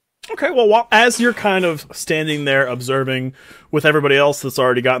them. Okay, well, as you're kind of standing there observing with everybody else that's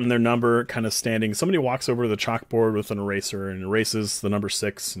already gotten their number, kind of standing, somebody walks over to the chalkboard with an eraser and erases the number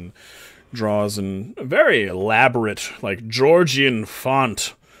 6 and draws in a very elaborate, like, Georgian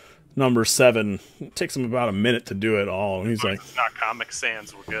font, number 7. It takes him about a minute to do it all. And he's like, it's not Comic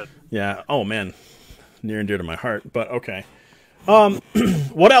Sans, we're good. Yeah, oh man, near and dear to my heart, but okay.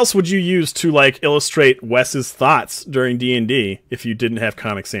 What else would you use to, like, illustrate Wes's thoughts during D&D if you didn't have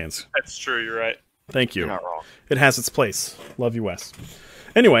Comic Sans? That's true, you're right. Thank you. You're not wrong. It has its place. Love you, Wes.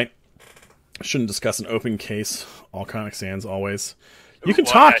 Anyway, I shouldn't discuss an open case. All Comic Sans, always. You can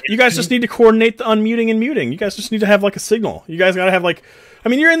talk. You guys just need to coordinate the unmuting and muting. You guys just need to have, like, a signal. You guys gotta have, like... I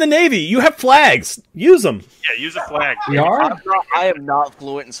mean, you're in the Navy. You have flags. Use them. Yeah, use a flag. We are? I am not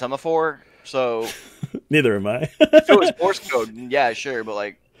fluent in semaphore, so... Neither am I. If it was Morse code, yeah, sure, but,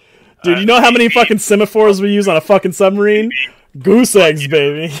 like... Dude, you know how many fucking semaphores we use on a fucking submarine? Goose eggs,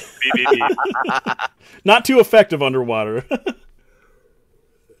 baby. Not too effective underwater.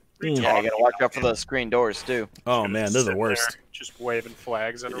 Yeah, I gotta watch out for the screen doors, too. Oh, man, they're the worst. There, just waving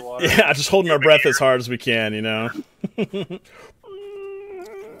flags underwater. Yeah, just holding our breath as hard as we can, you know?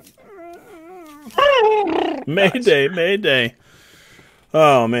 Mayday, mayday.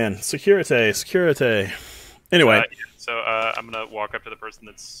 Oh, man. Security. Anyway. So I'm going to walk up to the person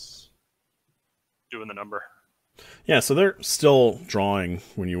that's doing the number. Yeah, so they're still drawing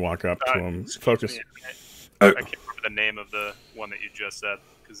when you walk up to them. Focus. I can't remember the name of the one that you just said,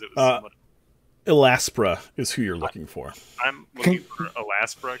 because it was somewhat... Elaspra is who you're looking for. I'm looking for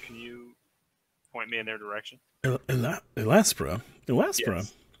Elaspra. Can you point me in their direction? Elaspra?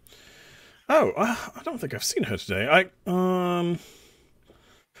 Yes. Oh, I don't think I've seen her today.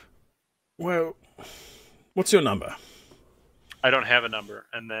 Well, what's your number? I don't have a number.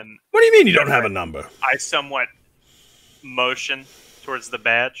 And then... What do you mean you don't have a number? I somewhat motion towards the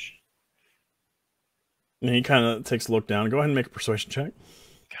badge. And he kind of takes a look down. Go ahead and make a persuasion check.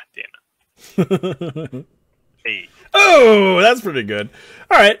 God damn it. 8. Oh, that's pretty good.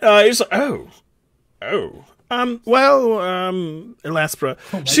 All right, you're just like, Elaspra,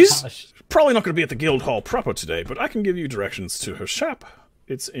 she's probably not going to be at the guild hall proper today, but I can give you directions to her shop.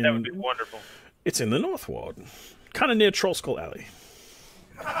 That would be wonderful. It's in the North Ward, kind of near Troll Skull Alley.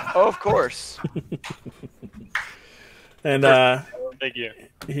 Oh, of course. And thank you.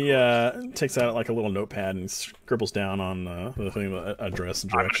 He takes out like a little notepad and scribbles down on the thing, the address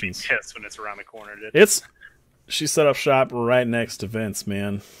and directions. I'm gonna be pissed when it's around the corner, dude. She set up shop right next to Vince,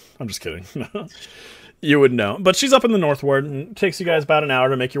 man. I'm just kidding. You would know. But she's up in the North Ward, and it takes you guys about an hour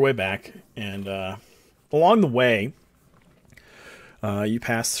to make your way back. And along the way, you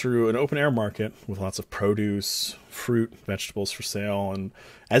pass through an open-air market with lots of produce, fruit, vegetables for sale. And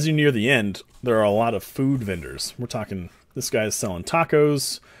as you near the end, there are a lot of food vendors. We're talking, this guy's selling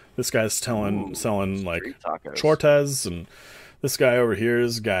tacos. This guy's selling like Street tacos. chortas, and this guy over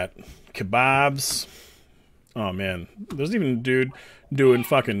here's got kebabs. Oh man, there's even a dude doing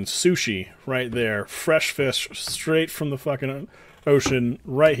fucking sushi right there, fresh fish straight from the fucking ocean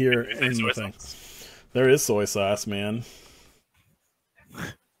right here in the thing. There is soy sauce, man.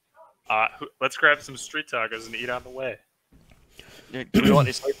 Let's grab some street tacos and eat on the way. Do you want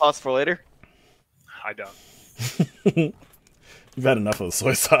any soy sauce for later? I don't. You've had enough of the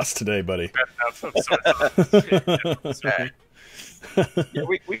soy sauce today, buddy. Enough of soy sauce. Yeah,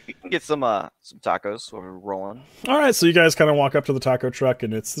 we can get some tacos while we're rolling. All right, so you guys kind of walk up to the taco truck,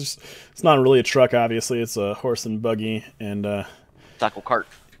 and it's not really a truck, obviously. It's a horse and buggy, and Taco cart.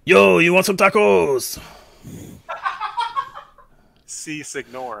 yo, you want some tacos? C.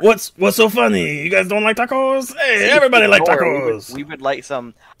 Signor. What's so funny? You guys don't like tacos? Hey, everybody like tacos. We would like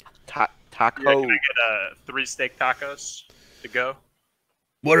some taco. Yeah, can I get 3 steak tacos to go?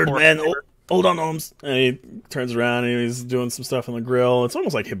 Word, Or man. flavor. Hold on, Holmes. And he turns around and he's doing some stuff on the grill. It's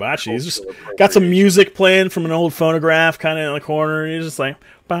almost like hibachi. He's just got some music playing from an old phonograph kind of in the corner. And he's just like,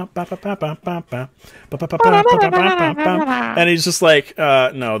 ba, ba, ba, ba, ba, ba, ba, ba, ba, ba, ba, ba, ba, ba, ba. And he's just like,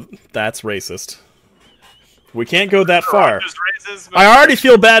 no, that's racist. We can't go that far. I already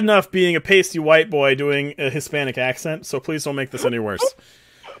feel bad enough being a pasty white boy doing a Hispanic accent, so please don't make this any worse.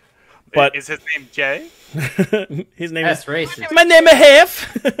 But Is his name Jay? his name That's is racist. my name is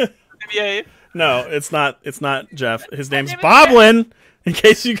Hef. Yeah. No, it's not. It's not Jeff. His name's Boblin. In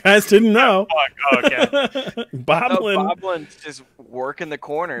case you guys didn't know, Oh, okay. Boblin, Goblin's just working the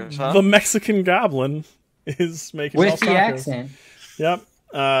corners, huh? the Mexican goblin, is making all With the tacos. accent. Yep.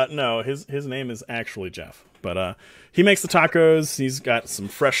 No, his name is actually Jeff, but he makes the tacos. He's got some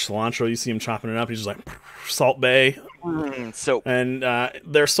fresh cilantro. You see him chopping it up. He's just like Salt Bay, So and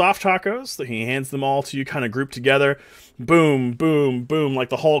they're soft tacos. That he hands them all to you, kind of grouped together. Boom, boom, boom, like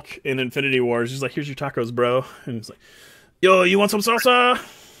the Hulk in Infinity Wars. He's like, "Here's your tacos, bro." And he's like, "Yo, you want some salsa?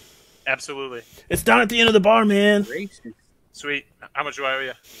 Absolutely. It's down at the end of the bar, man." Racist. Sweet. How much do I owe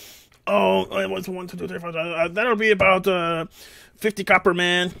you? Oh, what's 1, 2, 3, 4, that'll be about 50 copper,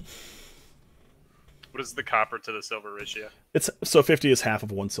 man. What is the copper to the silver ratio? It's so 50 is half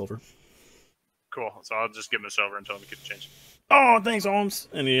of 1 silver. Cool. So I'll just give him the silver and tell him to keep the change. Oh, thanks, Holmes.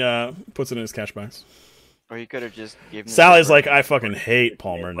 And he puts it in his cash box. or you could have just given. Sally's like, I fucking hate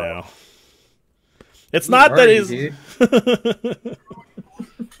Palmer now. It's not that he's. Dude.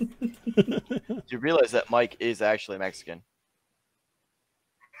 You realize that Mike is actually Mexican.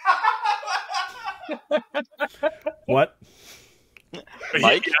 What?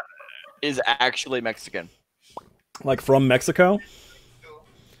 Mike is actually Mexican. Like from Mexico?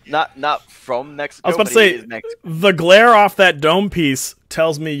 Not from Mexico. I was about to but he say, is Mexican. the glare off that dome piece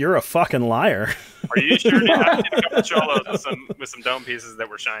tells me you're a fucking liar. Are you sure? I did a couple cholos with some dome pieces that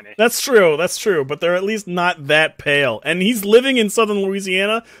were shiny. That's true, but they're at least not that pale. And he's living in southern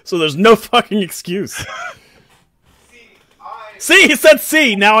Louisiana, so there's no fucking excuse. See, he said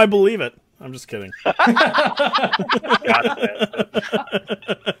C, now I believe it. I'm just kidding. God,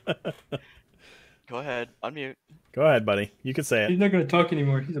 Go ahead, unmute. Go ahead, buddy. You can say He's it. not going to talk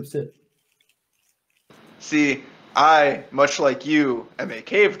anymore. He's upset. See, I, much like you, am a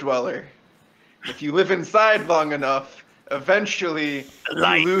cave dweller. If you live inside long enough, eventually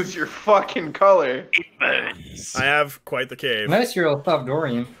you lose your fucking color. I have quite the cave. Unless you're a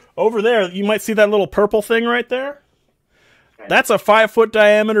Salvadorian. Over there, you might see that little purple thing right there. That's a 5-foot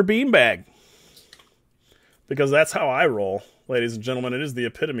diameter beanbag. Because that's how I roll, ladies and gentlemen. It is the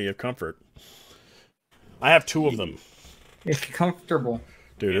epitome of comfort. I have 2 of them. It's comfortable.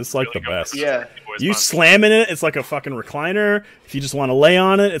 Dude, it's like the best. Yeah. You slam in it, it's like a fucking recliner. If you just want to lay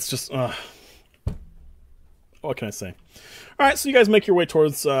on it, it's just... what can I say? All right, so you guys make your way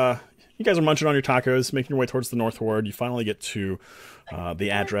towards... you guys are munching on your tacos, making your way towards the North Ward. You finally get to the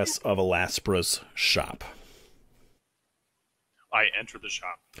address of Alaspra's shop. I enter the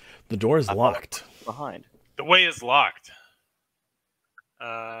shop. The door is locked. Behind. The way is locked.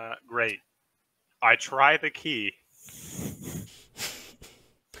 Great. I try the key.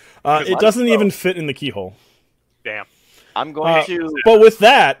 It doesn't even fit in the keyhole. Damn. I'm going to. But with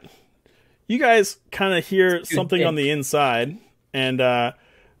that, you guys kind of hear something on the inside, and the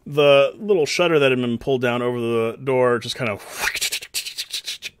little shutter that had been pulled down over the door just kind of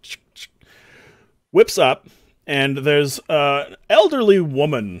whips up, and there's an elderly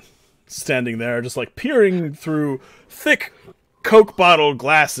woman standing there, just like peering through thick Coke bottle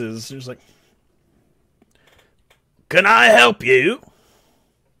glasses. She's like, "Can I help you?"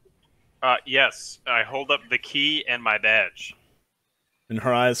 Yes. I hold up the key and my badge. And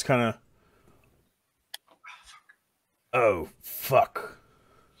her eyes kind of... Oh, fuck.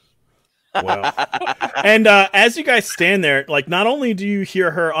 Well, and as you guys stand there, like, not only do you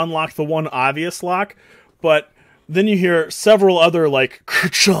hear her unlock the one obvious lock, but then you hear several other, like,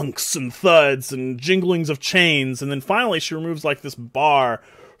 chunks and thuds and jinglings of chains, and then finally she removes, like, this bar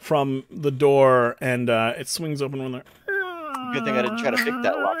from the door, and it swings open when they're... Good thing I didn't try to pick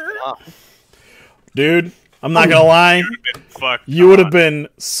that lock. Huh? Dude, I'm not gonna lie, you would have been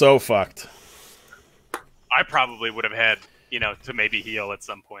so fucked. I probably would have had, to maybe heal at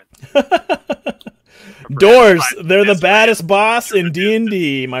some point. Doors, they're the baddest boss in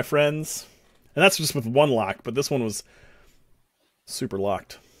D&D, my friends. And that's just with one lock, but this one was super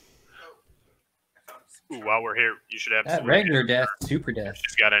locked. Ooh, while we're here, you should That absolutely... regular death, super death.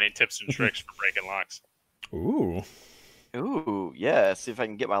 She's got any tips and tricks for breaking locks. Ooh. Ooh, yeah. See if I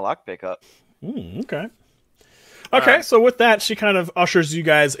can get my lockpick up. Okay. Okay, so with that, she kind of ushers you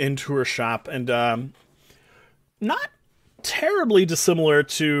guys into her shop, and not terribly dissimilar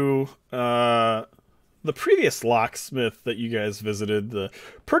to the previous locksmith that you guys visited. The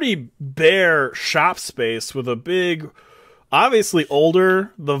pretty bare shop space with a big, obviously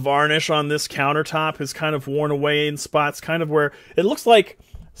older. The varnish on this countertop is kind of worn away in spots, kind of where it looks like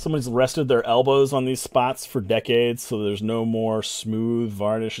somebody's rested their elbows on these spots for decades, so there's no more smooth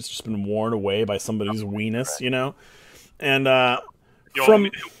varnish. It's just been worn away by somebody's weenus, And the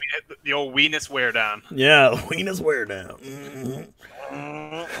old weenus wear down. Yeah, the weenus wear down.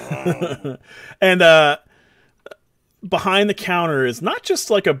 And behind the counter is not just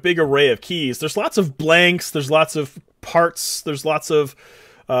like a big array of keys. There's lots of blanks. There's lots of parts. There's lots of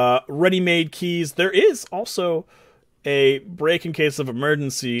ready-made keys. There is also a break in case of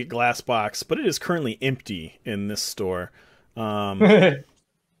emergency glass box, but it is currently empty in this store. And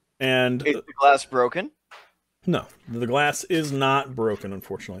Is the glass broken? No, the glass is not broken,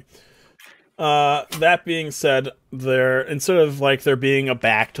 unfortunately. That being said, instead of like there being a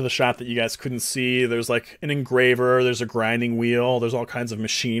back to the shop that you guys couldn't see, there's like an engraver, there's a grinding wheel, there's all kinds of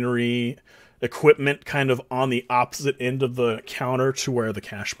machinery, equipment kind of on the opposite end of the counter to where the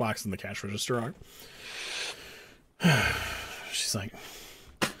cash box and the cash register are. She's like,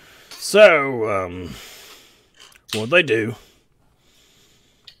 so, what'd they do?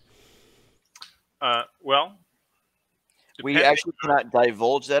 Well, we actually cannot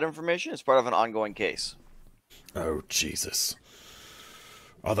divulge that information. It's part of an ongoing case. Oh, Jesus.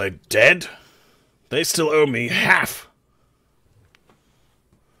 Are they dead? They still owe me half.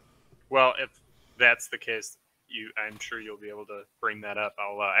 Well, if that's the case, I'm sure you'll be able to bring that up.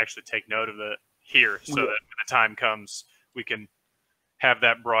 I'll actually take note of it here so that when the time comes, we can have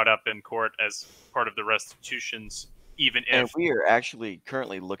that brought up in court as part of the restitutions, even if... And we are actually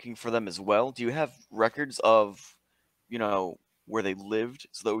currently looking for them as well. Do you have records of, where they lived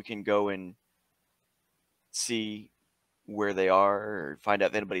so that we can go and see where they are or find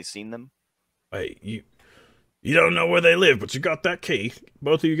out if anybody's seen them? Hey, you don't know where they live, but you got that key.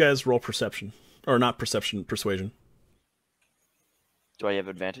 Both of you guys roll perception. Or not perception, persuasion. Do I have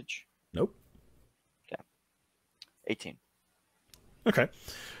advantage? Nope. Okay. 18. Okay.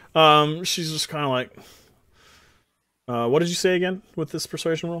 She's just kind of like... what did you say again with this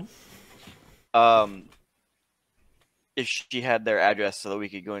persuasion roll? If she had their address so that we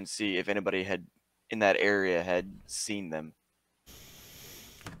could go and see if anybody in that area had seen them.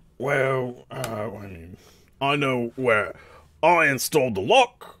 Well, I know where I installed the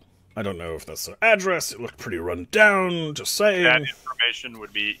lock. I don't know if that's their address. It looked pretty run down, just saying. That information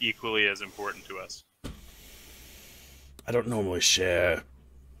would be equally as important to us. I don't normally share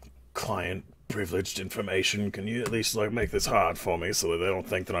client privileged information. Can you at least make this hard for me so that they don't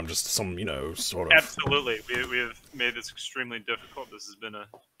think that I'm just some, sort of... Absolutely. We have made this extremely difficult. This has been a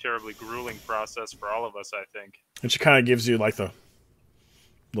terribly grueling process for all of us, I think. And she kind of gives you the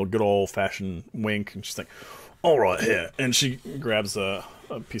little good old-fashioned wink, and she's like, all right, here. And she grabs a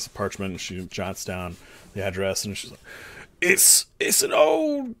piece of parchment, and she jots down the address, and she's like, it's an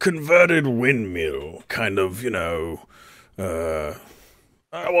old converted windmill, kind of,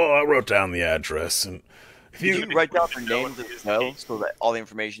 well, I wrote down the address, and if you write down their names as well, so that all the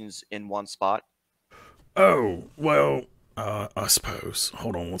information's in one spot. Oh, well, I suppose.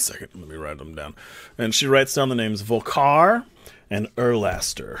 Hold on one second. Let me write them down. And she writes down the names Volcar and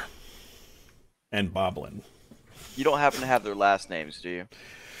Erlaster and Boblin. You don't happen to have their last names, do you?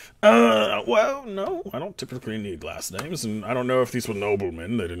 Well, no. I don't typically need last names, and I don't know if these were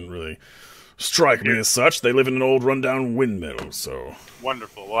noblemen. They didn't really strike me as such. They live in an old rundown windmill, so...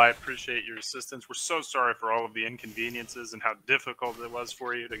 Wonderful. Well, I appreciate your assistance. We're so sorry for all of the inconveniences and how difficult it was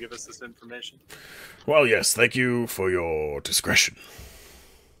for you to give us this information. Well, yes, thank you for your discretion.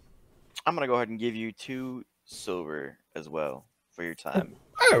 I'm going to go ahead and give you 2 silver as well for your time.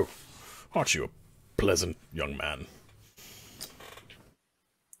 Oh, Aren't you a pleasant young man?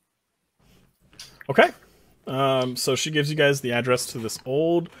 Okay. So she gives you guys the address to this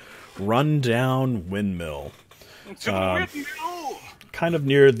old, run-down windmill. Kind of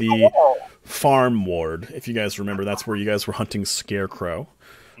near the farm ward, if you guys remember. That's where you guys were hunting Scarecrow.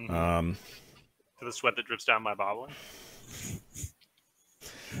 To the sweat that drips down my bobbling.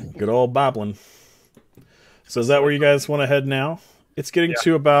 Good old bobbling. So is that where you guys want to head now? It's getting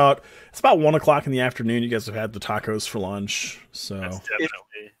to about 1 o'clock in the afternoon. You guys have had the tacos for lunch, so That's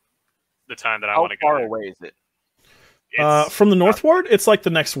definitely the time that I want to go. How far away is it? From the north ward, it's like the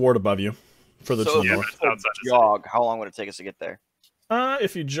next ward above you, further to the north. Jog. How long would it take us to get there?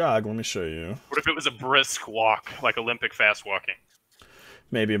 If you jog, let me show you. What if it was a brisk walk, like Olympic fast walking?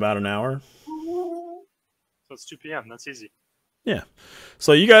 Maybe about an hour. So it's 2 p.m. That's easy. Yeah.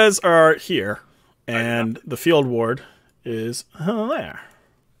 So you guys are here, and the field ward is there.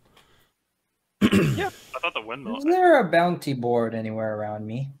 Yeah, I thought the windmill. Is there a bounty board anywhere around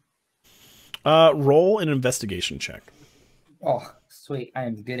me? Roll an investigation check. Oh, sweet. I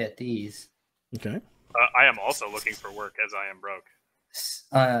am good at these. Okay. I am also looking for work as I am broke.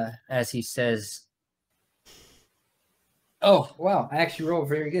 As he says. Oh, wow. I actually rolled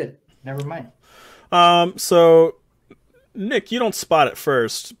very good. Never mind. So, Nick, you don't spot it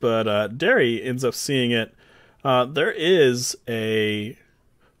first, but Derry ends up seeing it. There is I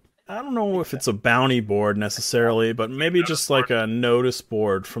don't know if it's a bounty board necessarily, but maybe just like a notice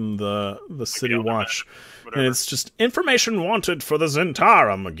board from the City Watch. And it's just information wanted for the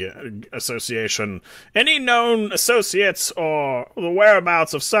Zentarum Association. Any known associates or the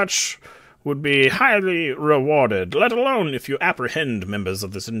whereabouts of such would be highly rewarded, let alone if you apprehend members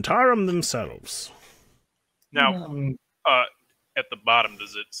of the Zentarum themselves. Now, at the bottom,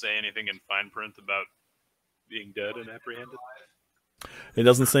 does it say anything in fine print about being dead and apprehended? It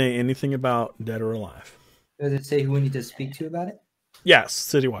doesn't say anything about dead or alive. Does it say who we need to speak to about it? Yes,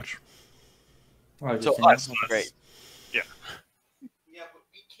 City Watch. Oh, So us, great. Yeah. Yeah, but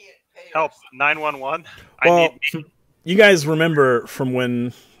we can't pay. Help, 911. Well, you guys remember from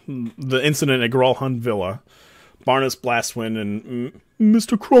when the incident at Gralhund Villa, Barnes Blastwind and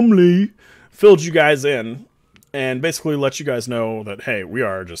Mr. Crumley filled you guys in and basically let you guys know that, hey, we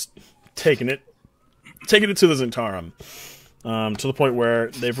are just taking it to the Zentarum. To the point where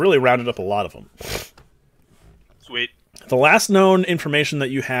they've really rounded up a lot of them. Sweet. The last known information that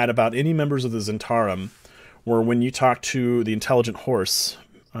you had about any members of the Zentarum were when you talked to the intelligent horse.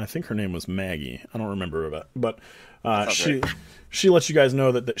 I think her name was Maggie. I don't remember about, but she let you guys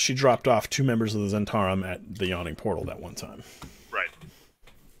know that she dropped off 2 members of the Zentarum at the Yawning Portal that one time. Right.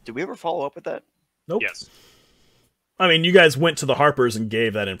 Did we ever follow up with that? Nope. Yes. I mean, you guys went to the Harpers and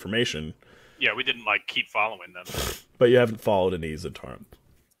gave that information. Yeah, we didn't keep following them. But you haven't followed any Zentarum.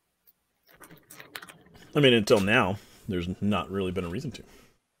 I mean, until now, there's not really been a reason to.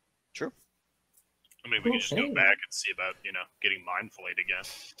 True. I mean, we can just go back and see about, getting mind flayed again.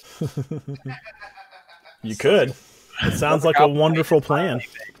 You could. It sounds like a wonderful plan.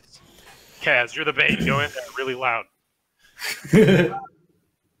 Kaz, you're the bait. Go in there really loud. Earn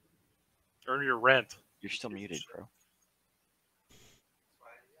your rent. You're still muted, bro.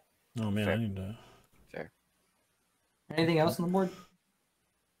 Oh man, Fair. I need to. Fair. Anything else on the board?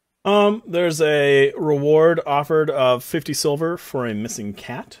 There's a reward offered of 50 silver for a missing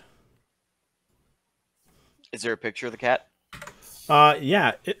cat. Is there a picture of the cat?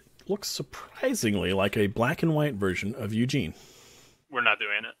 Yeah, it looks surprisingly like a black and white version of Eugene. We're not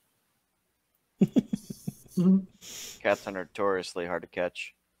doing it. Cats are notoriously hard to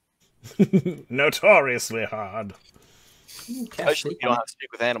catch. Notoriously hard. Especially if you don't have to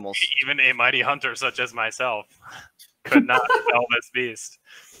speak with animals. Even a mighty hunter such as myself could not fell this beast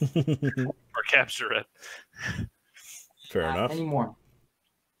or capture it. Fair enough. Any more?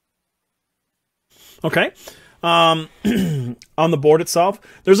 Okay. On the board itself,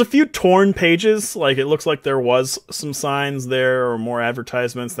 there's a few torn pages. Like, it looks like there was some signs there or more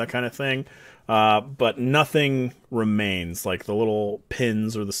advertisements, that kind of thing. But nothing remains. Like, the little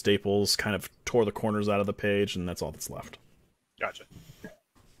pins or the staples kind of tore the corners out of the page, and that's all that's left. Gotcha.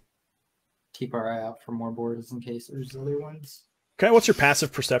 Keep our eye out for more boards in case there's other ones. Okay, what's your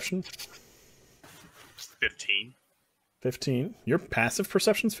passive perception? 15. 15. Your passive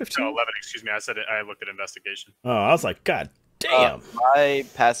perception's 15? No, 11, excuse me. I said it. I looked at investigation. Oh, I was like, God damn. My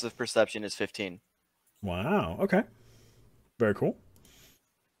passive perception is 15. Wow, okay. Very cool.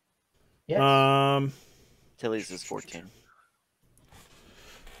 Yes. Tilly's is 14.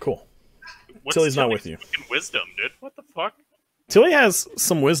 Cool. What's Tilly's not with you. fucking wisdom, dude? What the fuck? Tilly has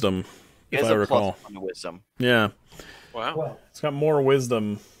some wisdom, He if has I a recall. plus 1 wisdom. Yeah. Wow. Well, It's got more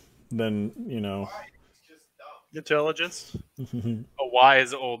wisdom than, you know. Intelligence. A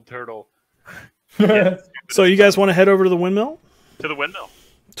wise old turtle. So you guys want to head over to the windmill? To the windmill.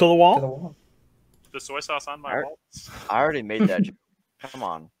 To the wall? To the wall. The soy sauce on my walls. I already made that joke. Come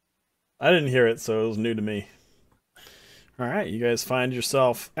on. I didn't hear it, so it was new to me. All right, you guys find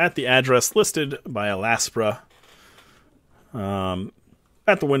yourself at the address listed by Alaspra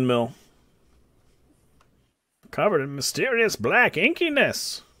at the windmill. Covered in mysterious black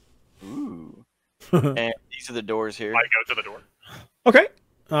inkiness. Ooh. And these are the doors here. I go to the door. Okay.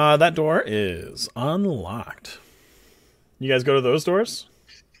 That door is unlocked. You guys go to those doors?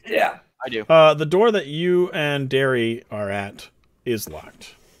 Yeah. I do. The door that you and Derry are at is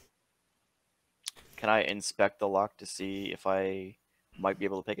locked. Can I inspect the lock to see if I might be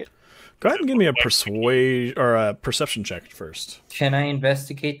able to pick it? Go ahead and give me a persuade or a perception check first. Can I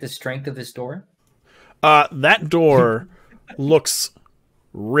investigate the strength of this door? That door looks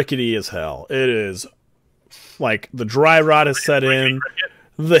rickety as hell. It is like the dry rot has set in.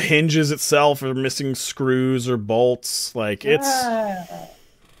 The hinges itself are missing screws or bolts. Like it's.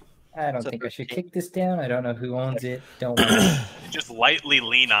 I don't think I should kick this down. I don't know who owns it. Don't want to. Just lightly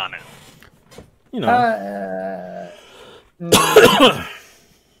lean on it. You know.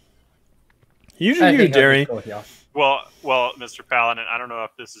 Usually you, Derry. Well, Mr. Paladin, I don't know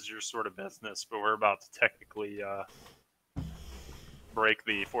if this is your sort of business, but we're about to technically break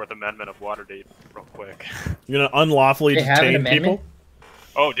the Fourth Amendment of Waterdeep real quick. You're gonna unlawfully detain people?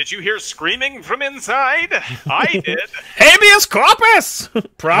 Oh, did you hear screaming from inside? I did. Habeas corpus!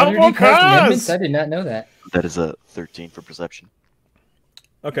 Probable cause! I did not know that. That is a 13 for perception.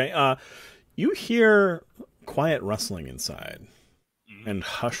 Okay, you hear quiet rustling inside and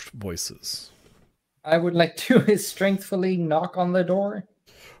hushed voices. I would like to strengthfully knock on the door.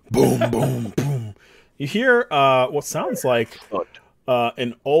 Boom, boom, boom. You hear what sounds like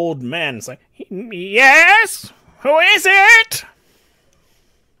an old man. It's like, yes? Who is it?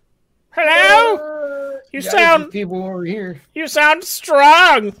 Hello? You sound... people over here. You sound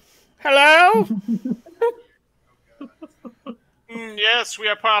strong. Hello? Yes, we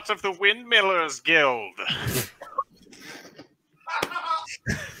are part of the Windmillers Guild.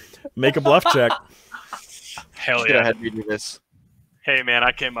 Make a bluff check. Hell Go yeah. ahead and do this. Hey, man,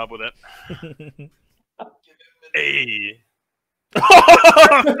 I came up with it. Hey.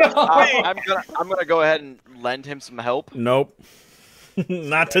 I'm gonna go ahead and lend him some help. Nope.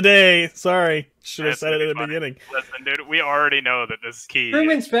 Not today. Sorry. Should have said it at the beginning. Listen, dude, we already know that this key. Room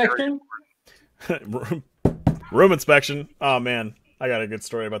inspection. Room inspection. Oh man, I got a good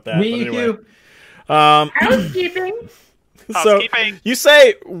story about that. Me but anyway. too. Housekeeping. So you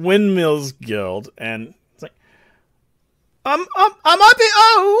say Windmills Guild, and it's like, I might be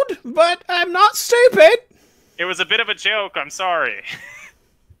old, but I'm not stupid. It was a bit of a joke. I'm sorry.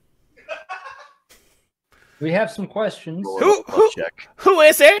 We have some questions. Who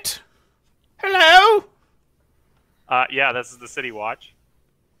is it? Hello? Yeah, this is the City Watch.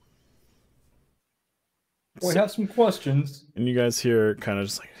 We have some questions. And you guys hear kind of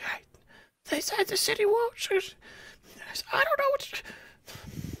just like, hey, they said the City Watch. I don't know what.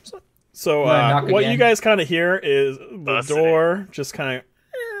 So what you guys kind of hear is the door just kind of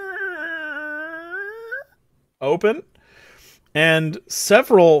open, and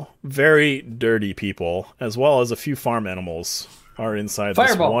several very dirty people, as well as a few farm animals, are inside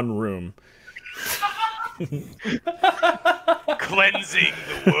this one room. Cleansing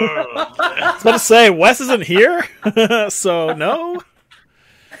the world. I was about to say, Wes isn't here, so no.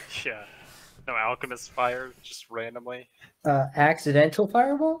 Yeah. No alchemist fire, just randomly. Accidental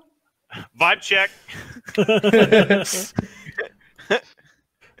fireball? Vibe check.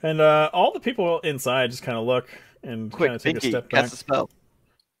 And all the people inside just kind of look and kind of take a step back. Cast a spell.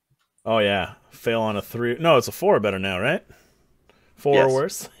 Oh yeah, fail on a 3. No, it's a 4 better now, right? 4 or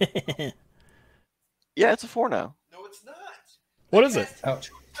worse. Yeah, it's a 4 now. No, it's not. What is it? Oh.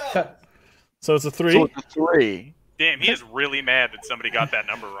 So it's a 3? So it's a 3. Damn, he is really mad that somebody got that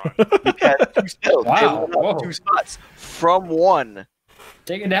number wrong. He had 2 spells. Wow. Whoa. 2 spots from 1.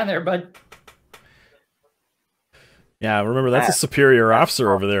 Take it down there, bud. Yeah, remember, that's a superior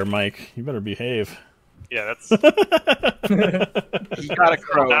officer over there, Mike. You better behave. Yeah, that's... He got a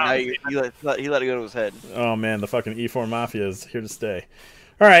crow. Now he let it go to his head. Oh, man, the fucking E4 Mafia is here to stay.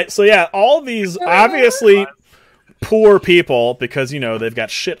 All right, so yeah, all these obviously poor people, because, you know, they've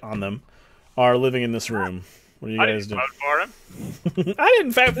got shit on them, are living in this room. What are you guys doing? I didn't vote for him. I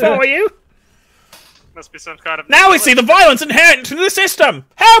didn't vote for you. Must be some kind of... Now we see the violence inherent to the system.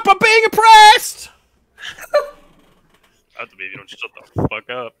 Help! I'm being oppressed. That's me. You don't shut the fuck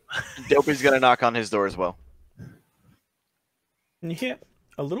up. Dopey's gonna knock on his door as well. And you hear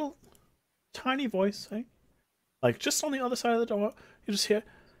a little tiny voice, eh? Like just on the other side of the door, you just hear,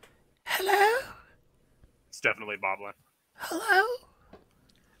 "Hello, It's definitely Boblin. hello."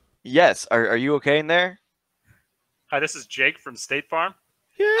 Yes. Are you okay in there? Hi, this is Jake from State Farm.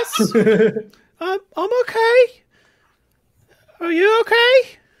 Yes, I'm okay. Are you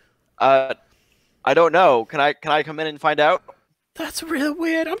okay? I don't know. Can I come in and find out? That's really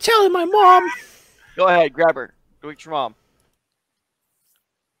weird. I'm telling my mom. Go ahead, grab her. Go get your mom.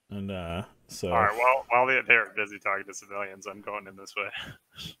 And so. All right. Well, while they're busy talking to civilians, I'm going in this way.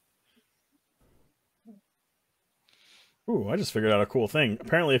 Ooh, I just figured out a cool thing.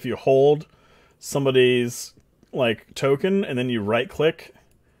 Apparently, if you hold somebody's like token and then you right click,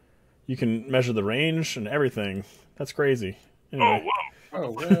 you can measure the range and everything. That's crazy. Anyway. Oh,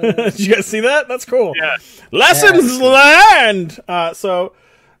 whoa. Oh, Did you guys see that? That's cool. Yeah. Lessons learned. So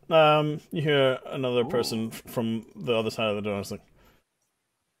you hear another person from the other side of the door. It's like,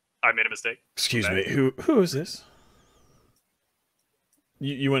 I made a mistake. excuse me, who is this?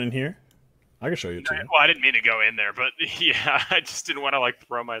 You went in here? I can show you too. Well, I didn't mean to go in there, but yeah, I just didn't want to like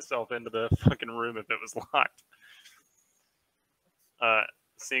throw myself into the fucking room if it was locked.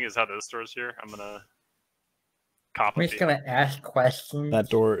 Seeing as how those stores here, I'm gonna copy. We're just gonna ask questions. That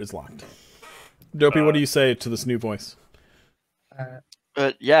door is locked. Dopey, what do you say to this new voice?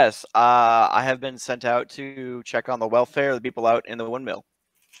 Yes, I have been sent out to check on the welfare of the people out in the windmill.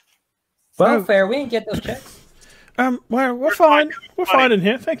 Welfare, we didn't get those checks. We're fine. We're fine in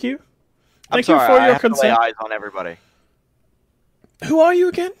here. Thank you. I'm Thank you sorry, for I your have to lay consent. eyes on everybody. Who are you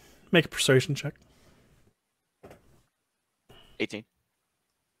again? Make a persuasion check. 18.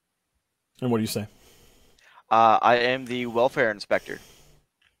 And what do you say? I am the welfare inspector.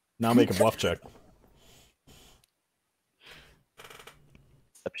 Now make a bluff check.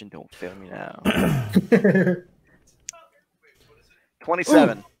 Deception, don't fail me now.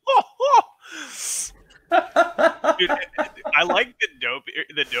 27. Dude, I like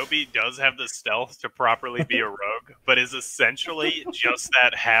the Dopey does have the stealth to properly be a rogue, but is essentially just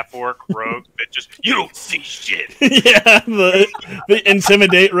that half-orc rogue that just, you don't see shit. Yeah, the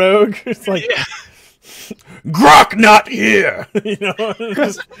intimidate rogue. It's like, Grok not here. You know,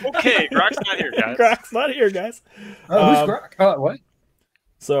 just, Okay, Grok's not here, guys. Grok's not here, guys. Oh, who's Grok? Oh, what?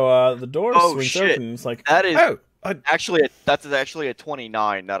 So the door Oh, swings shit. open. It's like, That is oh, that's actually a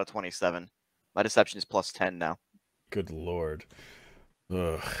 29, not a 27. My deception is plus 10 now. good lord.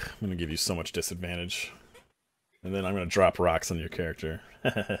 Ugh, I'm gonna give you so much disadvantage, and then I'm gonna drop rocks on your character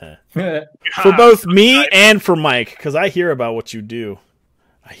for both me and for Mike, because I hear about what you do.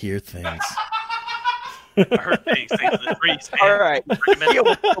 I hear things. I heard things. Thanks to the priest, man. All right. Recommend- He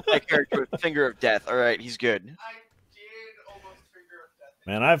almost killed my character with Finger of Death. All right, he's good. I did almost Finger of Death.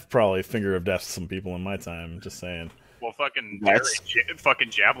 Man, I've probably finger of death some people in my time. Just saying. Well, fucking That's- fucking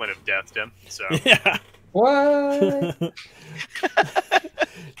javelin of death, Tim. So Yeah. What?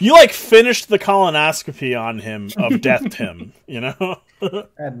 You like finished the colonoscopy on him of death, Tim. You know. I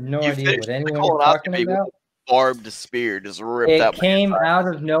have no You idea finished what the anyone is talking colonoscopy with about. a barbed spear just ripped It out my came inside. out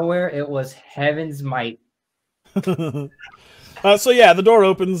of nowhere. It was heaven's might. So yeah, the door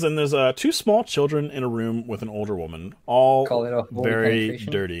opens and there's two small children in a room with an older woman, all Call it a holy very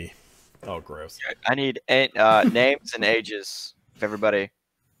penetration. dirty. Oh, gross. I need names and ages of everybody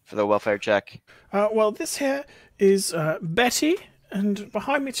for the welfare check. Well, this here is Betty, and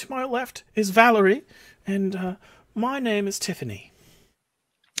behind me to my left is Valerie, and my name is Tiffany.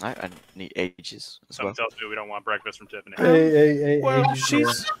 I need ages as well. something tells me we don't want breakfast from Tiffany. Well,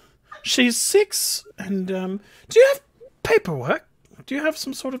 she's 6, and do you have paperwork? Do you have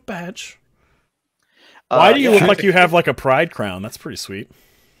some sort of badge? Why do you look like you have like a pride crown? That's pretty sweet.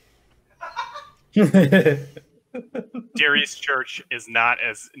 Darius Church is not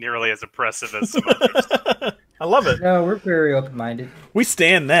as nearly as oppressive as some others. I love it. No, we're very open-minded. We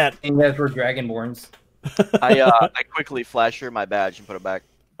stand that. And guys, we're dragonborns. I quickly flash her my badge and put it back.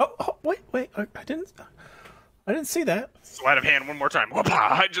 Oh, wait! I didn't see that. Sleight of hand one more time. Whoopah!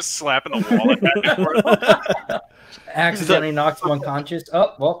 I just slap in the wall. And back and forth. Accidentally knocks him unconscious.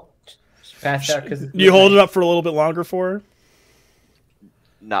 Oh, well, just passed out because Do you hold it up for a little bit longer for her?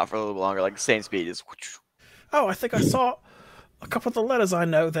 Not for a little bit longer, like the same speed. Is Oh, I think I saw a couple of the letters I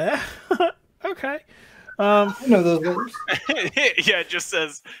know there. Okay. I know those letters. Yeah, it just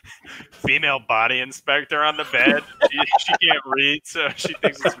says female body inspector on the bed. She can't read, so she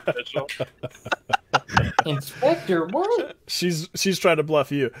thinks it's official. Inspector, what? She's trying to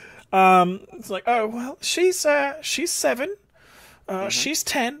bluff you. It's like, oh well, she's 7, she's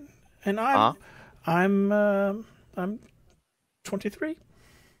 10, and I'm 23.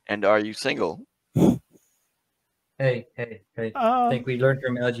 and are you single? Hey. I think we learned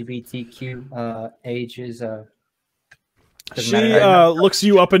from LGBTQ ages. Doesn't She matter. looks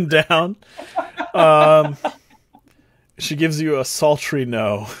you up and down. She gives you a sultry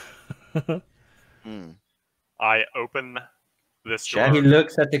no. I open this Check. door. He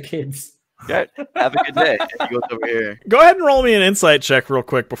looks at the kids. Yeah, have a good day. And he goes over here. Go ahead and roll me an insight check real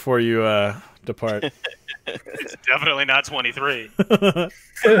quick before you depart. It's definitely not 23. One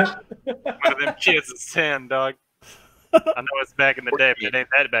of them kids is 10, dog. I know it's back in the day, but it ain't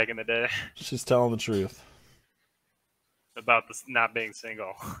that back in the day. She's telling the truth. About this not being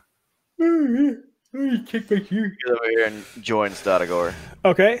single. He goes over here and joins Dotagore.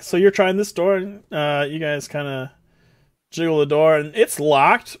 Okay, so you're trying this door. You guys kind of jiggle the door, and it's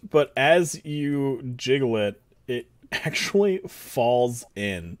locked, but as you jiggle it, it actually falls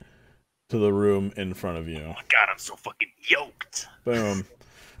in to the room in front of you. Oh my god, I'm so fucking yoked. Boom.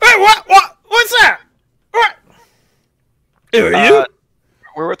 Hey, what? What's that? What? Who are you?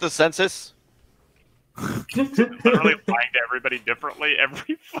 We're with the census. Literally lying to everybody differently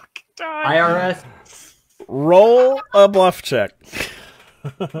every fucking time. IRS. Roll a bluff check.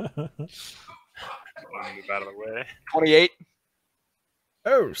 Move out of the way. 28.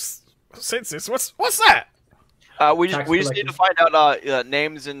 Oh, census. What's that? We Tax just need to find out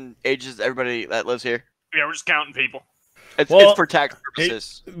names and ages of everybody that lives here. Yeah, we're just counting people. It's for tax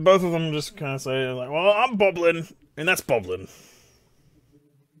purposes. Both of them just kind of say, like, well, I'm Boblin, and that's Boblin.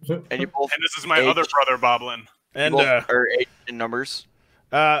 And you both And this is my age, other brother, Boblin. And, both are age and numbers.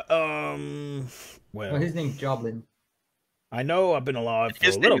 well, Well, his name's Joblin. I know I've been alive for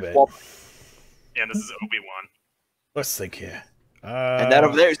His a little name is bit. Walt. Yeah, this is Obi-Wan. Let's think here. And that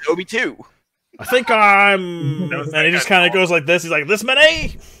over there is Obi 2. I think I'm... and he just kind of goes like this. He's like, this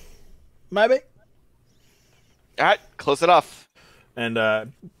many? Maybe? Alright, close enough. And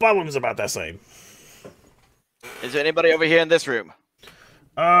Boblin's about that same. Is there anybody over here in this room?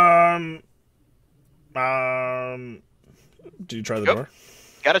 Do you try the Go. door?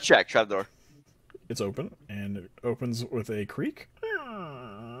 Gotta check. Try the door. It's open, and it opens with a creak.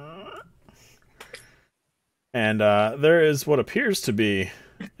 And there is what appears to be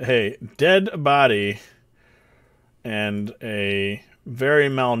a dead body and a very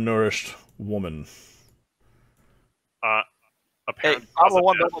malnourished woman. Hey, Apparently, Bravo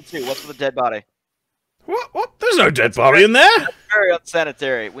 1, Bravo 2. What's with the dead body? What? There's no dead body in there. Very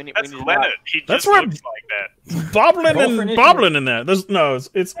unsanitary. We need. that's we need Leonard. He That's just where- looks like that. Boblin Roll for and initiative. Boblin in there.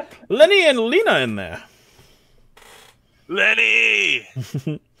 It's Lenny and Lena in there. Lenny!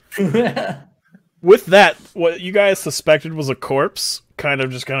 With that, what you guys suspected was a corpse kind of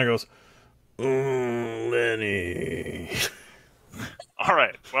goes, Lenny. All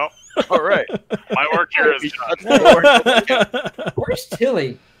right, well, All right. my work here is done. Where's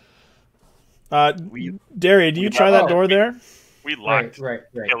Tilly? Derry, do you try that door there? We locked Right.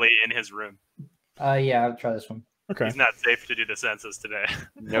 Billy in his room. Yeah, I'll try this one. Okay. He's not safe to do the census today,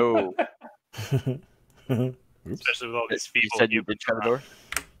 No. especially with all these You people. said you did try the door?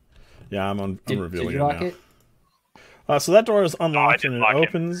 Yeah, I'm Did revealing you it lock now. it? So that door is unlocked didn't and it lock it.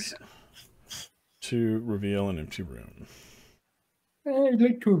 opens to reveal an empty room. I'd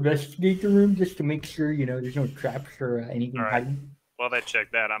like to investigate the room just to make sure, there's no traps or anything All right. hiding. Well, they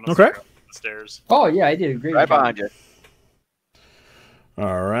checked that. I'm Okay. up the stairs. Oh, yeah, I did a great Right job. behind you.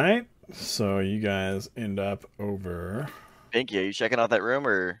 All right. So you guys end up over. Pinky, are you checking out that room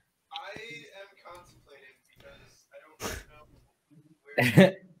or? I am contemplating because I don't really know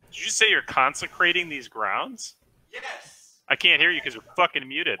where. Did you say you're consecrating these grounds? Yes. I can't hear you because you're fucking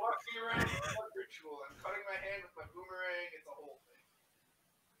muted. Walking around with a blood ritual. I'm cutting my hand with my boomerang. It's a whole thing.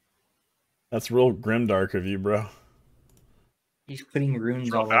 That's real grimdark of you, bro. He's putting runes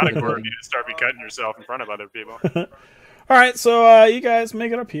You're all over out the of order. building. You start be cutting yourself in front of other people. All right. So you guys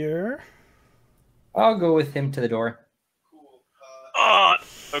make it up here. I'll go with him to the door. Cool.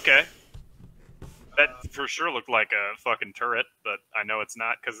 Okay. That for sure looked like a fucking turret, but I know it's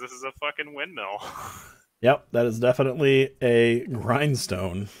not because this is a fucking windmill. Yep, that is definitely a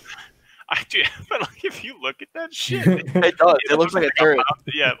grindstone. I do, but like if you look at that shit, It does. It looks like a turret.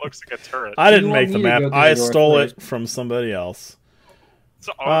 Yeah, it looks like a turret. I didn't You make want the me to map. go to the I door stole first? it from somebody else. It's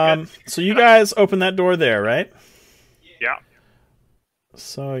all good. So you guys open that door there, right? Yeah.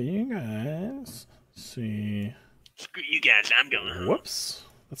 So you guys see. Screw you guys, I'm going home. Whoops.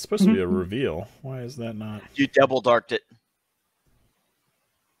 That's supposed to be a reveal. Why is that not? You double darked it.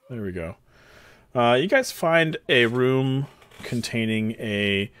 There we go. You guys find a room containing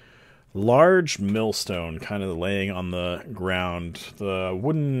a large millstone kind of laying on the ground. The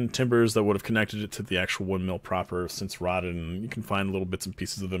wooden timbers that would have connected it to the actual windmill proper have since rotted, and you can find little bits and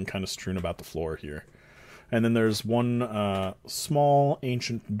pieces of them kind of strewn about the floor here. And then there's one small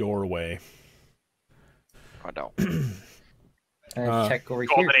ancient doorway. I don't. Check over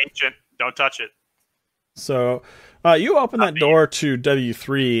Golden here. ancient. Don't touch it. So you open that door to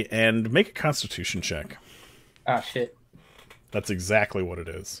W3 and make a Constitution check. Ah, shit. That's exactly what it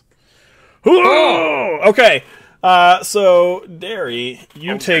is. Oh! Okay. So, Derry,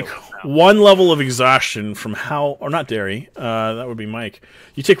 you take 1 level of exhaustion from how... Or not Derry. That would be Mike.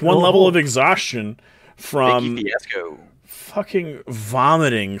 You take 1 level of exhaustion from Fiasco. fucking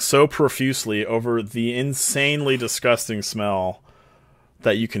vomiting so profusely over the insanely disgusting smell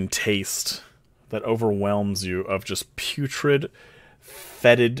that you can taste that overwhelms you of just putrid,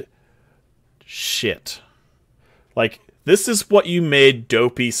 fetid shit. Like, this is what you made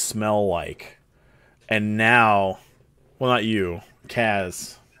Dopey smell like. And now, well, not you,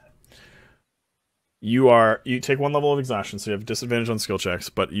 Kaz. You take 1 level of exhaustion, so you have disadvantage on skill checks,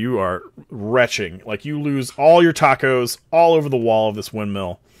 but you are retching. Like, you lose all your tacos all over the wall of this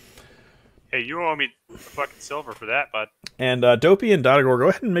windmill. Hey, you owe me fucking silver for that, bud. And Dopey and Dotagor, go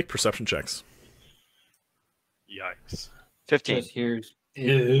ahead and make perception checks. Yikes. 15. Just here's.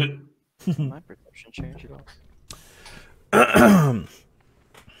 My perception change at all?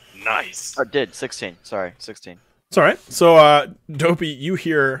 Nice. I did 16. Sorry, 16. It's alright. So, Dopey, you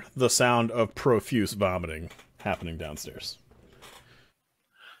hear the sound of profuse vomiting happening downstairs.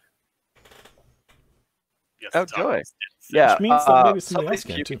 Yes, Oh, it's joy. obvious. Yeah, Which means that maybe somebody somebody's else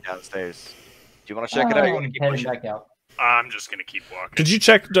can, puking too. downstairs. Do you want to check it out? Or you want to keep Heading pushing? back out. I'm just gonna keep walking. Did you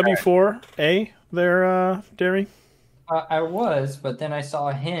check W4A there, Derry? I was, but then I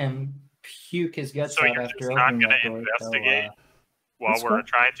saw him puke his guts So out you're after just not opening gonna that door. investigate while That's we're cool.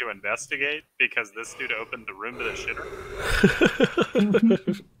 trying to investigate because this dude opened the room to the shitter?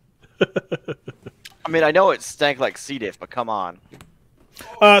 I mean, I know it stank like C. diff, but come on.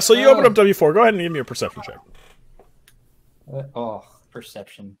 So you open up W4. Go ahead and give me a perception check.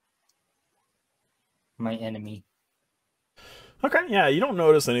 Perception. My enemy. Okay, yeah, you don't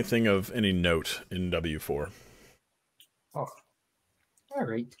notice anything of any note in W4. Oh, all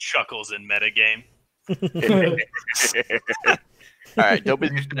right. Chuckles in metagame. All right, Dopey's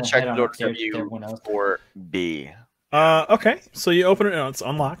I'm just gonna gonna check head the door on upstairs to everyone else. W4B. Okay, so you open it and it's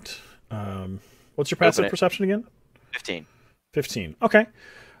unlocked. What's your passive Open it. Perception again? 15. 15. Okay.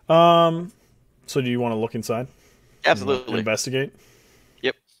 So do you want to look inside? Absolutely. Investigate?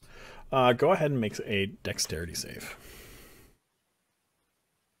 Yep. Go ahead and make a dexterity save.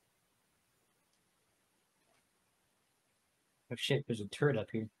 Oh shit, there's a turret up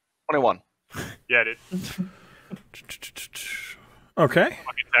here. 21. Yeah, dude. Okay.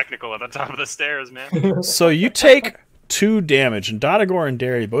 Fucking technical at the top of the stairs, man. So you take 2 damage, and Dotagor and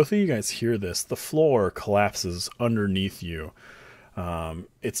Derry, both of you guys hear this. The floor collapses underneath you.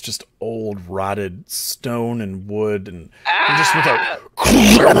 It's just old, rotted stone and wood, and just with a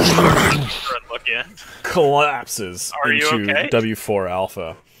Look in. collapses Are you into okay? W4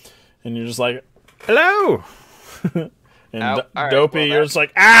 Alpha. And you're just like, hello! And Ow. All right, Dopey, well, you're just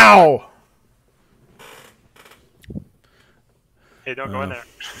like, ow! Hey, don't go in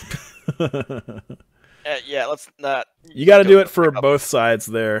there. Yeah, let's not. You gotta do it for both sides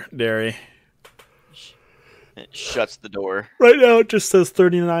there, Derry. It shuts the door. Right now it just says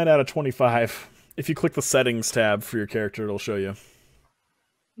 39 out of 25. If you click the settings tab for your character, it'll show you.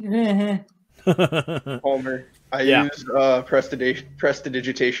 Homer. I Yeah. used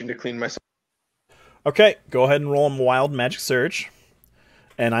prestidigitation to clean myself. Okay, go ahead and roll a wild magic surge.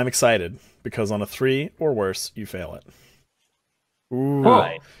 And I'm excited, because on a 3 or worse, you fail it. Ooh,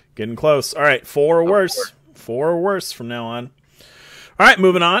 getting close. All right, 4 or worse. 4 or worse from now on. All right,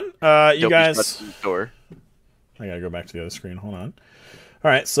 moving on. You Dopey guys... shuts the door. I gotta go back to the other screen. Hold on. All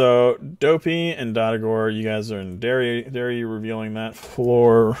right, so Dopey and Dotagor, you guys are in Derry. Derry revealing that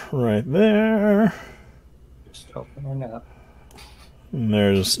floor right there. Just opening it up. And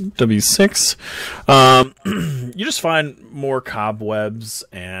there's W6. You just find more cobwebs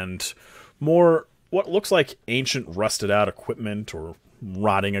and more what looks like ancient rusted out equipment or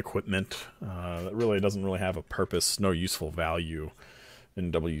rotting equipment that really doesn't really have a purpose, no useful value in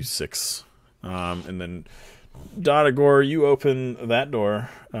W6. And then Dotagor, you open that door.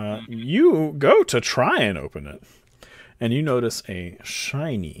 You go to try and open it. And you notice a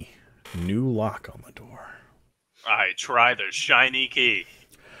shiny new lock on the door. I try the shiny key.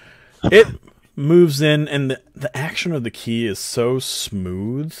 It moves in, and the action of the key is so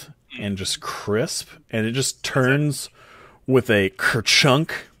smooth and just crisp, and it just turns with a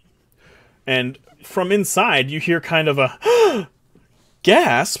kerchunk. And from inside, you hear kind of a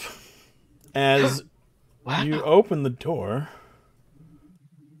gasp as you open the door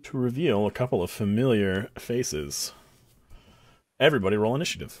to reveal a couple of familiar faces. Everybody roll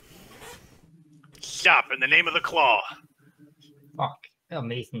initiative. Stop in the name of the claw. Fuck.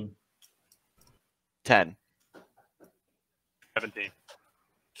 Amazing. 10. 17.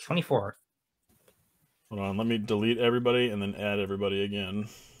 24. Hold on, let me delete everybody and then add everybody again.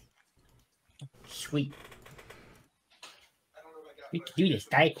 Sweet. We can do this,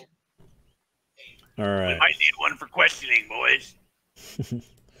 Dyke. All right. I need one for questioning, boys.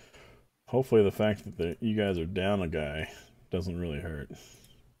 Hopefully the fact that you guys are down a guy doesn't really hurt.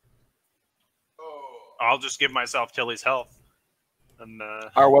 I'll just give myself Tilly's health. And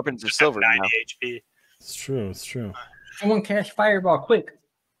Our weapons are silver 90 now. HP. It's true, it's true. Someone cast fireball, quick.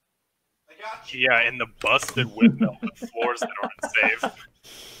 Yeah, in the busted windmill with floors that aren't safe.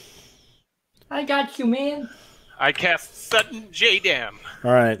 I got you, man. I cast Sudden J-Dam.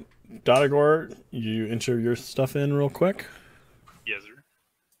 All right, Dotagor, you enter your stuff in real quick. Yes, sir.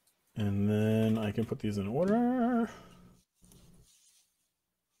 And then I can put these in order.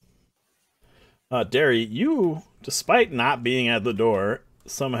 Derry, you, despite not being at the door,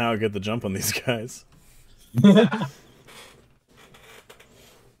 somehow get the jump on these guys.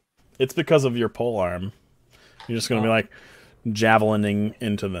 It's because of your pole arm. You're just going to be like javelining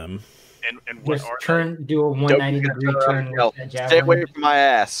into them. And what Just are turn, do a 190-degree turn with that javelin. Stay away from my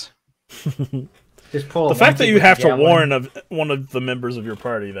ass. Just pull. The fact that you have to warn of one of the members of your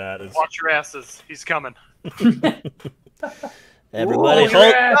party that is. Watch your asses. He's coming. Everybody,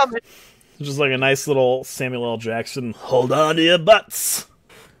 Whoa, hold. It's just like a nice little Samuel L. Jackson. Hold on to your butts.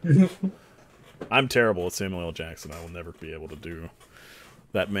 I'm terrible at Samuel L. Jackson. I will never be able to do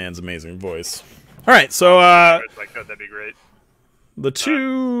that man's amazing voice. All right, so that'd be great. the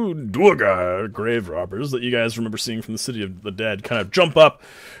two Durga grave robbers that you guys remember seeing from the City of the Dead kind of jump up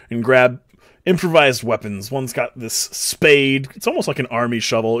and grab improvised weapons. One's got this spade. It's almost like an army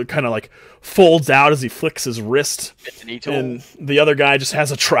shovel. It kind of like folds out as he flicks his wrist. It's an e-tool. And the other guy just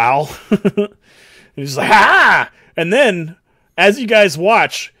has a trowel. And he's like, ha! And then, as you guys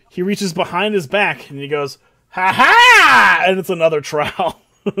watch, he reaches behind his back and he goes, ha ha! And it's another trowel.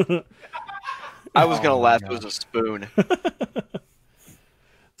 I was gonna laugh. It was a spoon.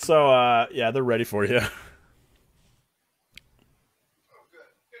 So, yeah, they're ready for you.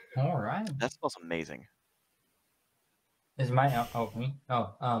 All right. That smells amazing. Is my me?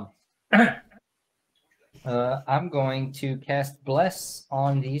 I'm going to cast Bless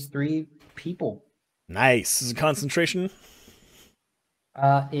on these three people. Nice. Is it concentration?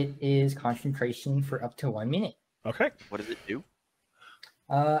 It is concentration for up to 1 minute. Okay. What does it do?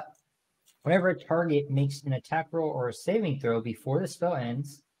 Whenever a target makes an attack roll or a saving throw before the spell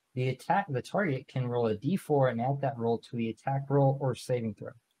ends, the target can roll a d4 and add that roll to the attack roll or saving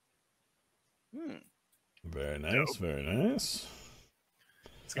throw. Very nice, very nice.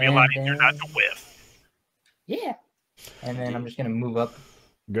 It's gonna be a lot easier not to whiff. Yeah. And then I'm just gonna move up.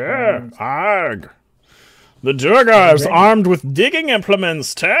 Yeah, arg. The Durgas, armed with digging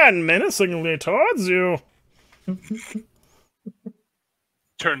implements, turn menacingly towards you.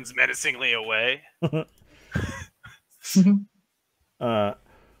 Turns menacingly away.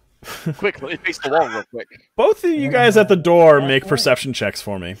 Quick, let me face the wall real quick. Both of you guys at the door make perception checks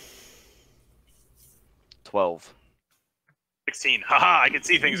for me. 12. 16. Haha, I can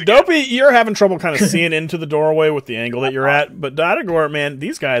see things again. Dopey, you're having trouble kind of seeing into the doorway with the angle that you're at, but Dotagor, man,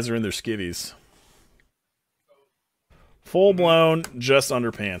 these guys are in their skivvies. Full blown, just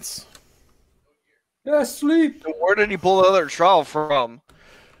underpants. Yeah, sleep. Where did he pull the other trowel from?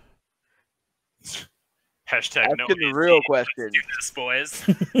 Hashtag no. Asking the real question. Do this, boys.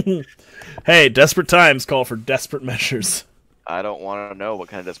 Hey, desperate times call for desperate measures. I don't want to know what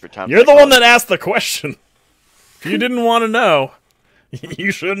kind of desperate times. You're the one that asked the question. If you didn't want to know,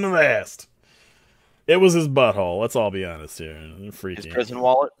 you shouldn't have asked. It was his butthole. Let's all be honest here. Freaky. His prison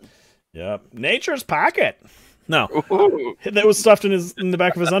wallet. Yep. Nature's pocket. No, Ooh. that was stuffed in the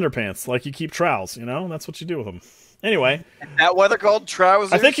back of his underpants, like you keep trowels. You know, that's what you do with them. Anyway, That what they're called,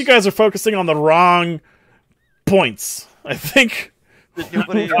 trousers. I think you guys are focusing on the wrong points. I think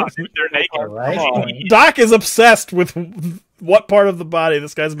Nobody They're naked. All right. Come on. Doc is obsessed with what part of the body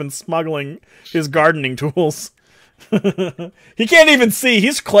this guy's been smuggling his gardening tools. He can't even see.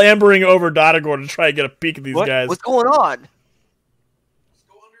 He's clambering over Dotagor to try and get a peek at these guys. What's going on?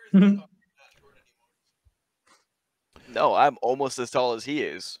 No, I'm almost as tall as he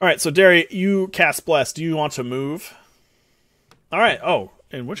is. All right, so Derry, you cast Bless. Do you want to move? All right. Oh,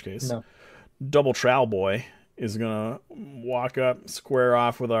 in which case, No. Double Trowel Boy is gonna walk up, square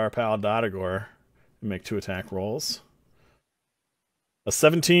off with our pal Dotagor, and make 2 attack rolls. A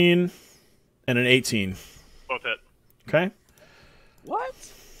 17 and an 18. Both hit. Okay. What?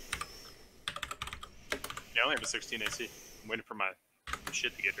 I only have a 16 AC. I'm waiting for my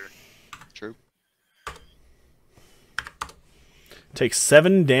shit to get here. True. Takes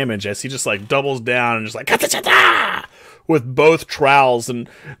 7 damage as he just like doubles down and just like "Ka-ta-ta-ta!" with both trowels, and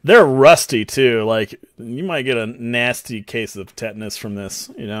they're rusty too. Like you might get a nasty case of tetanus from this.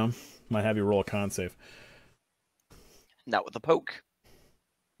 You know, might have you roll a con save. Not with a poke.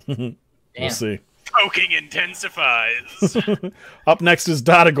 We'll see. Poking intensifies. Up next is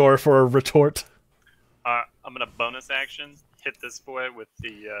Dodagor for a retort. I'm gonna bonus action hit this boy with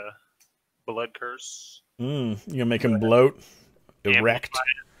the blood curse. You gonna make him bloat, erect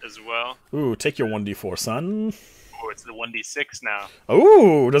as well. Ooh, take your 1d4, son. Oh, it's the 1d6 now.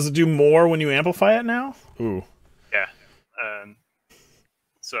 Ooh, does it do more when you amplify it now? Ooh. Yeah.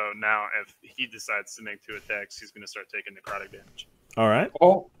 So now, if he decides to make 2 attacks, he's gonna start taking necrotic damage. All right.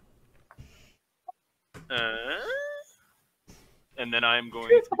 Oh. And then I'm going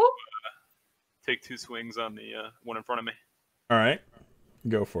to take 2 swings on the one in front of me. All right,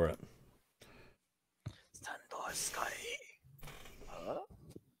 go for it.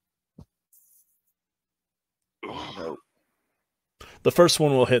 No. The first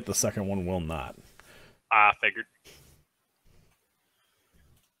one will hit, the second one will not. Figured.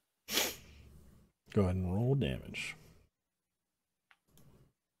 Go ahead and roll damage.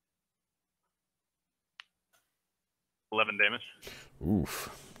 $11 damage. Oof.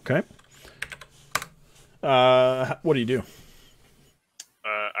 Okay. What do you do?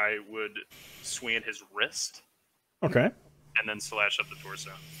 I would swing at his wrist. Okay. And then slash up the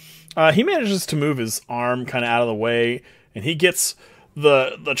torso. He manages to move his arm kind of out of the way, and he gets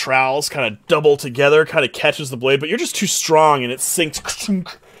the trowels kind of double together, kind of catches the blade, but you're just too strong, and it sinks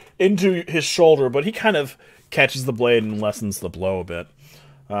into his shoulder, but he kind of catches the blade and lessens the blow a bit.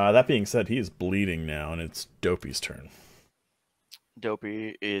 That being said, he is bleeding now, and it's Dopey's turn.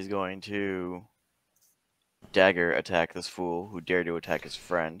 Dopey is going to dagger attack this fool who dared to attack his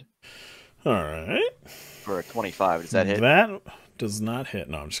friend. All right. For a 25. Does that hit? That does not hit.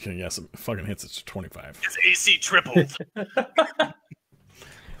 No, I'm just kidding. Yes, it fucking hits. It's 25. His AC tripled.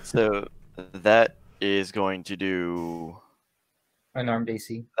 So that is going to do unarmed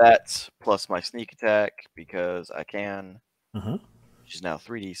AC. That plus my sneak attack because I can. Which is now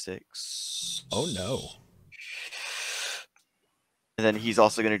 3d6. Oh no. And then he's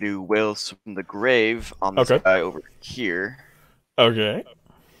also going to do Wails from the Grave on this guy over here. Okay.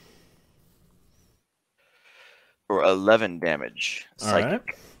 For 11 damage. Psychic. All right.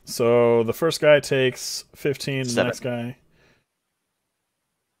 So the first guy takes 15. 7. The next guy.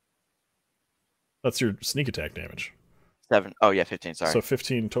 That's your sneak attack damage. 7. Oh, yeah, 15. Sorry. So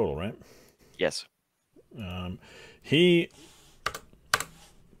 15 total, right? Yes. How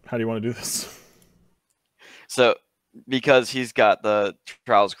do you want to do this? So, because he's got the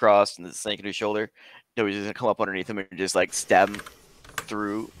trowels crossed and the snake in his shoulder, he's just going to come up underneath him and just, like, stab him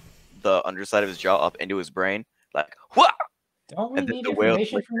through the underside of his jaw up into his brain. Like, wha! Don't we need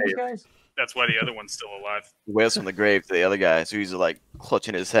information from these guys? That's why the other one's still alive. Wails from the grave to the other guy, so he's, like,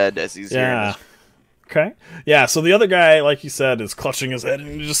 clutching his head as he's hearing this. Okay. Yeah, so the other guy, like you said, is clutching his head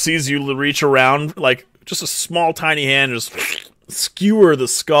and he just sees you reach around, like, just a small, tiny hand, just skewer the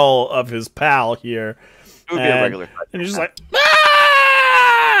skull of his pal here. It would be a regular. And he's just like,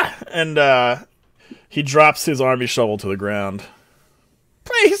 ah! And he drops his army shovel to the ground.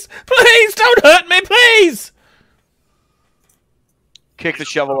 Please, please, don't hurt me, please! Kick the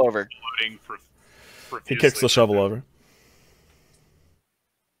shovel over. He kicks the shovel over.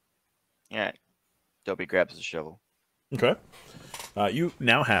 Yeah. Dopey grabs the shovel. Okay. You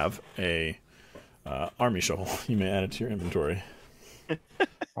now have a army shovel. You may add it to your inventory.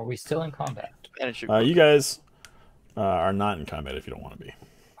 Are we still in combat? You guys are not in combat if you don't want to be.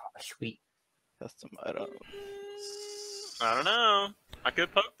 Oh, sweet. Custom item. I don't know. I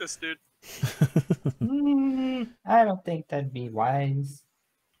could poke this dude. I don't think that'd be wise.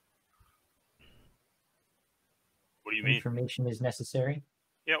 What do you mean? Information is necessary.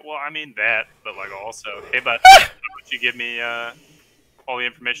 Yeah, well, I mean that, but like also, hey, bud, why don't you give me all the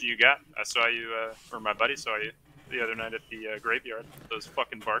information you got? I saw you, or my buddy saw you the other night at the graveyard. Those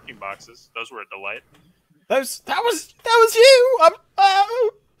fucking barking boxes. Those were a delight. That was you.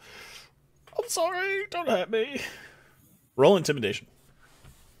 I'm sorry. Don't hurt me. Roll intimidation.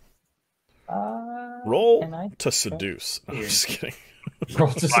 Roll to seduce. I'm just kidding.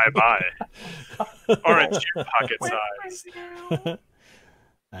 Roll to bye. Orange your pocket size.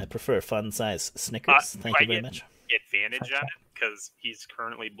 I prefer fun-size Snickers. Thank you very much. Advantage on it because he's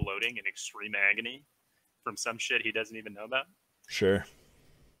currently bloating in extreme agony from some shit he doesn't even know about. Sure.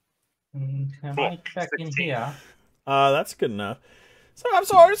 Can I check in here? That's good enough. I'm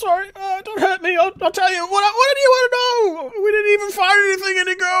sorry. Don't hurt me. I'll tell you. What do you want to know? We didn't even find anything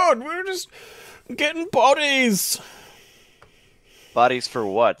any good. We were just getting bodies. Bodies for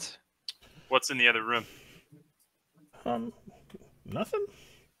what? What's in the other room? Nothing.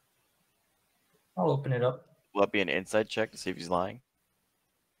 I'll open it up. Will that be an insight check to see if he's lying?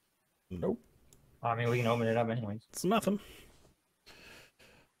 Nope. I mean, we can open it up anyways. It's nothing.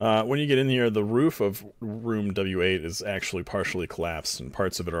 When you get in here, the roof of room W8 is actually partially collapsed, and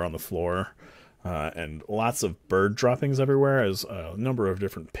parts of it are on the floor. And lots of bird droppings everywhere, as a number of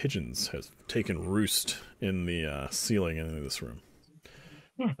different pigeons have taken roost in the ceiling in this room.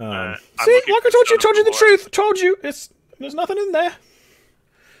 See, like I told you the truth. Told you, there's nothing in there.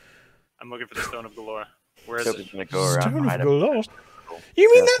 I'm looking for the Stone of Galore. Where is Hope it? he's gonna go around Stone of behind him. Galore.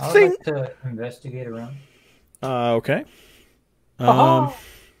 You mean that I would thing? like to investigate around. Okay.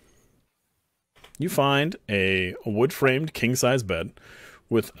 You find a wood-framed king-size bed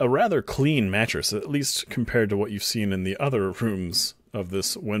with a rather clean mattress, at least compared to what you've seen in the other rooms of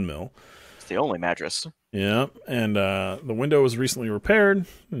this windmill. It's the only mattress. Yeah, and the window was recently repaired,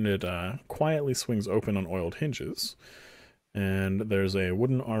 and it quietly swings open on oiled hinges. And there's a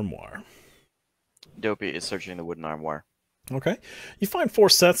wooden armoire. Dopey is searching the wooden armoire. Okay. You find 4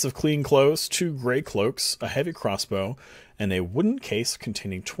 sets of clean clothes, 2 gray cloaks, a heavy crossbow, and a wooden case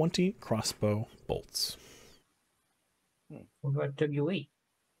containing 20 crossbow bolts. What about W8?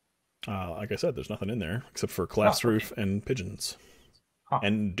 Like I said, there's nothing in there except for collapsed roof and pigeons.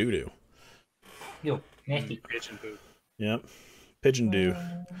 And doo-doo. Yo, nasty. Pigeon poop. Yep. Pigeon doo.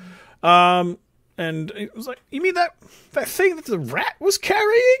 And it was like, you mean that thing that the rat was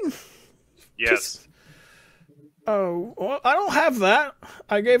carrying? Yes. Oh, well, I don't have that.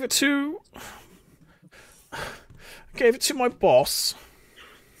 I gave it to my boss.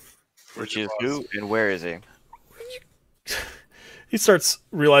 Which is who and where is he? He starts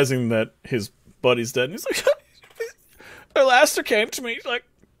realizing that his buddy's dead, and he's like, Alastair came to me like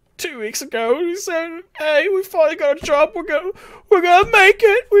 2 weeks ago, and he said, "Hey, we finally got a job. We're gonna make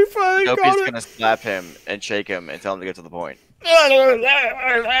it. We finally got it." Dopey's gonna slap him and shake him and tell him to get to the point.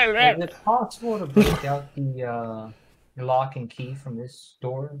 Is it possible to break out the lock and key from this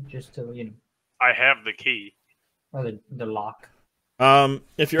door, just to I have the key. or the lock?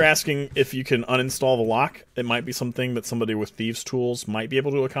 If you're asking if you can uninstall the lock, it might be something that somebody with thieves' tools might be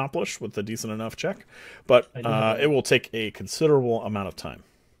able to accomplish with a decent enough check, but it will take a considerable amount of time.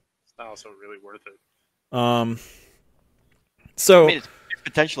 It's not also really worth it. So I mean, it's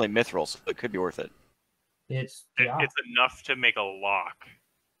potentially mithril, so it could be worth it. It's It's enough to make a lock.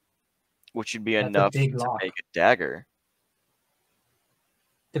 Which would be That's a enough big to lock. make a dagger.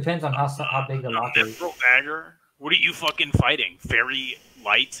 Depends on how big the A lock is. mithril dagger? What are you fucking fighting? Very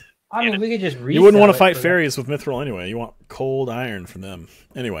light? I mean, we could just you wouldn't want to resell fight it for fairies with mithril anyway. You want cold iron from them.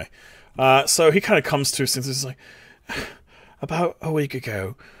 Anyway, so he kind of comes to since he's like, about a week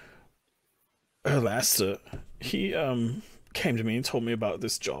ago, Alastair, he came to me and told me about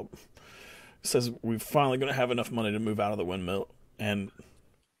this job. He says we're finally going to have enough money to move out of the windmill, and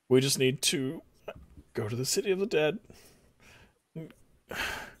we just need to go to the City of the Dead.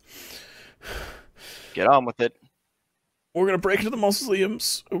 Get on with it. We're going to break into the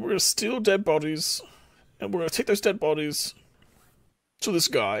mausoleums, and we're going to steal dead bodies, and we're going to take those dead bodies to this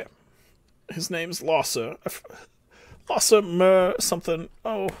guy. His name's Lasser. Lasser Mer something.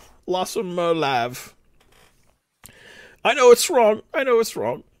 Oh, Lasser Merlav. I know it's wrong.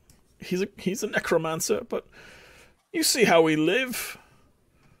 He's a necromancer, but you see how we live.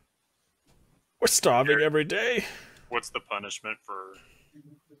 We're starving every day. What's the punishment for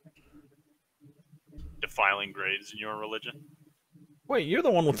defiling graves in your religion? Wait, you're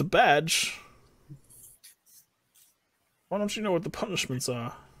the one with the badge. Why don't you know what the punishments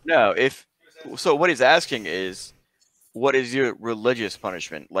are? No, so what he's asking is, what is your religious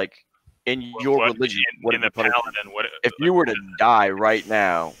punishment? Like, in your religion, what in is the the punishment? paladin? If you were to die right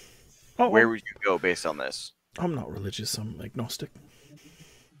now, Oh, where would you go based on this? I'm not religious. I'm agnostic.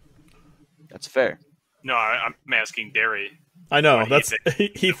 That's fair. No, I'm asking Derry. I know. What That's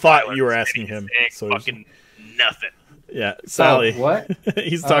he he thought you were asking him. So he's- fucking nothing. yeah, Sally. what?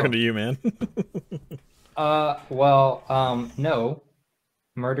 He's talking to you, man. No.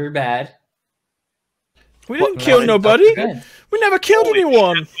 Murder bad. We didn't kill nobody. Good. We never killed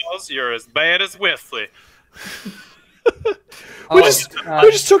anyone. You're as bad as Wesley. We just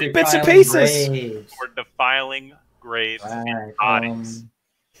took bits and defiling pieces. graves. We're defiling graves Right, and bodies.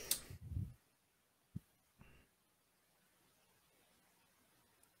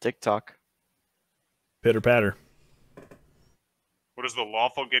 TikTok. Pitter patter. What does the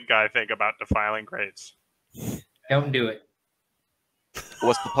lawful good guy think about defiling graves? Don't do it.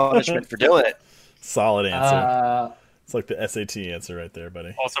 What's the punishment for doing it? Solid answer. It's like the SAT answer right there,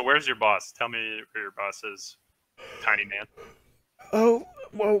 buddy. Also, where's your boss? Tell me where your boss is. Tiny man. Oh,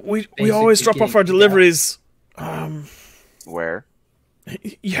 well, we always drop off our deliveries. Where?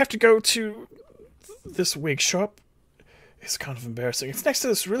 You have to go to this wig shop. It's kind of embarrassing. It's next to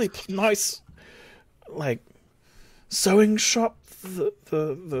this really nice, like, sewing shop.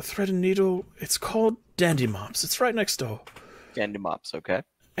 The thread and needle. It's called Dandy Mops. It's right next door. Dandy Mops, okay.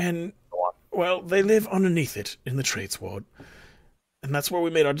 And, well, they live underneath it in the trades ward. And that's where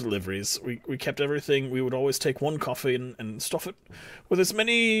we made our deliveries. We kept everything. We would always take one coffee and stuff it with as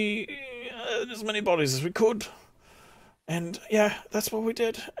many bodies as we could. And, yeah, that's what we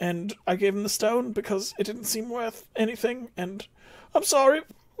did. And I gave him the stone because it didn't seem worth anything. And I'm sorry.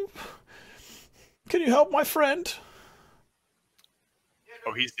 Can you help my friend?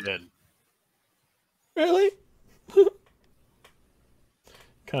 Oh, he's dead. Really?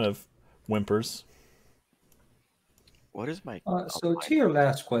 Kind of whimpers. What is my... So to your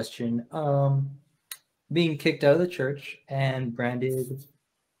last question, being kicked out of the church and branded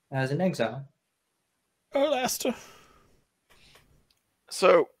as an exile. Oh, Laster.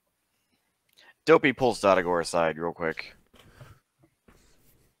 So, Dopey pulls Dodagor aside real quick.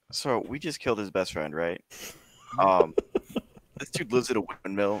 So, we just killed his best friend, right? This dude lives at a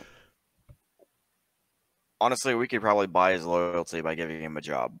windmill. Honestly, we could probably buy his loyalty by giving him a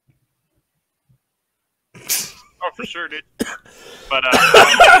job. Oh, for sure, dude. But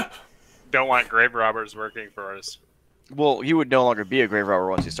don't want grave robbers working for us. Well, he would no longer be a grave robber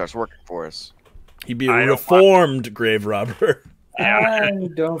once he starts working for us. He'd be a reformed grave robber. I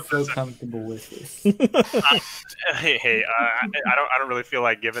don't feel comfortable with this. Hey, I don't really feel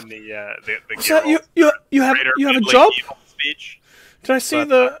like giving the so you have a job? Speech. Did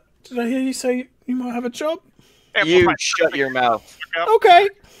I hear you say you might have a job? You shut your mouth. Okay.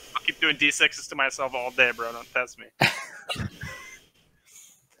 I'll keep doing D6s to myself all day, bro. Don't test me.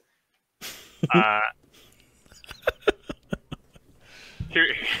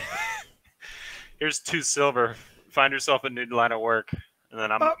 Here's 2 silver. Find yourself a new line of work, and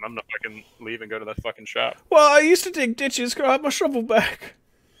then I'm gonna fucking leave and go to the fucking shop. Well, I used to dig ditches. Can I have my shovel back?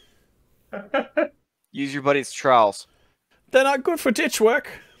 Use your buddy's trowels. They're not good for ditch work.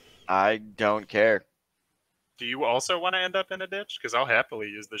 I don't care. Do you also want to end up in a ditch? Because I'll happily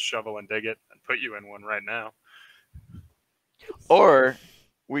use this shovel and dig it and put you in one right now. Or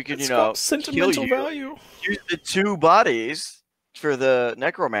we could, sentimental kill you. value. Use the 2 bodies for the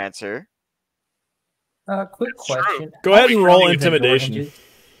necromancer. Quick question. Go ahead and roll intimidation.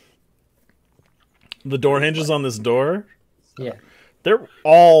 The door hinges on this door? Yeah. The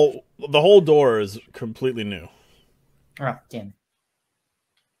whole door is completely new. Oh, damn it.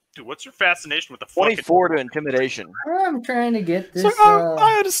 Dude, what's your fascination with the 24 to intimidation. I'm trying to get this. So,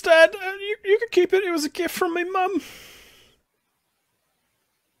 I understand. You can keep it. It was a gift from me, Mum.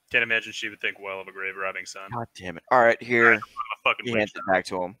 Can't imagine she would think well of a grave robbing son. God damn it. All right, here. He hands it back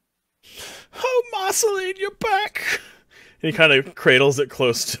to him. Oh, Marceline, you're back. And he kind of cradles it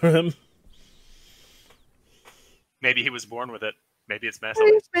close to him. Maybe he was born with it. Maybe it's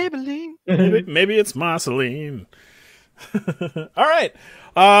Marceline. Maybe it's Marceline. All right.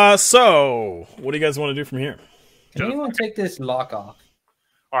 So, what do you guys want to do from here? Can anyone take this lock off?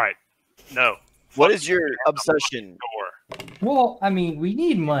 All right. No. What is your obsession? Well, I mean, we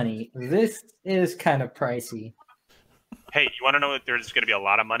need money. This is kind of pricey. Hey, you want to know what there's going to be a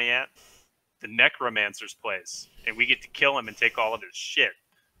lot of money at? The necromancer's place. And we get to kill him and take all of his shit.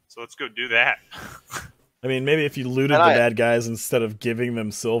 So let's go do that. I mean, maybe if you looted the bad guys instead of giving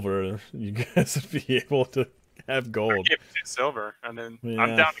them silver, you guys would be able to have gold. Give 2 silver, and then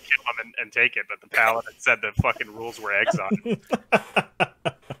I'm down to kill him and take it, but the paladin said the fucking rules were exile.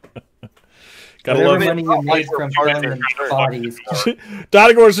 Gotta love money you made from killing the bodies.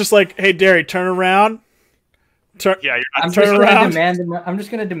 Dodagor's just like, hey, Derry, turn around. I'm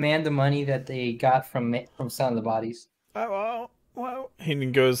just gonna demand the money that they got from some of the bodies. Well, he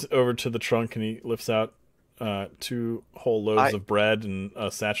goes over to the trunk and he lifts out 2 whole loaves of bread and a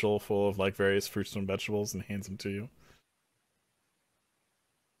satchel full of like various fruits and vegetables and hands them to you.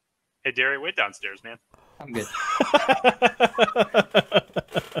 Hey, Derry, wait downstairs, man. I'm good.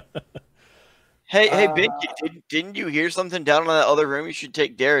 Hey, Binky, didn't you hear something down in that other room? You should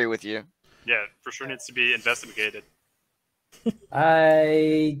take Derry with you. Yeah, for sure needs to be investigated.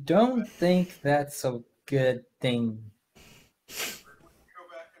 I don't think that's a good thing.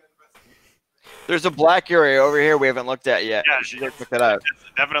 There's a black area over here we haven't looked at yet. Yeah, you should go check that out. It's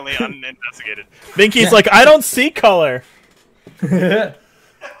definitely uninvestigated. Binky's like, I don't see color.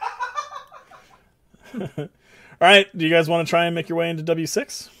 right, do you guys want to try and make your way into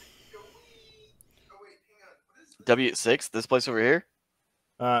W6? W6, this place over here?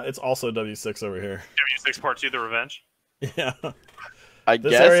 It's also W6 over here. W6 Part 2, The Revenge? Yeah. This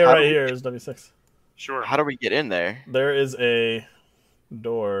This area right here is W6. Sure. How do we get in there? There is a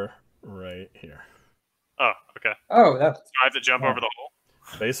door right here. Oh, okay. Oh, that's Do I have to jump over the hole?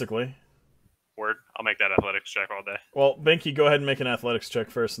 Basically. Word. I'll make that athletics check all day. Well, Binky, go ahead and make an athletics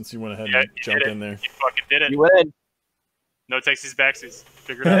check first since you went ahead Yeah, and you jumped did it. in there. You fucking did it. You win. No takesies backsies.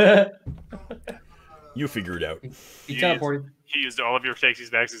 Figure it out. You figure it out. he teleported. He used all of your takesies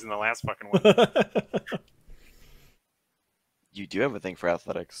backsies in the last fucking one. You do have a thing for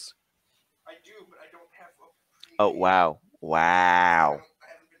athletics. I do, but I don't have a... Oh, wow. Wow.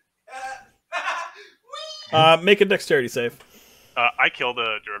 Make a dexterity save. I killed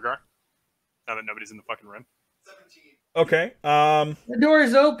a Durgar. Now that nobody's in the fucking room. 17. Okay. The door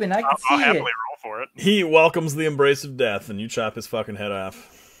is open. I can I'll see happily it. roll for it. He welcomes the embrace of death, and you chop his fucking head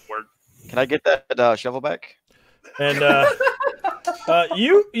off. Word. Can I get that shovel back? And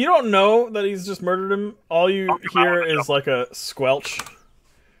you don't know that he's just murdered him. All you hear is like a squelch,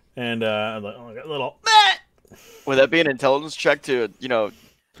 and like a little. Would that be an intelligence check to,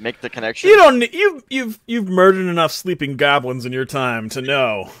 make the connection? You don't. You've murdered enough sleeping goblins in your time to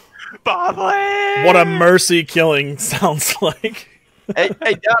know Bobbly! what a mercy killing sounds like. Hey,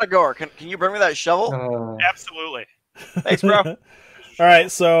 Dadagar, can you bring me that shovel? Absolutely. Thanks, bro. All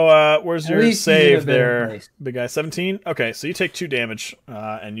right, so where's At your least he's in a save better there, place. big guy? 17? Okay, so you take 2 damage,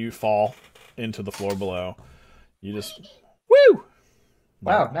 and you fall into the floor below. You just... Woo!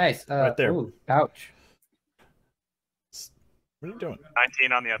 Wow, nice. Right there. Ooh, ouch. What are you doing?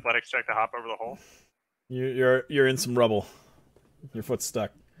 19 on the athletics check to hop over the hole. You're in some rubble. Your foot's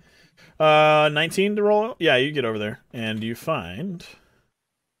stuck. 19 to roll? Yeah, you get over there, and you find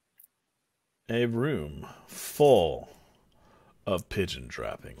a room full of pigeon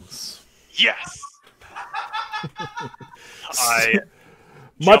droppings. Yes! I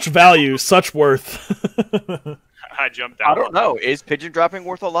Much value, such worth. I jumped out. I don't know. Is pigeon dropping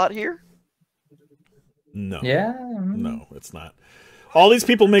worth a lot here? No. Yeah. No, it's not. All these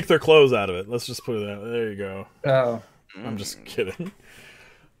people make their clothes out of it. Let's just put it out. There you go. Oh. I'm just kidding.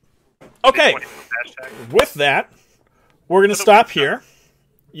 Okay. Hashtag. With that, we're going to stop here.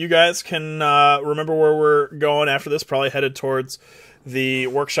 You guys can remember where we're going after this. Probably headed towards the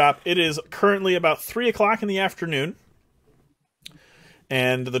workshop. It is currently about 3 o'clock in the afternoon.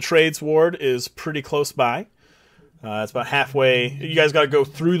 And the trades ward is pretty close by. It's about halfway. You guys got to go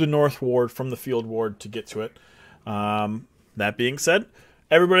through the north ward from the field ward to get to it. That being said,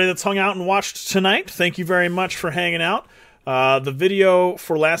 everybody that's hung out and watched tonight, thank you very much for hanging out. The video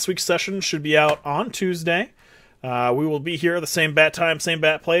for last week's session should be out on Tuesday. We will be here at the same bat time, same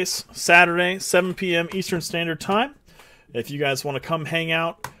bat place, Saturday, 7 p.m. Eastern Standard Time. If you guys want to come hang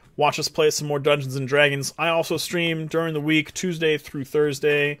out, watch us play some more Dungeons & Dragons. I also stream during the week, Tuesday through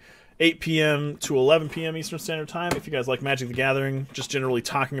Thursday, 8 p.m. to 11 p.m. Eastern Standard Time. If you guys like Magic the Gathering, just generally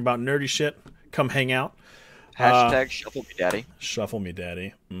talking about nerdy shit, come hang out. Hashtag shuffle me, daddy. Shuffle me,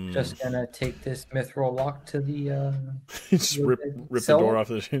 daddy. Just gonna take this mithril lock to the Just rip the cell? door off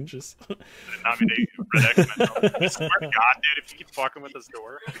the hinges. Not me, Red X-Men. I swear to God, dude, if you keep fucking with this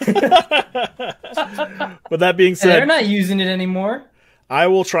door. But that being Hey, they're said, not using it anymore. I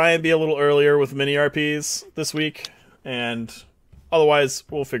will try and be a little earlier with mini RPs this week, and otherwise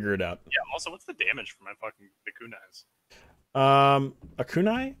we'll figure it out. Yeah, also, what's the damage for my fucking the kunais? A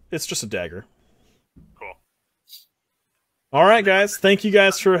kunai? It's just a dagger. Cool. All right, guys. Thank you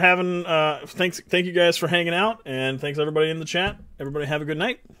guys for having. Thank you guys for hanging out, and thanks everybody in the chat. Everybody have a good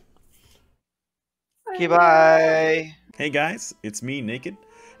night. Okay, bye. Hey guys, it's me, Naked,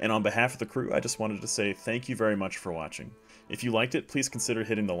 and on behalf of the crew, I just wanted to say thank you very much for watching. If you liked it, please consider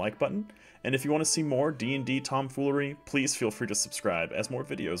hitting the like button, and if you want to see more D&D tomfoolery, please feel free to subscribe, as more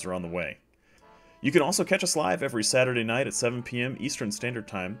videos are on the way. You can also catch us live every Saturday night at 7 p.m. Eastern Standard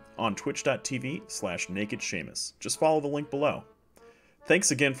Time on twitch.tv/nakedshamus. Just follow the link below.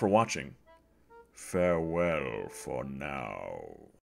 Thanks again for watching. Farewell for now.